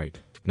 alright.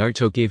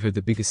 Naruto gave her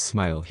the biggest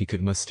smile he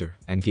could muster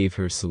and gave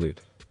her a salute.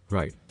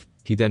 Right.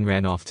 He then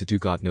ran off to do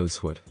God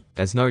knows what.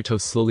 As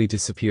Naruto slowly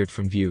disappeared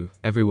from view,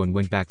 everyone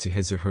went back to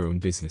his or her own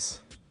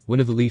business. One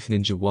of the Leaf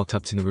Ninja walked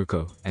up to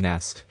Naruko and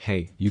asked,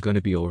 hey, you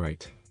gonna be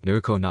alright?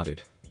 Naruko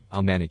nodded.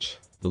 I'll manage.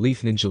 The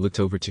Leaf Ninja looked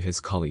over to his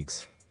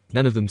colleagues.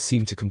 None of them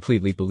seemed to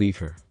completely believe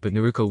her, but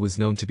Naruko was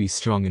known to be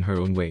strong in her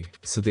own way,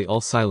 so they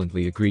all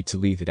silently agreed to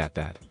leave it at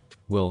that.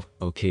 Well,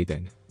 okay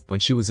then. When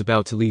she was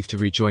about to leave to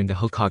rejoin the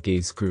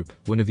Hokage's group,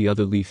 one of the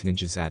other Leaf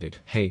Ninjas added,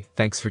 hey,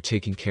 thanks for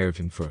taking care of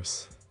him for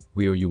us.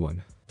 We owe you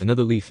one.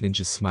 Another Leaf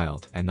Ninja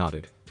smiled and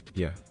nodded.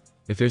 Yeah.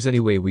 If there's any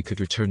way we could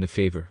return the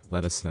favor,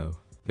 let us know.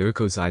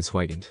 Naruko's eyes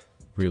widened.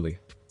 Really?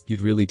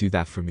 You'd really do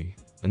that for me?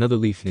 Another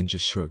Leaf Ninja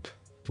shrugged.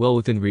 Well,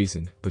 within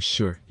reason, but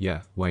sure,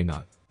 yeah, why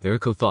not?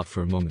 Naruko thought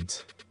for a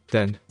moment.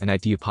 Then, an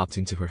idea popped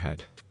into her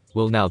head.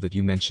 Well, now that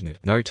you mention it,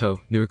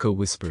 Naruko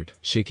whispered,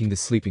 shaking the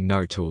sleeping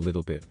Naruto a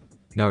little bit.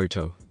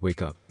 Naruto,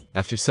 wake up.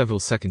 After several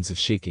seconds of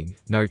shaking,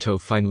 Naruto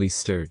finally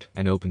stirred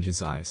and opened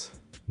his eyes.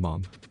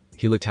 Mom.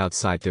 He looked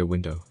outside their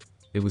window.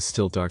 It was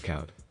still dark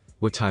out.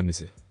 What time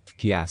is it?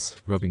 He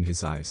asked, rubbing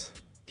his eyes.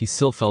 He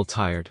still felt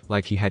tired,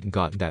 like he hadn't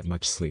gotten that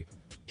much sleep.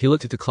 He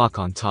looked at the clock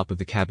on top of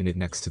the cabinet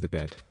next to the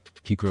bed.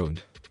 He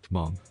groaned.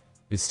 Mom.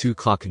 It's 2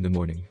 o'clock in the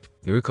morning.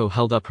 Naruko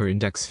held up her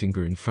index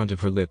finger in front of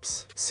her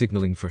lips,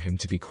 signaling for him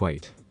to be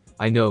quiet.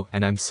 I know,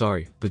 and I'm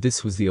sorry, but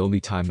this was the only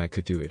time I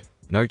could do it.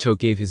 Naruto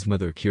gave his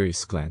mother a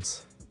curious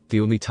glance. The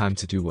only time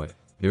to do what?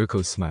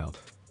 Naruko smiled.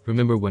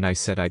 Remember when I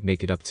said I'd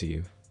make it up to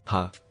you?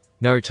 Huh?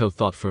 Naruto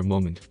thought for a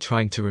moment,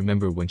 trying to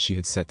remember when she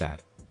had said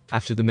that.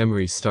 After the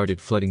memories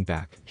started flooding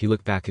back, he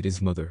looked back at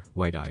his mother,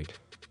 wide-eyed.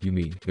 You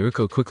mean?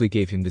 Naruko quickly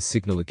gave him the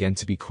signal again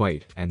to be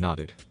quiet, and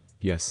nodded.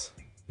 Yes.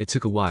 It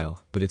took a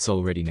while, but it's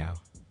all ready now.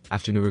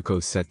 After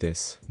Naruko said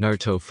this,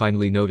 Naruto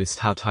finally noticed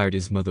how tired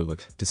his mother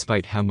looked,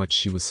 despite how much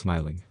she was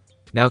smiling.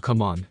 Now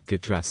come on,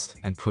 get dressed,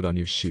 and put on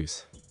your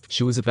shoes.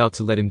 She was about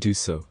to let him do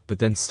so, but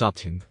then stopped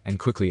him, and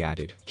quickly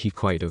added, keep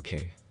quiet,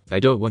 okay? I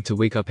don't want to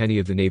wake up any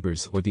of the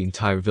neighbors or the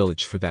entire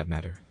village for that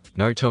matter.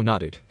 Naruto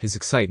nodded, his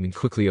excitement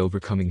quickly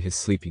overcoming his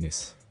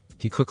sleepiness.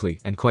 He quickly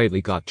and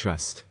quietly got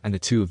dressed, and the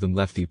two of them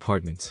left the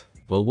apartment.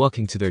 While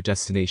walking to their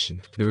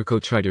destination,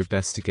 Naruko tried her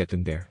best to get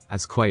them there,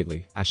 as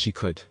quietly as she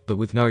could, but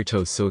with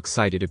Naruto so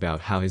excited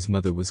about how his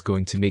mother was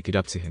going to make it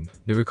up to him,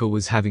 Naruko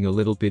was having a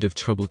little bit of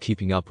trouble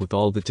keeping up with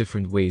all the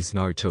different ways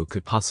Naruto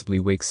could possibly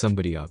wake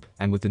somebody up,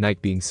 and with the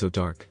night being so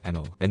dark and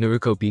all, and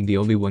Naruko being the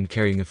only one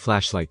carrying a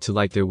flashlight to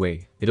light their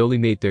way, it only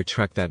made their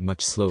trek that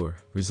much slower,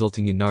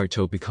 resulting in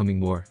Naruto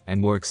becoming more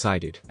and more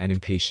excited and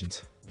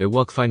impatient. Their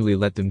walk finally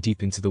led them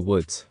deep into the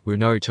woods, where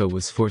Naruto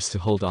was forced to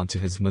hold on to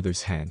his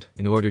mother's hand,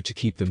 in order to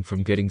keep them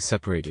from getting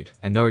separated,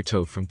 and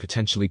Naruto from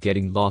potentially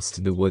getting lost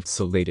in the woods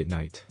so late at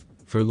night.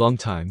 For a long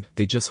time,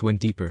 they just went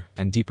deeper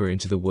and deeper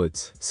into the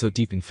woods, so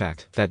deep in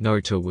fact, that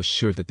Naruto was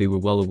sure that they were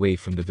well away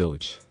from the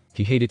village.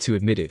 He hated to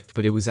admit it,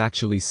 but it was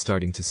actually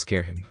starting to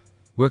scare him.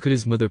 Where could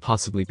his mother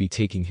possibly be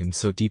taking him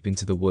so deep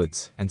into the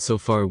woods, and so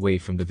far away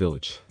from the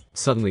village?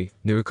 Suddenly,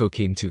 Naruko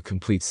came to a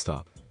complete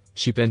stop.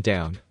 She bent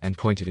down and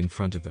pointed in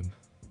front of him.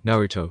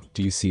 Naruto,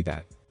 do you see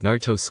that?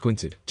 Naruto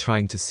squinted,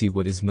 trying to see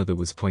what his mother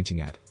was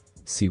pointing at.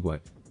 See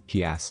what?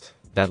 He asked.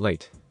 That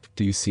light.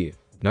 Do you see it?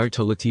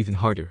 Naruto looked even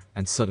harder,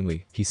 and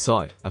suddenly, he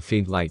saw it, a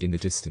faint light in the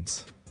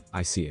distance.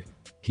 I see it.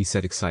 He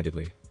said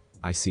excitedly.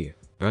 I see it.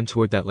 Run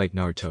toward that light,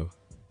 Naruto.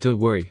 Don't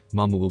worry,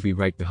 Mama will be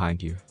right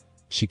behind you.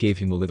 She gave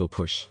him a little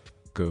push.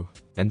 Go.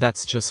 And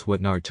that's just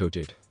what Naruto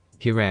did.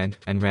 He ran,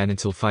 and ran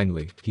until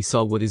finally, he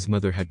saw what his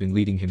mother had been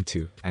leading him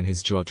to, and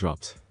his jaw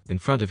dropped. In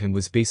front of him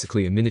was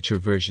basically a miniature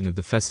version of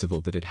the festival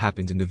that had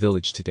happened in the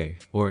village today,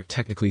 or,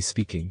 technically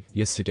speaking,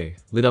 yesterday,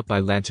 lit up by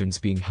lanterns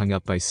being hung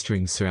up by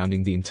strings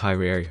surrounding the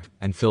entire area,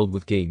 and filled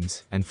with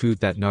games and food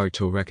that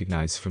Naruto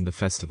recognized from the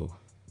festival.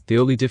 The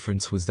only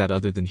difference was that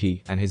other than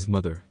he and his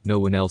mother, no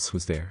one else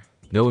was there.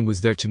 No one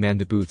was there to man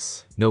the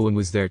booths, no one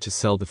was there to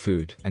sell the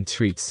food and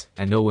treats,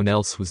 and no one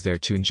else was there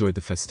to enjoy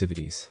the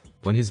festivities.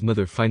 When his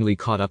mother finally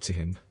caught up to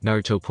him,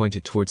 Naruto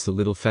pointed towards the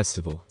little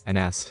festival, and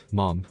asked,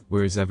 Mom,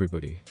 where is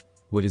everybody?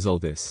 What is all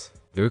this?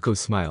 Naruko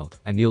smiled,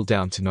 and kneeled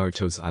down to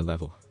Naruto's eye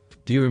level.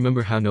 Do you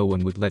remember how no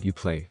one would let you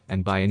play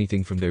and buy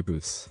anything from their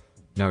booths?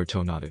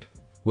 Naruto nodded.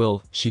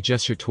 Well, she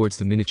gestured towards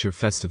the miniature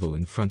festival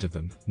in front of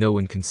them. No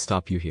one can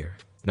stop you here.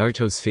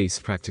 Naruto's face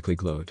practically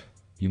glowed.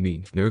 You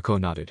mean?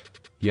 Naruko nodded.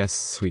 Yes,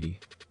 sweetie.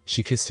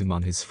 She kissed him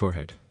on his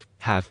forehead.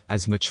 Have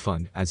as much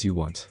fun as you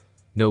want.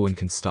 No one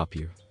can stop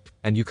you.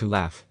 And you can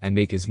laugh and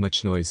make as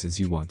much noise as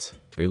you want.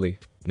 Really?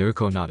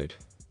 Naruko nodded.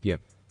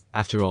 Yep.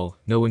 After all,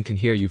 no one can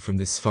hear you from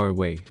this far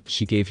away.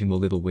 She gave him a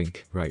little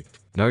wink. Right.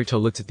 Naruto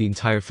looked at the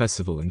entire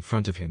festival in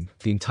front of him,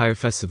 the entire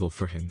festival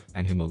for him,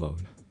 and him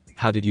alone.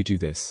 How did you do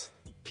this?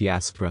 He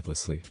asked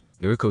breathlessly.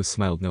 Naruko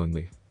smiled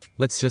knowingly.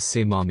 Let's just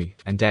say Mommy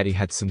and Daddy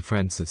had some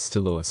friends that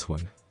still owe us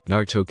one.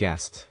 Naruto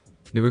gasped.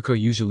 Naruko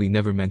usually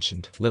never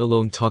mentioned, let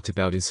alone talked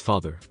about his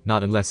father,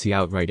 not unless he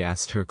outright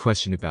asked her a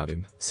question about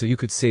him, so you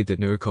could say that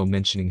Naruko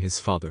mentioning his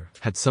father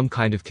had some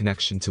kind of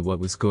connection to what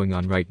was going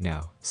on right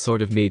now,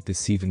 sort of made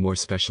this even more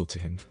special to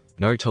him.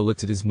 Naruto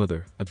looked at his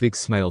mother, a big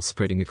smile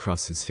spreading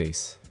across his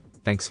face.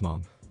 Thanks,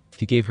 Mom.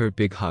 He gave her a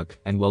big hug,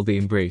 and while they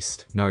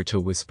embraced,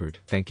 Naruto whispered,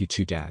 thank you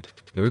too, Dad.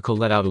 Naruko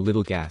let out a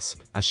little gasp,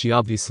 as she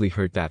obviously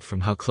heard that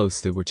from how close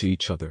they were to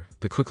each other,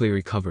 but quickly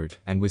recovered,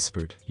 and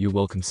whispered, you're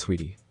welcome,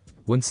 sweetie.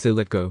 Once they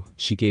let go,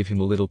 she gave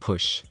him a little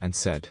push, and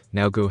said,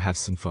 now go have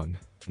some fun.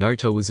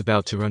 Naruto was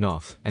about to run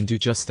off, and do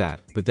just that,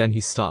 but then he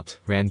stopped,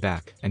 ran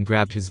back, and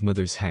grabbed his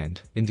mother's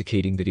hand,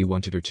 indicating that he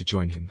wanted her to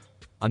join him.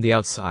 On the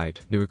outside,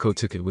 Naruko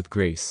took it with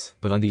grace,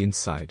 but on the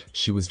inside,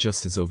 she was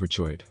just as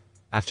overjoyed.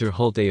 After a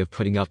whole day of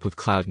putting up with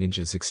Cloud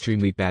Ninja's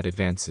extremely bad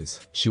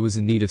advances, she was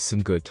in need of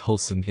some good,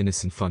 wholesome,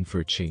 innocent fun for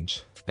a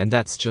change. And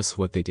that's just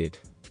what they did.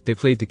 They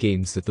played the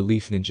games that the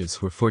Leaf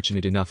Ninjas were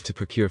fortunate enough to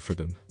procure for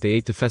them. They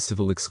ate the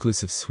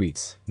festival-exclusive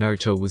sweets.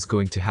 Naruto was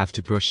going to have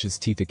to brush his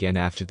teeth again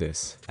after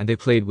this. And they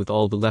played with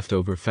all the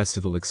leftover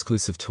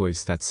festival-exclusive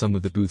toys that some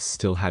of the booths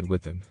still had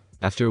with them.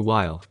 After a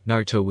while,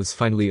 Naruto was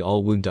finally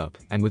all wound up,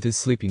 and with his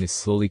sleepiness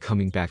slowly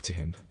coming back to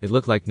him, it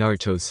looked like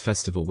Naruto's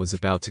festival was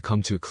about to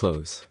come to a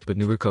close, but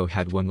Naruko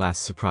had one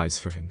last surprise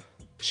for him.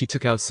 She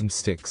took out some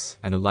sticks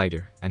and a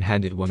lighter, and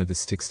handed one of the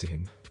sticks to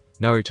him.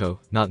 Naruto,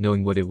 not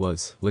knowing what it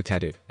was, looked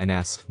at it, and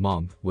asked,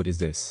 Mom, what is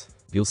this?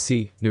 You'll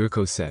see,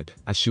 Naruko said,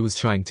 as she was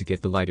trying to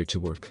get the lighter to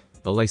work.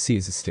 All I see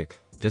is a stick.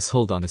 Just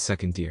hold on a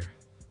second, dear.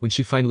 When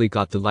she finally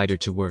got the lighter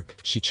to work,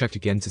 she checked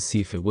again to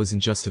see if it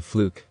wasn't just a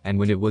fluke, and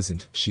when it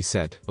wasn't, she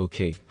said,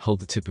 okay, hold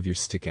the tip of your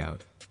stick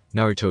out.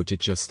 Naruto did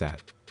just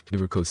that.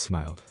 Naruko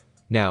smiled.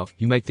 Now,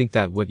 you might think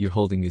that what you're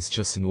holding is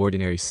just an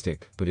ordinary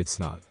stick, but it's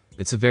not.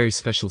 It's a very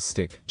special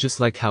stick, just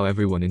like how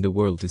everyone in the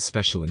world is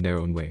special in their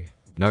own way.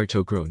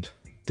 Naruto groaned.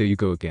 There you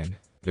go again.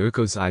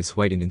 Naruko's eyes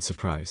widened in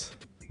surprise.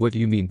 What do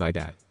you mean by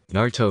that?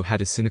 Naruto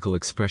had a cynical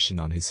expression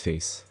on his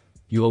face.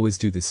 You always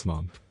do this,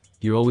 Mom.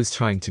 You're always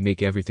trying to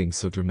make everything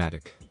so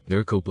dramatic.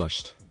 Naruko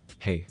blushed.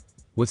 Hey.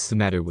 What's the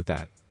matter with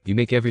that? You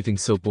make everything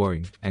so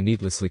boring and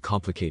needlessly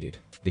complicated.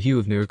 The hue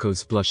of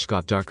Naruko's blush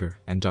got darker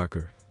and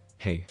darker.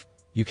 Hey.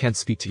 You can't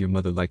speak to your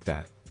mother like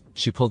that.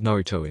 She pulled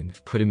Naruto in,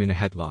 put him in a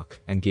headlock,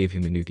 and gave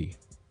him a noogie.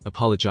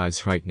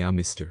 Apologize right now,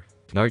 mister.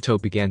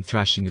 Naruto began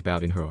thrashing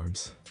about in her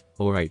arms.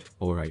 Alright.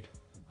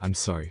 I'm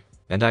sorry.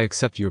 And I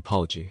accept your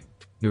apology.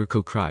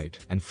 Naruko cried,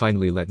 and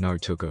finally let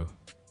Naruto go.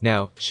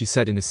 Now, she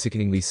said in a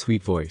sickeningly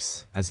sweet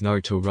voice, as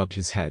Naruto rubbed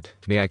his head,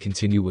 may I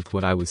continue with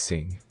what I was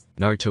saying?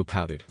 Naruto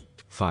pouted.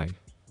 Fine.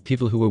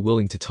 People who were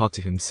willing to talk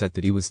to him said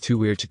that he was too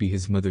weird to be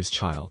his mother's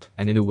child,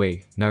 and in a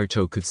way,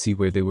 Naruto could see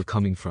where they were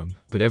coming from,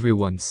 but every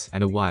once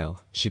and a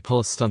while, she'd pull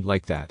a stunt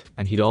like that,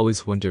 and he'd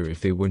always wonder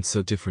if they weren't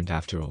so different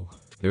after all.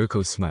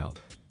 Naruko smiled.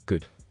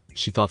 Good.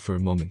 She thought for a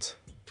moment.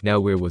 Now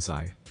where was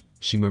I?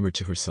 She murmured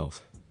to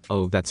herself.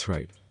 Oh, that's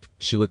right.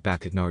 She looked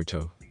back at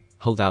Naruto.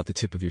 Hold out the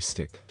tip of your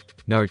stick.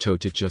 Naruto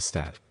did just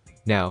that.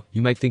 Now,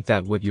 you might think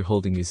that what you're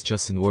holding is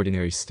just an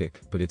ordinary stick,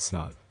 but it's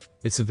not.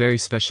 It's a very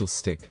special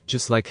stick,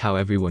 just like how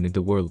everyone in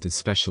the world is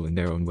special in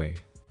their own way.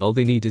 All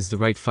they need is the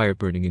right fire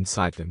burning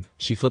inside them.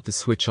 She flipped the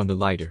switch on the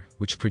lighter,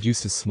 which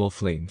produced a small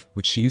flame,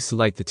 which she used to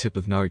light the tip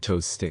of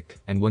Naruto's stick,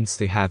 and once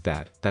they have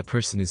that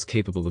person is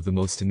capable of the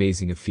most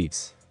amazing of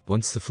feats.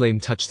 Once the flame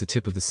touched the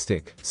tip of the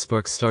stick,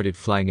 sparks started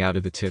flying out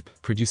of the tip,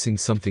 producing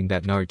something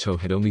that Naruto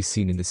had only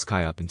seen in the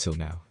sky up until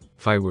now.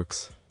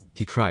 Fireworks!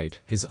 He cried,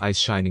 his eyes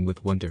shining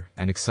with wonder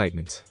and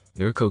excitement.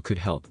 Naruko could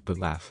help but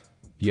laugh.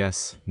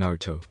 Yes,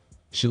 Naruto.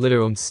 She lit her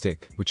own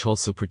stick, which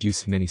also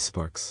produced many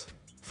sparks.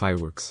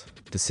 Fireworks.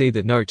 To say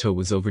that Naruto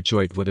was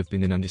overjoyed would have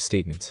been an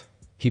understatement.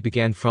 He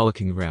began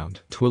frolicking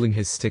around, twirling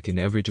his stick in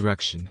every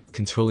direction,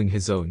 controlling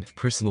his own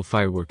personal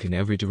firework in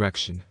every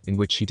direction in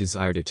which he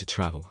desired it to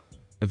travel.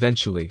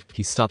 Eventually,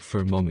 he stopped for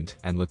a moment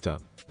and looked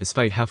up.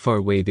 Despite how far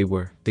away they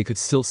were, they could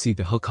still see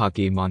the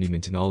Hokage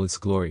monument in all its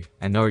glory,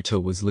 and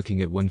Naruto was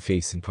looking at one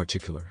face in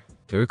particular.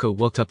 Naruko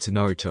walked up to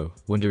Naruto,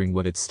 wondering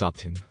what had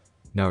stopped him.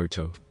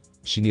 Naruto.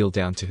 She kneeled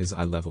down to his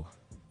eye level.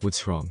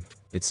 What's wrong?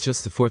 It's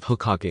just the fourth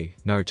Hokage,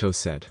 Naruto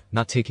said,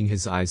 not taking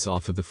his eyes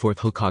off of the fourth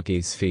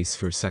Hokage's face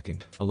for a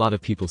second. A lot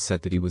of people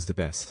said that he was the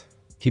best.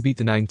 He beat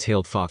the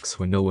nine-tailed fox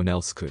when no one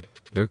else could.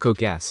 Naruko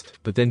gasped,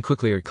 but then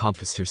quickly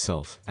encompassed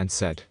herself, and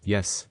said,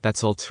 yes,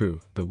 that's all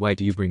true, but why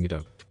do you bring it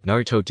up?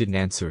 Naruto didn't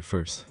answer at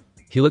first.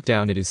 He looked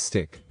down at his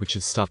stick, which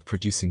had stopped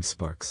producing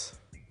sparks.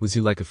 Was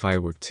you like a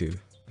firework too?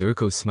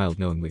 Naruko smiled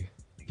knowingly.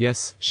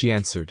 Yes, she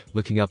answered,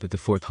 looking up at the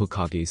fourth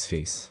Hokage's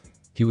face.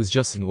 He was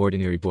just an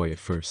ordinary boy at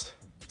first.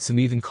 Some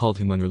even called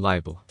him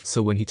unreliable,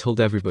 so when he told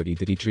everybody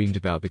that he dreamed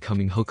about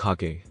becoming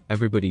Hokage,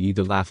 everybody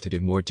either laughed at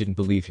him or didn't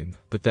believe him.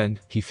 But then,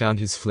 he found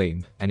his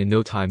flame, and in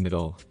no time at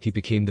all, he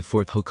became the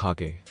fourth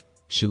Hokage.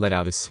 She let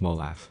out a small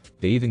laugh.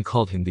 They even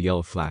called him the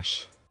Yellow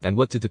Flash. And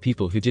what did the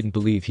people who didn't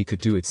believe he could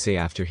do it say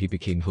after he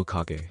became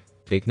Hokage?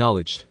 They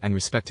acknowledged and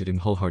respected him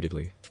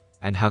wholeheartedly.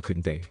 And how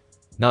couldn't they?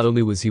 Not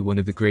only was he one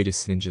of the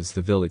greatest ninjas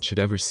the village had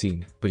ever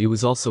seen, but he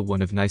was also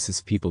one of the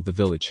nicest people the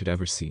village had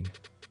ever seen.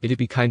 It'd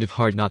be kind of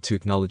hard not to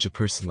acknowledge a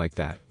person like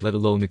that, let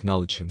alone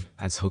acknowledge him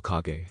as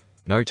Hokage.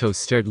 Naruto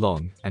stared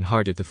long and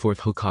hard at the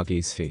fourth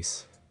Hokage's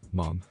face.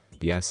 Mom.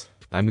 Yes,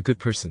 I'm a good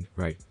person,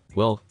 right?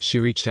 Well, she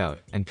reached out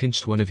and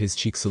pinched one of his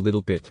cheeks a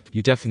little bit.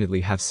 You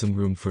definitely have some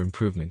room for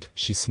improvement,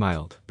 she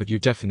smiled, but you're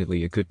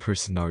definitely a good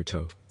person,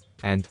 Naruto.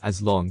 And,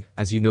 as long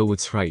as you know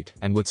what's right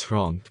and what's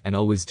wrong, and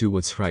always do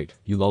what's right,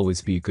 you'll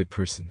always be a good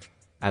person.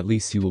 At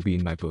least you will be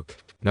in my book.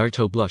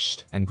 Naruto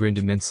blushed and grinned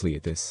immensely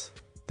at this.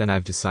 Then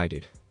I've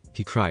decided.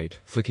 He cried,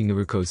 flicking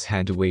Naruko's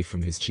hand away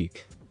from his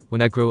cheek.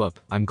 When I grow up,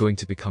 I'm going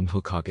to become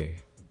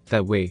Hokage.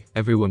 That way,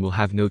 everyone will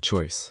have no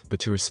choice but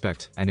to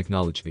respect and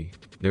acknowledge me.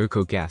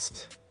 Naruko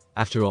gasped.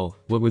 After all,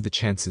 what were the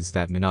chances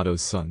that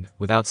Minato's son,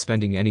 without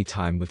spending any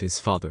time with his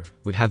father,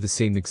 would have the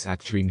same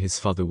exact dream his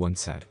father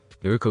once had?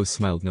 Naruko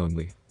smiled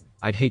knowingly.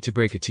 I'd hate to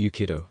break it to you,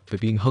 kiddo,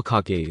 but being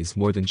Hokage is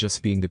more than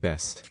just being the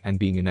best and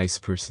being a nice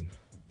person.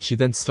 She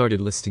then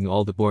started listing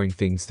all the boring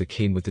things that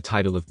came with the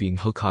title of being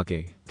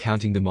Hokage,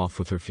 counting them off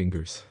with her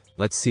fingers.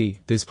 Let's see,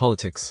 there's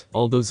politics,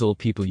 all those old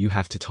people you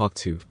have to talk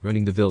to,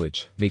 running the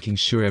village, making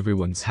sure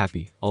everyone's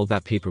happy, all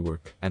that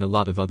paperwork, and a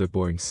lot of other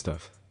boring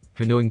stuff.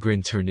 Her knowing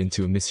grin turned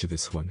into a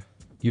mischievous one.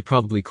 You'd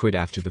probably quit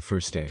after the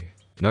first day.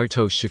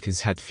 Naruto shook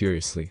his head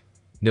furiously.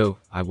 No,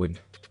 I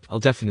wouldn't. I'll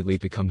definitely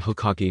become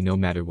Hokage no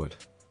matter what.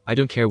 I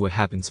don't care what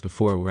happens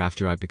before or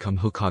after I become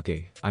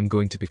Hokage, I'm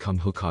going to become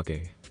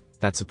Hokage.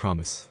 That's a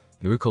promise.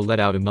 Naruko let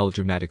out a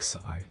melodramatic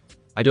sigh.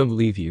 I don't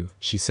believe you,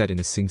 she said in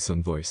a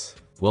sing-song voice.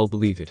 Well,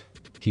 believe it.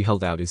 He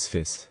held out his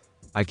fist.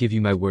 I give you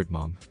my word,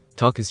 Mom.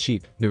 Talk is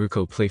cheap,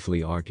 Naruko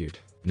playfully argued.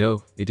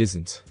 No, it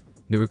isn't.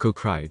 Naruko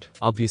cried,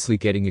 obviously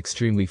getting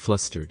extremely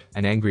flustered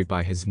and angry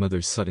by his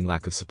mother's sudden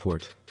lack of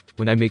support.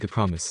 When I make a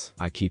promise,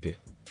 I keep it.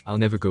 I'll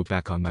never go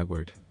back on my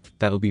word.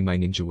 That'll be my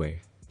ninja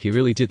way. He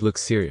really did look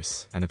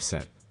serious and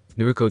upset.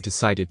 Naruko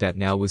decided that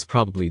now was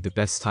probably the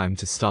best time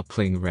to stop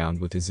playing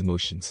around with his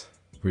emotions.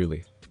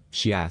 Really?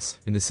 She asked,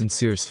 in the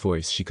sincerest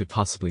voice she could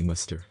possibly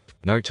muster.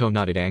 Naruto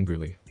nodded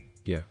angrily.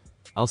 Yeah.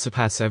 I'll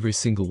surpass every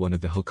single one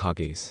of the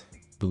Hokages.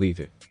 Believe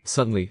it.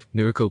 Suddenly,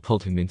 Naruko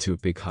pulled him into a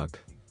big hug.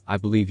 I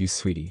believe you,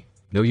 sweetie.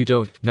 No you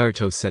don't,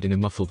 Naruto said in a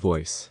muffled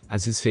voice,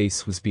 as his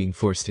face was being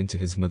forced into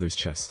his mother's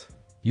chest.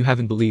 You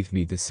haven't believed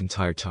me this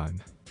entire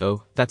time.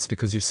 Oh, that's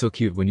because you're so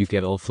cute when you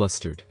get all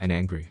flustered and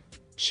angry.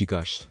 She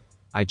gushed.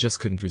 I just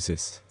couldn't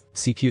resist.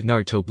 See, cute,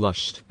 Naruto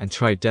blushed and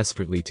tried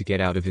desperately to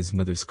get out of his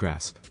mother's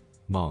grasp.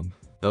 Mom.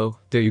 Oh,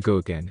 there you go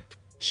again.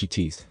 She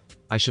teased.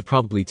 I should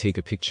probably take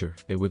a picture,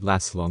 it would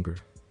last longer.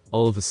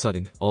 All of a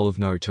sudden, all of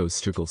Naruto's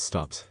struggles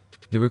stopped.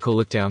 Naruko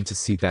looked down to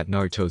see that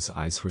Naruto's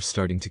eyes were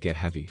starting to get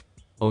heavy.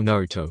 Oh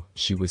Naruto,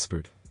 she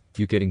whispered.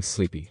 You getting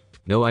sleepy?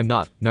 No I'm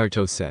not,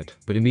 Naruto said,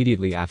 but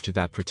immediately after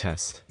that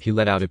protest, he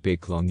let out a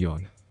big long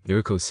yawn.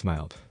 Naruko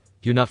smiled.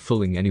 You're not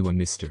fooling anyone,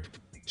 mister.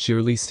 She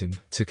released him,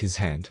 took his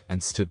hand,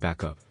 and stood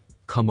back up.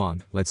 Come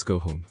on, let's go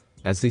home.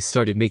 As they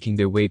started making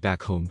their way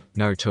back home,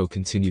 Naruto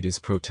continued his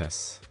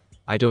protests.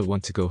 I don't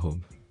want to go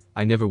home.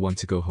 I never want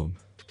to go home.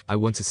 I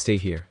want to stay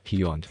here, he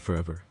yawned,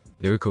 forever.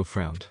 Naruko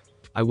frowned.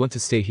 I want to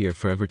stay here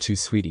forever too,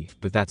 sweetie,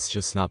 but that's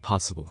just not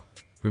possible.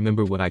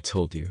 Remember what I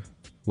told you.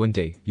 One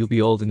day, you'll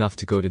be old enough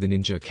to go to the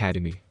ninja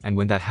academy, and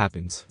when that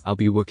happens, I'll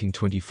be working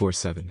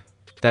 24/7.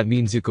 That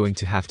means you're going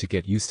to have to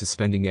get used to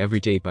spending every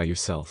day by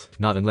yourself,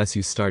 not unless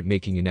you start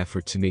making an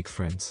effort to make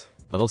friends.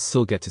 But I'll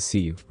still get to see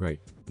you, right?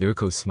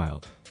 Naruko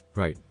smiled.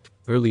 Right.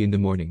 Early in the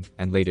morning,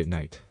 and late at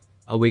night.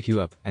 I'll wake you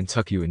up, and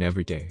tuck you in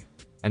every day.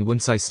 And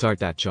once I start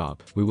that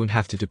job, we won't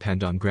have to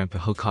depend on Grandpa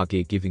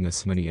Hokage giving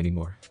us money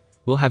anymore.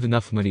 We'll have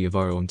enough money of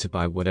our own to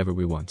buy whatever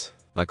we want.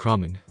 Like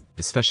ramen.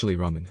 Especially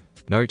ramen.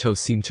 Naruto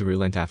seemed to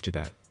relent after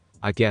that.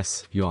 I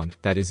guess, yawn,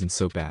 that isn't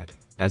so bad.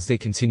 As they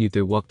continued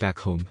their walk back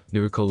home,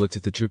 Naruko looked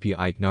at the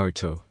droopy-eyed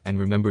Naruto, and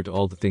remembered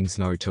all the things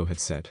Naruto had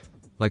said.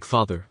 Like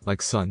father,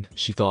 like son,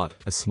 she thought,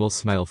 a small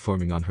smile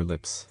forming on her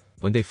lips.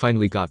 When they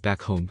finally got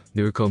back home,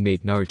 Naruko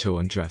made Naruto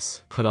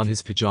undress, put on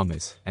his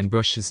pajamas, and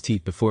brush his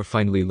teeth before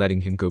finally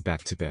letting him go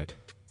back to bed.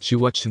 She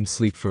watched him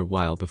sleep for a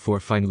while before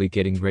finally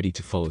getting ready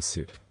to follow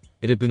suit.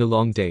 It had been a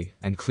long day,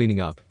 and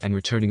cleaning up and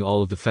returning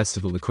all of the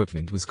festival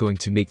equipment was going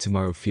to make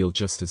tomorrow feel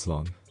just as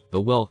long.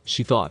 But well,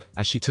 she thought,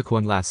 as she took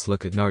one last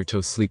look at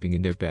Naruto sleeping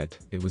in their bed,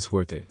 it was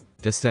worth it.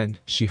 Just then,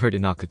 she heard a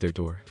knock at their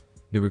door.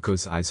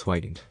 Naruko's eyes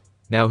widened.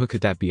 Now who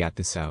could that be at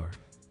this hour?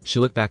 She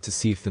looked back to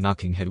see if the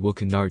knocking had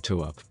woken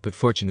Naruto up, but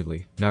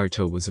fortunately,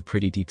 Naruto was a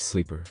pretty deep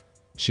sleeper.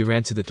 She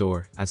ran to the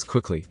door, as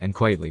quickly and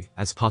quietly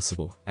as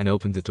possible, and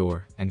opened the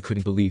door, and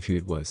couldn't believe who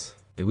it was.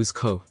 It was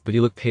Ko, but he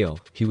looked pale,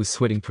 he was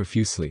sweating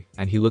profusely,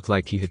 and he looked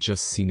like he had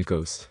just seen a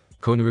ghost.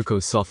 Ko,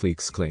 Naruko softly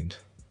exclaimed.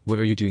 What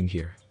are you doing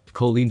here?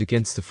 Ko leaned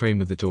against the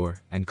frame of the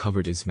door, and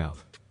covered his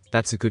mouth.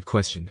 That's a good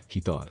question, he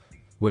thought.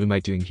 What am I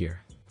doing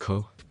here?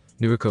 Ko?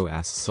 Naruko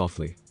asked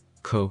softly.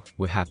 Ko,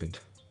 what happened?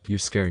 You're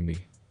scaring me.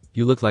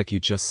 You look like you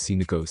just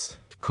seen a ghost.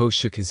 Ko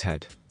shook his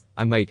head.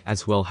 I might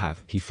as well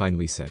have, he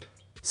finally said.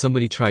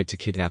 Somebody tried to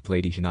kidnap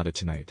Lady Hinata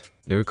tonight.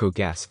 Naruko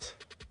gasped.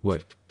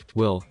 What?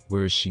 Well,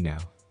 where is she now?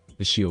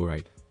 Is she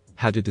alright?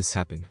 How did this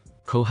happen?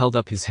 Ko held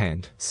up his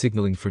hand,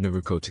 signaling for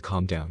Naruko to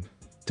calm down.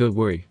 Don't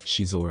worry,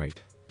 she's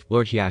alright.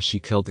 Lord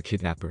Hiashi killed the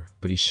kidnapper,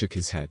 but he shook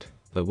his head.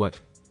 But what?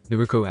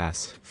 Naruko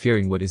asked,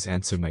 fearing what his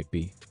answer might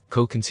be.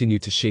 Ko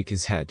continued to shake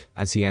his head,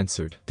 as he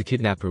answered, the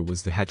kidnapper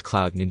was the head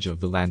cloud ninja of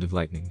the Land of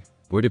Lightning.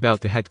 Word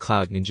about the head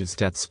cloud ninja's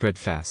death spread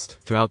fast,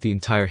 throughout the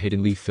entire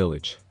Hidden Leaf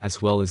village,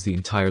 as well as the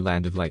entire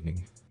Land of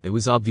Lightning. It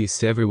was obvious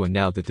to everyone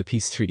now that the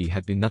peace treaty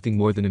had been nothing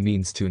more than a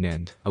means to an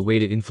end, a way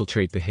to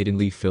infiltrate the Hidden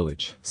Leaf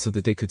village, so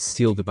that they could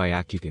steal the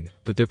Byakugan,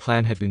 but their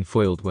plan had been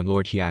foiled when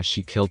Lord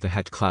Hiashi killed the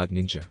head cloud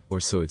ninja, or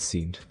so it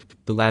seemed.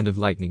 The Land of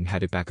Lightning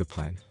had a backup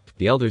plan.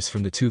 The elders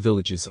from the two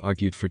villages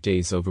argued for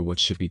days over what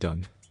should be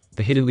done.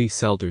 The Hidden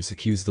Leaf's elders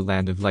accused the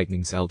Land of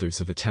Lightning's elders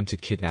of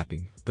attempted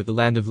kidnapping, but the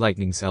Land of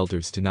Lightning's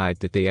elders denied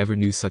that they ever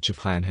knew such a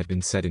plan had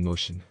been set in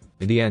motion.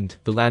 In the end,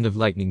 the Land of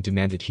Lightning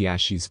demanded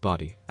Hiashi's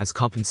body, as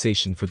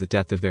compensation for the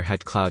death of their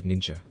head cloud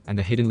ninja, and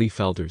the Hidden Leaf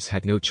elders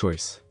had no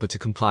choice but to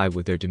comply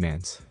with their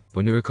demands.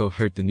 When Naruko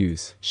heard the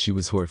news, she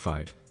was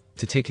horrified.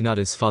 To take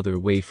Hinata's father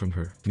away from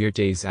her, mere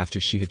days after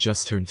she had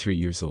just turned 3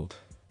 years old.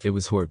 It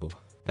was horrible.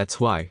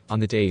 That's why, on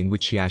the day in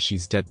which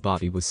Hiashi's dead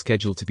body was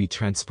scheduled to be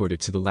transported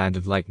to the Land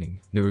of Lightning,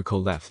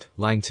 Naruko left,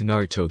 lying to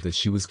Naruto that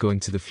she was going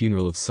to the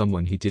funeral of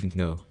someone he didn't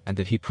know, and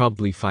that he'd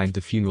probably find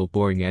the funeral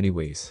boring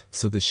anyways,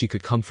 so that she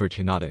could comfort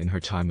Hinata in her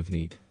time of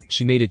need.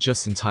 She made it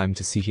just in time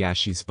to see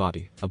Hiashi's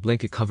body, a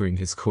blanket covering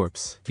his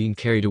corpse, being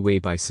carried away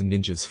by some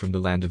ninjas from the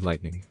Land of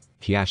Lightning.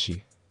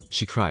 Hiashi!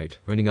 She cried,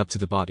 running up to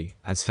the body,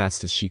 as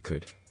fast as she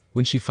could.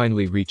 When she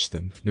finally reached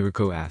them,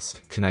 Naruko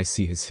asked, "Can I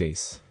see his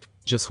face?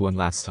 Just one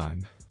last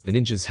time." The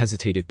ninjas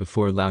hesitated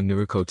before allowing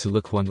Naruko to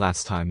look one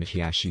last time at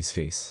Hiashi's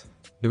face.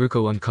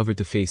 Naruko uncovered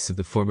the face of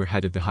the former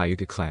head of the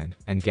Hyuga clan,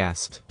 and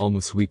gasped,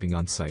 almost weeping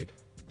on sight.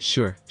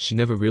 Sure, she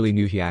never really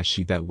knew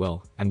Hiashi that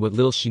well, and what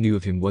little she knew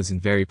of him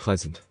wasn't very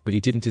pleasant, but he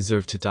didn't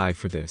deserve to die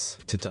for this,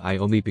 to die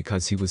only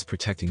because he was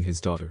protecting his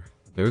daughter.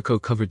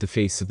 Naruko covered the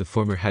face of the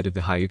former head of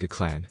the Hyuga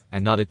clan,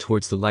 and nodded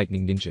towards the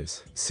lightning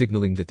ninjas,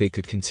 signaling that they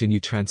could continue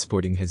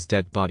transporting his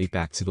dead body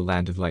back to the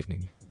Land of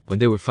Lightning. When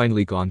they were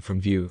finally gone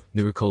from view,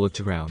 Naruko looked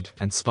around,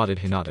 and spotted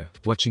Hinata,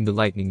 watching the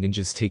lightning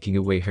ninjas taking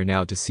away her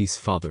now deceased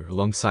father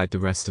alongside the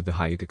rest of the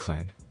Hyuga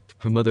clan.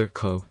 Her mother,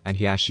 Ko, and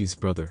Hiashi's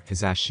brother,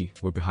 Hisashi,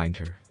 were behind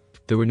her.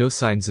 There were no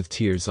signs of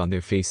tears on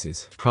their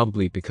faces,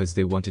 probably because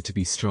they wanted to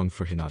be strong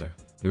for Hinata.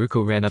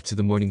 Naruko ran up to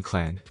the mourning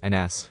clan, and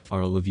asked,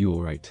 "Are all of you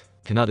alright?"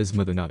 Hinata's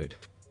mother nodded.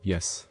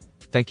 "Yes.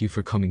 Thank you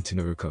for coming to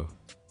Naruko.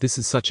 This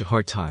is such a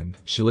hard time."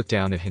 She looked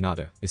down at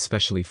Hinata,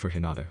 especially for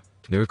Hinata.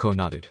 Naruko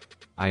nodded.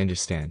 "I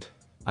understand.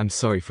 I'm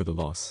sorry for the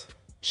loss."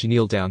 She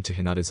kneeled down to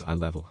Hinata's eye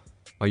level.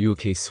 "Are you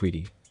okay,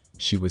 sweetie?"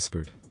 she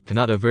whispered.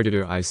 Hinata averted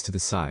her eyes to the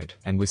side,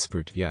 and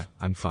whispered, "Yeah,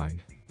 I'm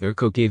fine."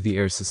 Naruko gave the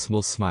heiress a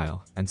small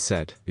smile, and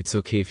said, "It's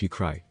okay if you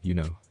cry, you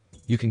know.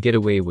 You can get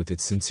away with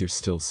it since you're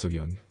still so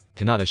young."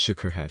 Hinata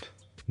shook her head.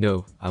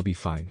 "No, I'll be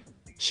fine."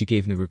 She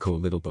gave Naruko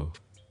a little bow.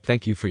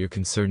 "Thank you for your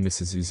concern,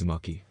 Mrs.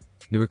 Uzumaki."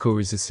 Naruko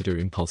resisted her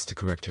impulse to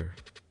correct her.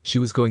 She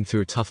was going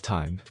through a tough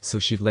time, so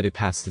she'd let it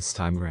pass this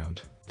time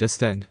around. Just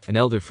then, an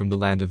elder from the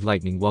Land of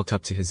Lightning walked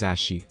up to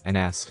Hisashi, and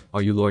asked,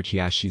 "Are you Lord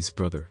Hiashi's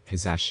brother,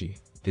 Hisashi?"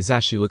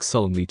 Hisashi looked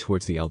sullenly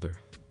towards the elder.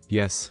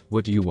 Yes,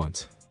 what do you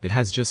want? It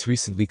has just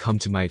recently come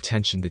to my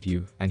attention that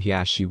you and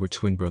Hiashi were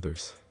twin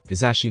brothers.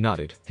 Hisashi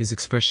nodded, his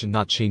expression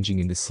not changing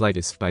in the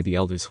slightest by the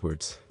elder's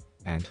words.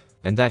 And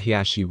that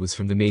Hiashi was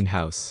from the main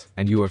house,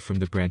 and you are from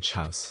the branch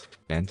house.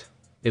 And?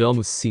 It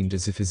almost seemed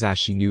as if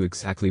Hisashi knew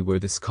exactly where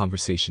this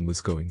conversation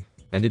was going.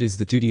 And it is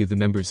the duty of the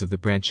members of the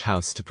branch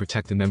house to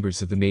protect the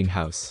members of the main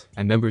house,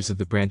 and members of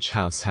the branch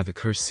house have a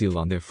curse seal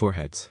on their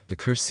foreheads, the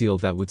curse seal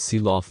that would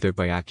seal off their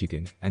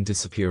Byakugan and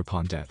disappear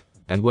upon death.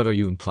 And what are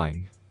you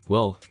implying?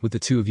 Well, with the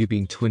two of you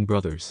being twin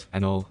brothers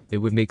and all, it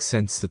would make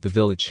sense that the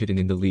village hidden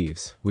in the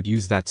leaves would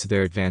use that to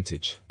their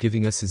advantage,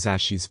 giving us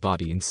Hisashi's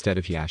body instead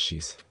of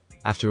Hiashi's.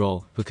 After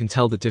all, who can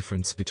tell the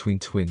difference between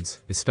twins,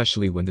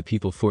 especially when the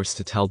people forced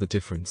to tell the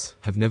difference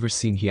have never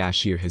seen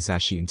Hiashi or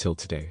Hisashi until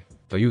today?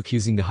 Are you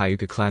accusing the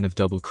Hyuga clan of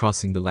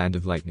double-crossing the Land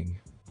of Lightning?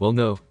 Well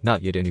no,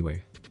 not yet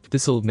anyway.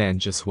 This old man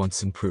just wants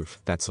some proof,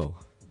 that's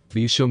all.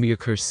 Will you show me your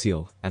curse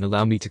seal, and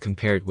allow me to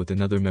compare it with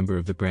another member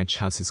of the branch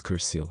house's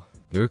curse seal?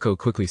 Naruko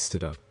quickly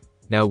stood up.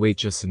 Now wait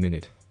just a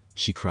minute,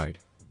 she cried.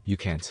 You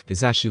can't.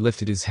 Hisashi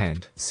lifted his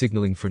hand,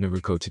 signaling for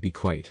Naruko to be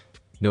quiet.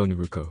 No,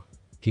 Naruko.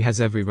 He has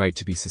every right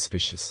to be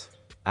suspicious.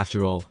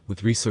 After all,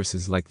 with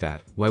resources like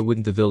that, why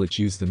wouldn't the village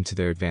use them to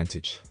their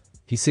advantage?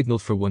 He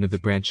signaled for one of the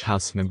branch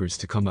house members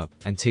to come up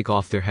and take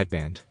off their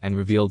headband and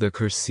reveal their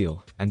curse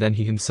seal, and then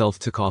he himself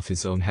took off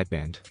his own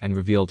headband and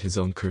revealed his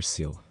own curse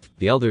seal.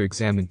 The elder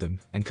examined them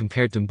and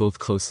compared them both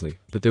closely,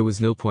 but there was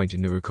no point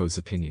in Naruko's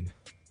opinion.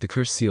 The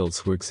curse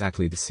seals were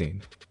exactly the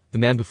same. The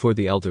man before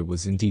the elder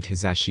was indeed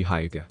Hisashi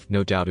Hyuga,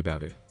 no doubt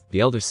about it. The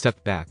elder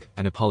stepped back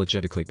and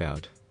apologetically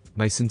bowed.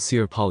 My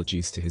sincere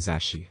apologies to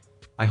Hisashi.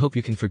 I hope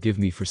you can forgive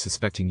me for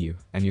suspecting you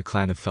and your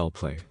clan of foul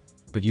play.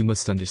 But you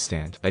must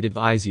understand, I'd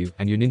advise you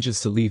and your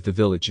ninjas to leave the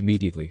village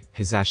immediately,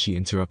 Hisashi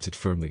interrupted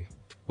firmly.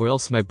 Or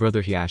else my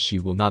brother Hiashi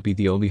will not be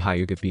the only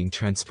Hyuga being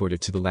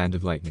transported to the Land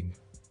of Lightning.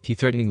 He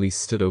threateningly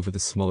stood over the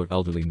smaller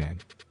elderly man.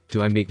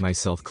 Do I make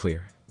myself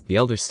clear? The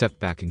elder stepped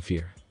back in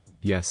fear.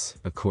 Yes,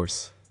 of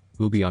course.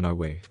 We'll be on our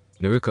way.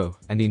 Naruko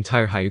and the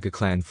entire Hyuga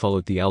clan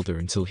followed the elder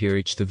until he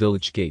reached the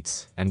village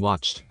gates, and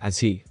watched as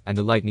he and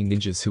the lightning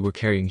ninjas who were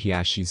carrying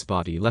Hiashi's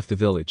body left the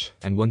village,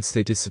 and once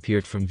they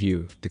disappeared from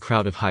view, the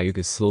crowd of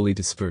Hyugas slowly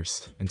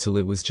dispersed, until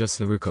it was just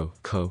Naruko,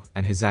 Ko,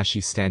 and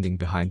Hisashi standing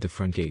behind the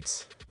front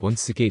gates.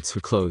 Once the gates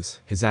were closed,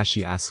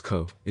 Hisashi asked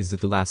Ko, is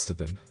that the last of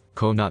them?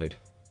 Ko nodded.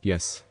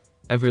 Yes.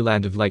 Every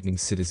Land of Lightning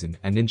citizen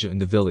and ninja in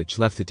the village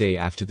left the day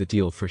after the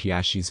deal for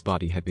Hiashi's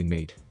body had been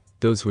made.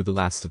 Those were the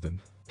last of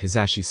them.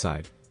 Hisashi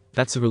sighed.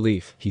 That's a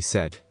relief, he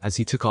said, as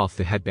he took off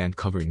the headband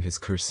covering his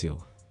curse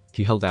seal.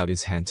 He held out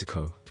his hand to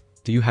Ko.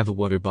 Do you have a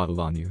water bottle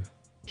on you?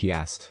 He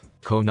asked.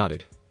 Ko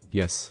nodded.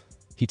 Yes.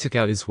 He took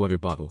out his water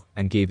bottle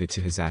and gave it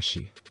to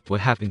Hisashi.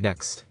 What happened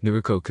next?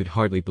 Naruko could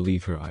hardly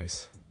believe her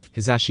eyes.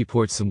 Hisashi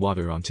poured some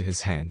water onto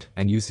his hand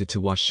and used it to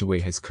wash away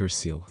his curse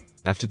seal.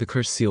 After the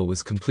curse seal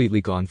was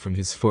completely gone from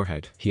his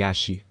forehead,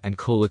 Hiashi and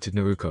Ko looked at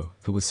Naruko,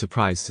 who was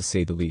surprised to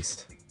say the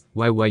least.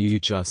 Why you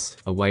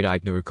just, a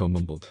wide-eyed Naruko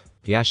mumbled.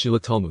 Hiashi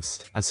looked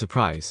almost as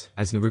surprised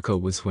as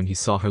Naruko was when he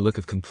saw her look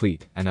of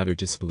complete and utter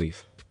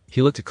disbelief.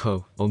 He looked at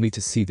Ko, only to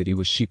see that he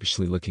was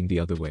sheepishly looking the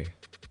other way.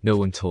 No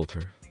one told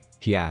her?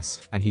 He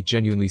asked, and he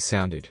genuinely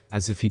sounded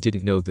as if he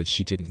didn't know that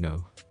she didn't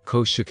know.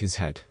 Ko shook his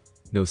head.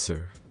 No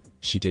sir.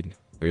 She didn't.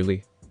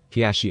 Really?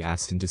 Hiashi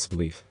asked in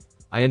disbelief.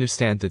 I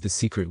understand that the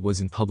secret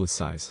wasn't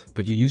publicized,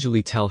 but you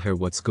usually tell her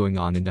what's going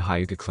on in the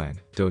Hyuga clan,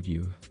 don't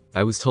you?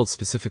 I was told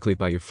specifically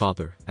by your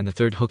father and the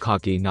third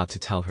Hokage not to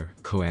tell her,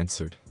 Ko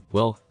answered.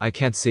 Well, I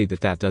can't say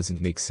that that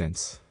doesn't make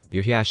sense.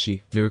 You're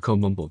Hiashi, Naruko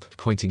mumbled,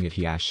 pointing at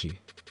Hiashi.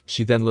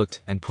 She then looked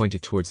and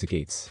pointed towards the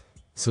gates.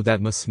 So that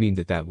must mean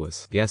that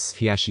was. Yes,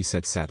 Hiashi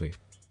said sadly.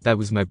 That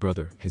was my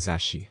brother,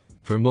 Hisashi.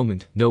 For a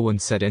moment, no one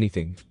said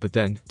anything, but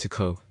then, to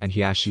Ko and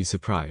Hiashi's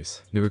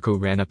surprise, Naruko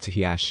ran up to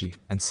Hiashi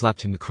and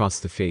slapped him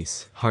across the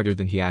face, harder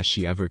than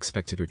Hiashi ever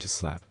expected her to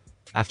slap.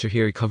 After he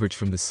recovered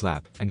from the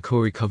slap, and Ko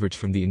recovered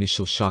from the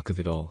initial shock of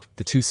it all,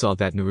 the two saw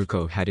that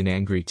Naruko had an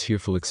angry,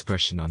 tearful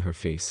expression on her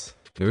face.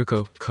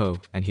 Naruko, Ko,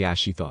 and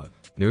Hiashi thought.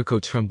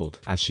 Naruko trembled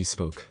as she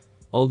spoke.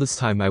 All this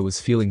time I was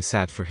feeling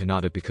sad for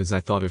Hinata because I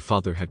thought her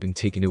father had been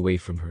taken away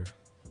from her.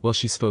 While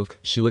she spoke,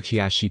 she looked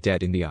Hiashi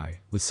dead in the eye,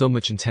 with so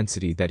much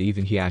intensity that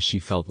even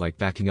Hiashi felt like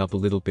backing up a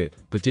little bit,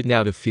 but didn't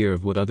out of fear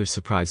of what other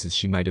surprises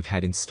she might have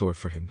had in store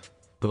for him.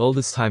 But all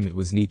this time it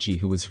was Niji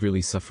who was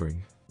really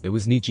suffering. It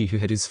was Niji who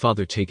had his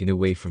father taken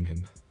away from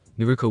him.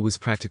 Naruko was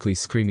practically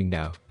screaming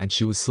now, and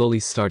she was slowly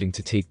starting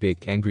to take big,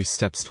 angry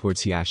steps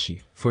towards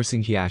Hiashi,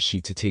 forcing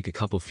Hiashi to take a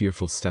couple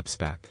fearful steps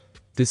back.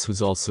 This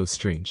was all so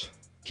strange.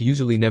 He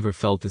usually never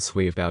felt this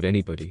way about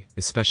anybody,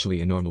 especially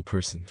a normal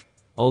person.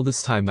 All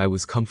this time I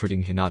was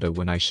comforting Hinata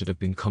when I should have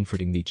been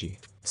comforting Niji.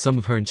 Some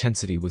of her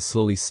intensity was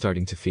slowly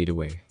starting to fade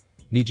away.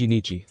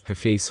 Niji, her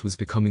face was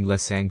becoming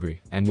less angry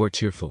and more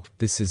tearful.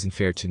 This isn't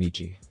fair to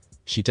Niji.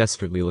 She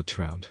desperately looked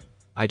around.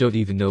 I don't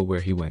even know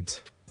where he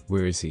went.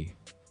 Where is he?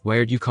 Why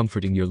are you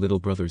comforting your little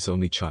brother's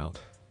only child?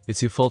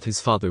 It's your fault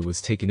his father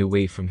was taken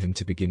away from him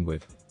to begin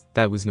with.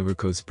 That was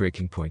Naruko's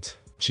breaking point.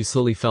 She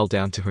slowly fell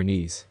down to her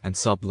knees and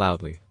sobbed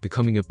loudly,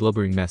 becoming a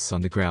blubbering mess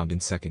on the ground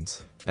in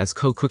seconds. As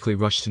Ko quickly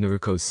rushed to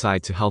Naruko's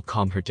side to help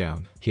calm her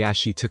down,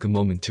 Hiashi took a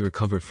moment to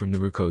recover from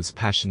Naruko's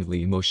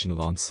passionately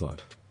emotional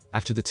onslaught.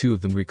 After the two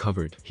of them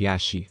recovered,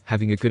 Hiashi,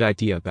 having a good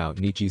idea about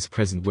Niji's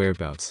present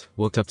whereabouts,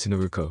 walked up to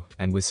Naruko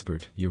and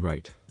whispered, "You're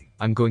right.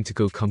 I'm going to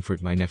go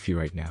comfort my nephew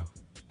right now.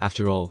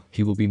 After all,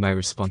 he will be my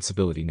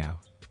responsibility now.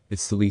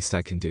 It's the least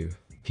I can do."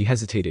 He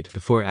hesitated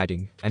before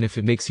adding, "And if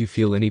it makes you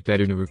feel any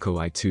better, Naruko,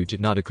 I too did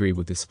not agree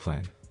with this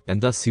plan." And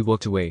thus he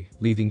walked away,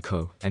 leaving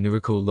Ko and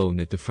Naruko alone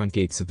at the front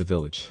gates of the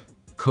village.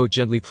 Ko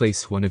gently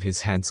placed one of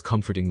his hands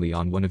comfortingly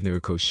on one of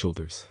Naruko's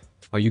shoulders.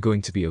 "Are you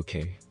going to be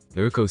okay?"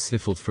 Naruko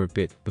sniffled for a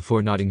bit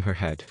before nodding her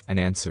head and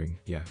answering,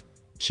 "Yeah."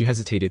 She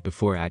hesitated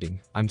before adding,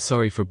 "I'm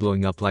sorry for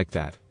blowing up like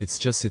that, it's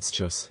just.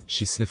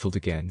 She sniffled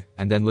again,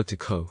 and then looked at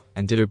Ko,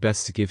 and did her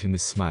best to give him a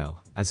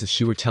smile, as if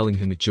she were telling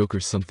him a joke or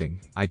something.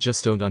 "I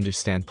just don't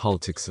understand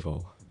politics at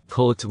all."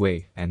 Ko looked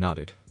away and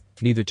nodded.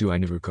 "Neither do I,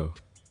 Naruko.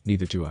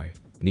 Neither do I."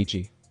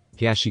 "Niji?"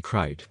 Hiashi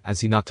cried,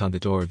 as he knocked on the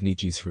door of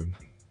Niji's room.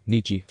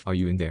 "Niji, are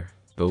you in there?"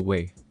 "Go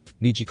away."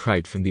 Niji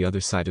cried from the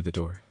other side of the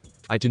door.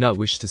 "I do not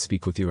wish to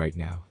speak with you right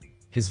now."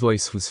 His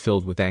voice was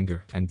filled with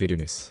anger and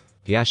bitterness.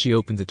 Hiashi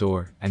opened the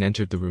door and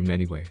entered the room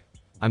anyway.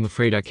 "I'm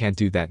afraid I can't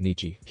do that,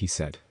 Niji," he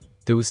said.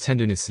 There was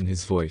tenderness in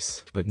his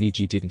voice, but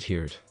Niji didn't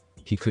hear it.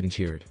 He couldn't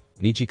hear it.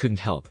 Niji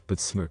couldn't help but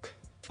smirk.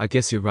 "I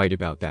guess you're right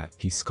about that,"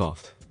 he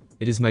scoffed.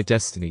 "It is my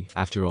destiny,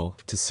 after all,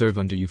 to serve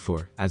under you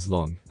for as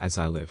long as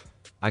I live.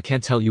 I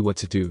can't tell you what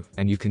to do,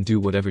 and you can do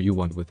whatever you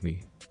want with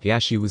me."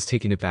 Hiashi was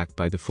taken aback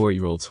by the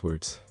 4-year-old's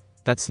words.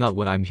 "That's not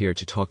what I'm here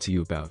to talk to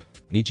you about."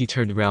 Niji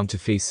turned around to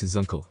face his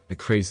uncle, a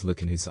crazed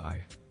look in his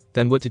eye.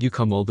 "Then what did you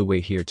come all the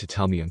way here to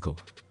tell me, uncle?"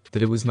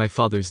 "That it was my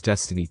father's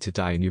destiny to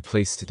die in your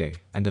place today,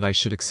 and that I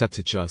should accept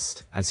it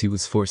just as he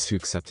was forced to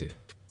accept it."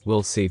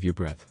 "Well, save your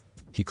breath."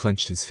 He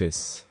clenched his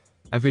fists.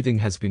 "Everything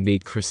has been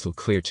made crystal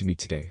clear to me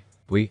today.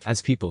 We,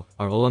 as people,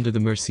 are all under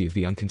the mercy of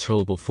the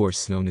uncontrollable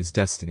force known as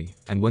destiny,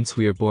 and once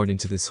we are born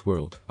into this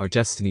world, our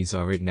destinies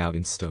are written out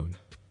in stone."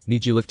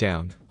 Niji looked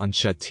down,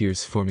 unshed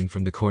tears forming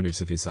from the corners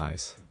of his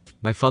eyes.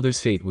 "My father's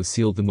fate was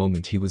sealed the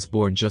moment he was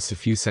born, just a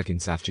few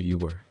seconds after you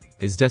were.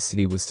 His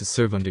destiny was to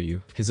serve under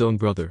you, his own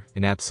brother,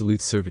 in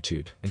absolute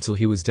servitude, until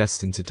he was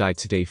destined to die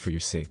today for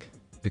your sake."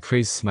 The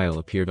crazed smile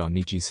appeared on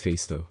Niji's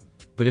face though.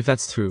 "But if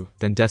that's true,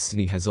 then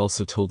destiny has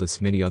also told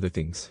us many other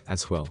things,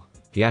 as well."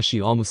 Hiashi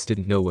almost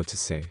didn't know what to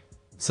say.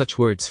 Such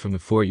words from a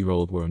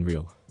 4-year-old were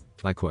unreal.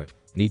 "Like what?"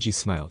 Niji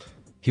smiled.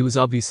 He was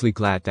obviously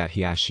glad that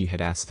Hiashi had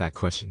asked that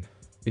question.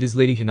 "It is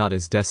Lady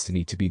Hinata's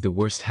destiny to be the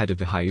worst head of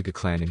the Hyuga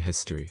clan in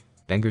history."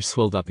 Anger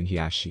swelled up in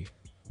Hiashi.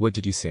 "What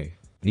did you say?"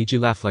 Niji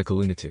laughed like a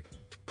lunatic.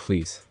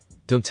 "Please.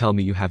 Don't tell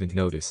me you haven't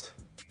noticed.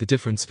 The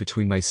difference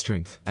between my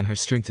strength and her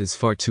strength is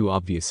far too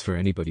obvious for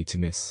anybody to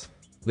miss.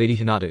 Lady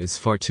Hinata is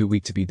far too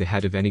weak to be the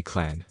head of any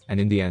clan, and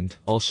in the end,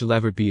 all she'll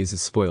ever be is a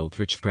spoiled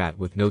rich brat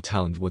with no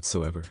talent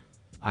whatsoever.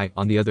 I,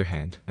 on the other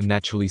hand, am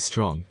naturally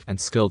strong and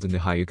skilled in the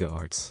Hyuga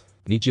arts."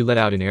 Niji let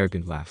out an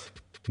arrogant laugh.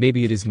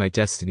 "Maybe it is my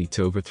destiny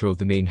to overthrow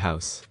the main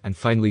house and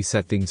finally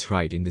set things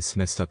right in this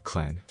messed up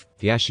clan."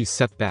 Hiashi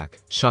stepped back,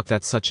 shocked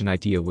that such an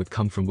idea would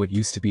come from what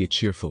used to be a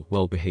cheerful,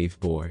 well-behaved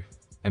boy.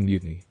 "A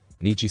mutiny."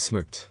 Niji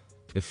smirked.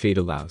 "If fate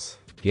allows."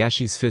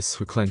 Hiashi's fists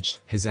were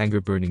clenched, his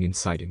anger burning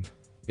inside him.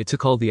 It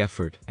took all the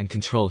effort and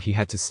control he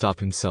had to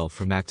stop himself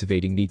from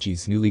activating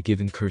Niji's newly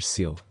given curse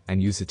seal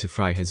and use it to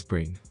fry his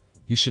brain.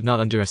 "You should not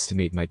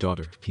underestimate my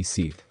daughter," he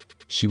seethed.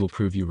 "She will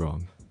prove you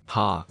wrong."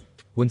 "Ha!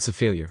 Once a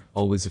failure,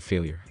 always a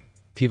failure.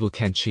 People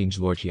can't change,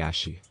 Lord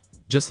Hiashi.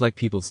 Just like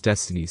people's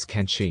destinies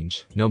can't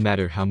change, no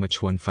matter how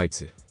much one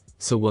fights it.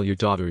 So while your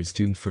daughter is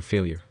doomed for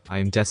failure, I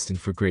am destined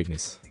for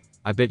greatness.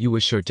 I bet you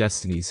wish our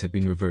destinies had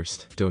been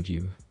reversed, don't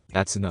you?"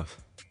 "That's enough,"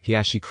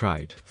 Hiashi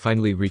cried,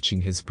 finally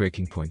reaching his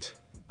breaking point.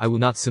 "I will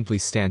not simply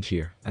stand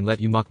here and let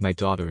you mock my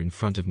daughter in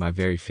front of my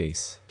very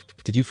face.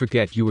 Did you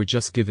forget you were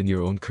just given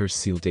your own curse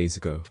seal days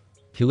ago?"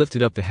 He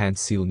lifted up the hand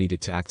seal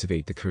needed to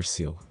activate the curse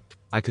seal.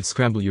 "I could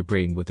scramble your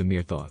brain with a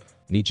mere thought."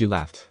 Niji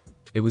laughed.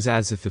 It was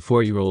as if the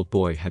 4-year-old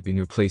boy had been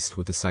replaced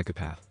with a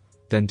psychopath.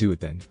 "Then do it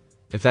then.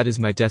 If that is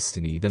my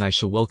destiny, then I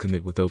shall welcome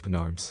it with open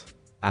arms.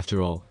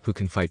 After all, who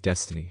can fight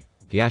destiny?"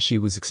 Hiashi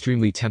was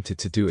extremely tempted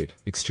to do it,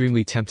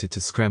 extremely tempted to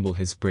scramble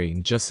his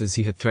brain just as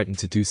he had threatened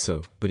to do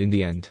so, but in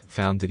the end,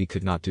 found that he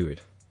could not do it.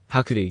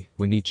 How could he,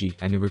 when Niji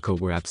and Naruko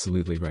were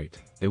absolutely right?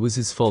 It was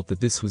his fault that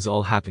this was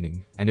all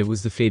happening, and it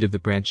was the fate of the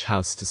branch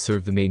house to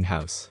serve the main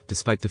house,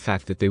 despite the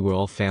fact that they were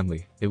all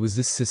family. It was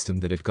this system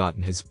that had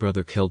gotten his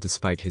brother killed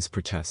despite his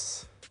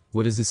protests.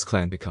 What has this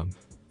clan become?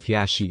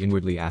 Hiashi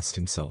inwardly asked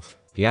himself.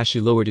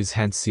 Hiashi lowered his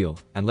hand seal,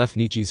 and left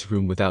Niji's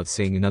room without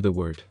saying another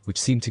word, which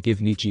seemed to give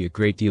Niji a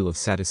great deal of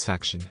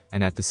satisfaction,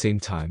 and at the same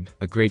time,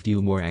 a great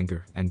deal more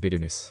anger and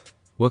bitterness.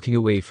 "Walking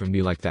away from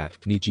me like that,"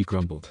 Niji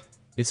grumbled.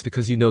 "It's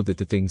because you know that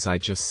the things I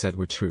just said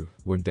were true,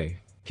 weren't they?"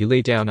 He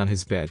lay down on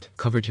his bed,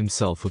 covered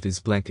himself with his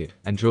blanket,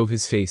 and drove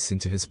his face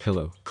into his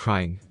pillow,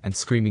 crying and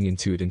screaming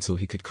into it until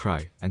he could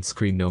cry and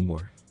scream no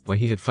more. When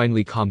he had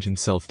finally calmed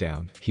himself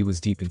down, he was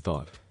deep in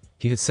thought.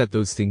 He had said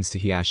those things to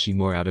Hiashi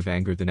more out of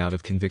anger than out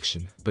of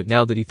conviction, but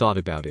now that he thought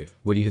about it,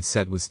 what he had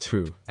said was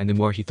true, and the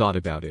more he thought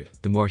about it,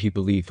 the more he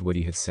believed what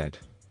he had said.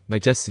 My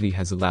destiny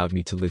has allowed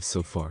me to live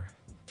so far.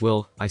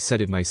 Well, I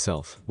said it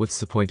myself, what's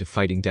the point of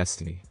fighting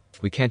destiny?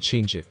 We can't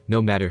change it,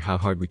 no matter how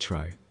hard we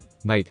try.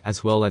 Might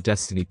as well let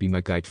destiny be my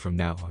guide from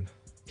now on.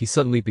 He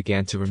suddenly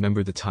began to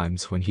remember the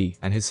times when he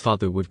and his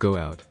father would go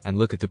out and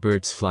look at the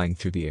birds flying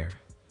through the air.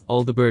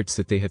 All the birds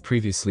that they had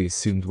previously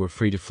assumed were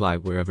free to fly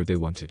wherever they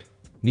wanted.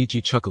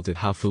 Niji chuckled at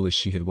how foolish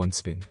she had once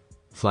been.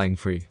 Flying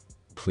free?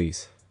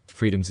 Please.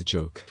 Freedom's a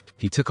joke.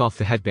 He took off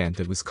the headband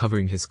that was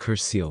covering his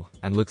curse seal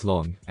and looked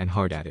long and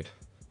hard at it.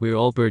 We're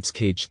all birds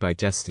caged by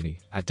destiny,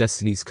 at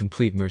destiny's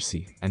complete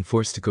mercy, and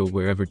forced to go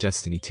wherever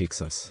destiny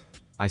takes us.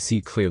 I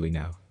see clearly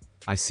now.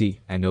 I see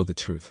and know the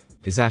truth.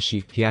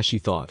 Hiashi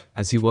thought,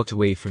 as he walked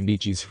away from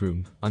Niji's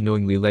room,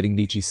 unknowingly letting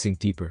Niji sink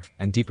deeper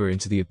and deeper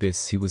into the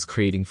abyss he was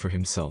creating for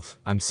himself.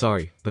 I'm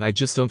sorry, but I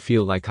just don't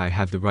feel like I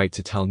have the right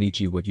to tell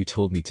Niji what you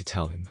told me to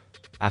tell him.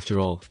 After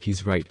all,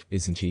 he's right,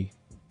 isn't he?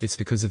 It's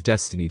because of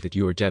destiny that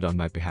you are dead on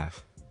my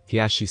behalf.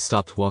 Hiashi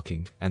stopped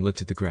walking and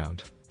looked at the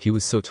ground. He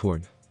was so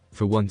torn.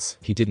 For once,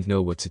 he didn't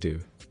know what to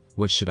do.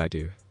 What should I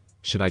do?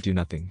 Should I do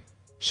nothing?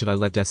 Should I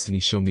let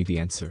destiny show me the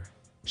answer?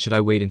 Should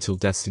I wait until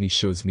destiny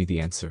shows me the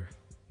answer?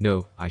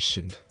 No, I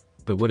shouldn't.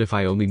 But what if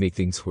I only make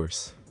things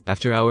worse?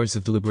 After hours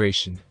of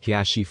deliberation,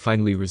 Hiashi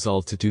finally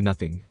resolved to do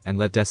nothing and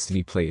let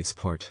destiny play its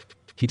part.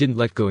 He didn't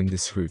like going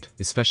this route,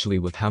 especially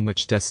with how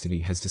much destiny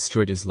has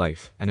destroyed his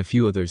life and a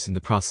few others in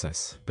the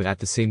process, but at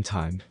the same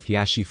time,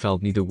 Hiashi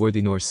felt neither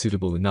worthy nor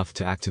suitable enough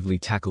to actively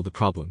tackle the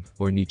problem,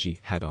 or Niji,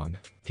 head-on.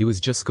 He was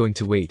just going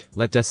to wait,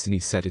 let destiny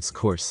set its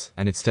course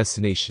and its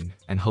destination,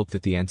 and hope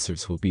that the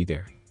answers will be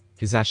there.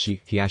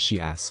 Hiashi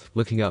asked,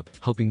 looking up,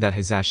 hoping that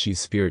Hisashi's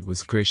spirit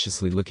was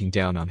graciously looking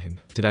down on him.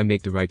 Did I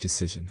make the right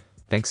decision?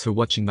 Thanks for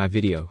watching my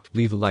video.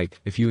 Leave a like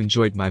if you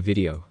enjoyed my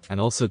video,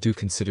 and also do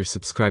consider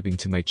subscribing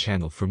to my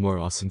channel for more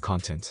awesome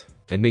content.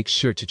 And make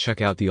sure to check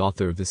out the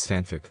author of this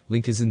fanfic.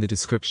 Link is in the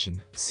description.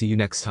 See you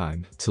next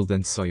time. Till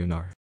then,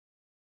 sayonara.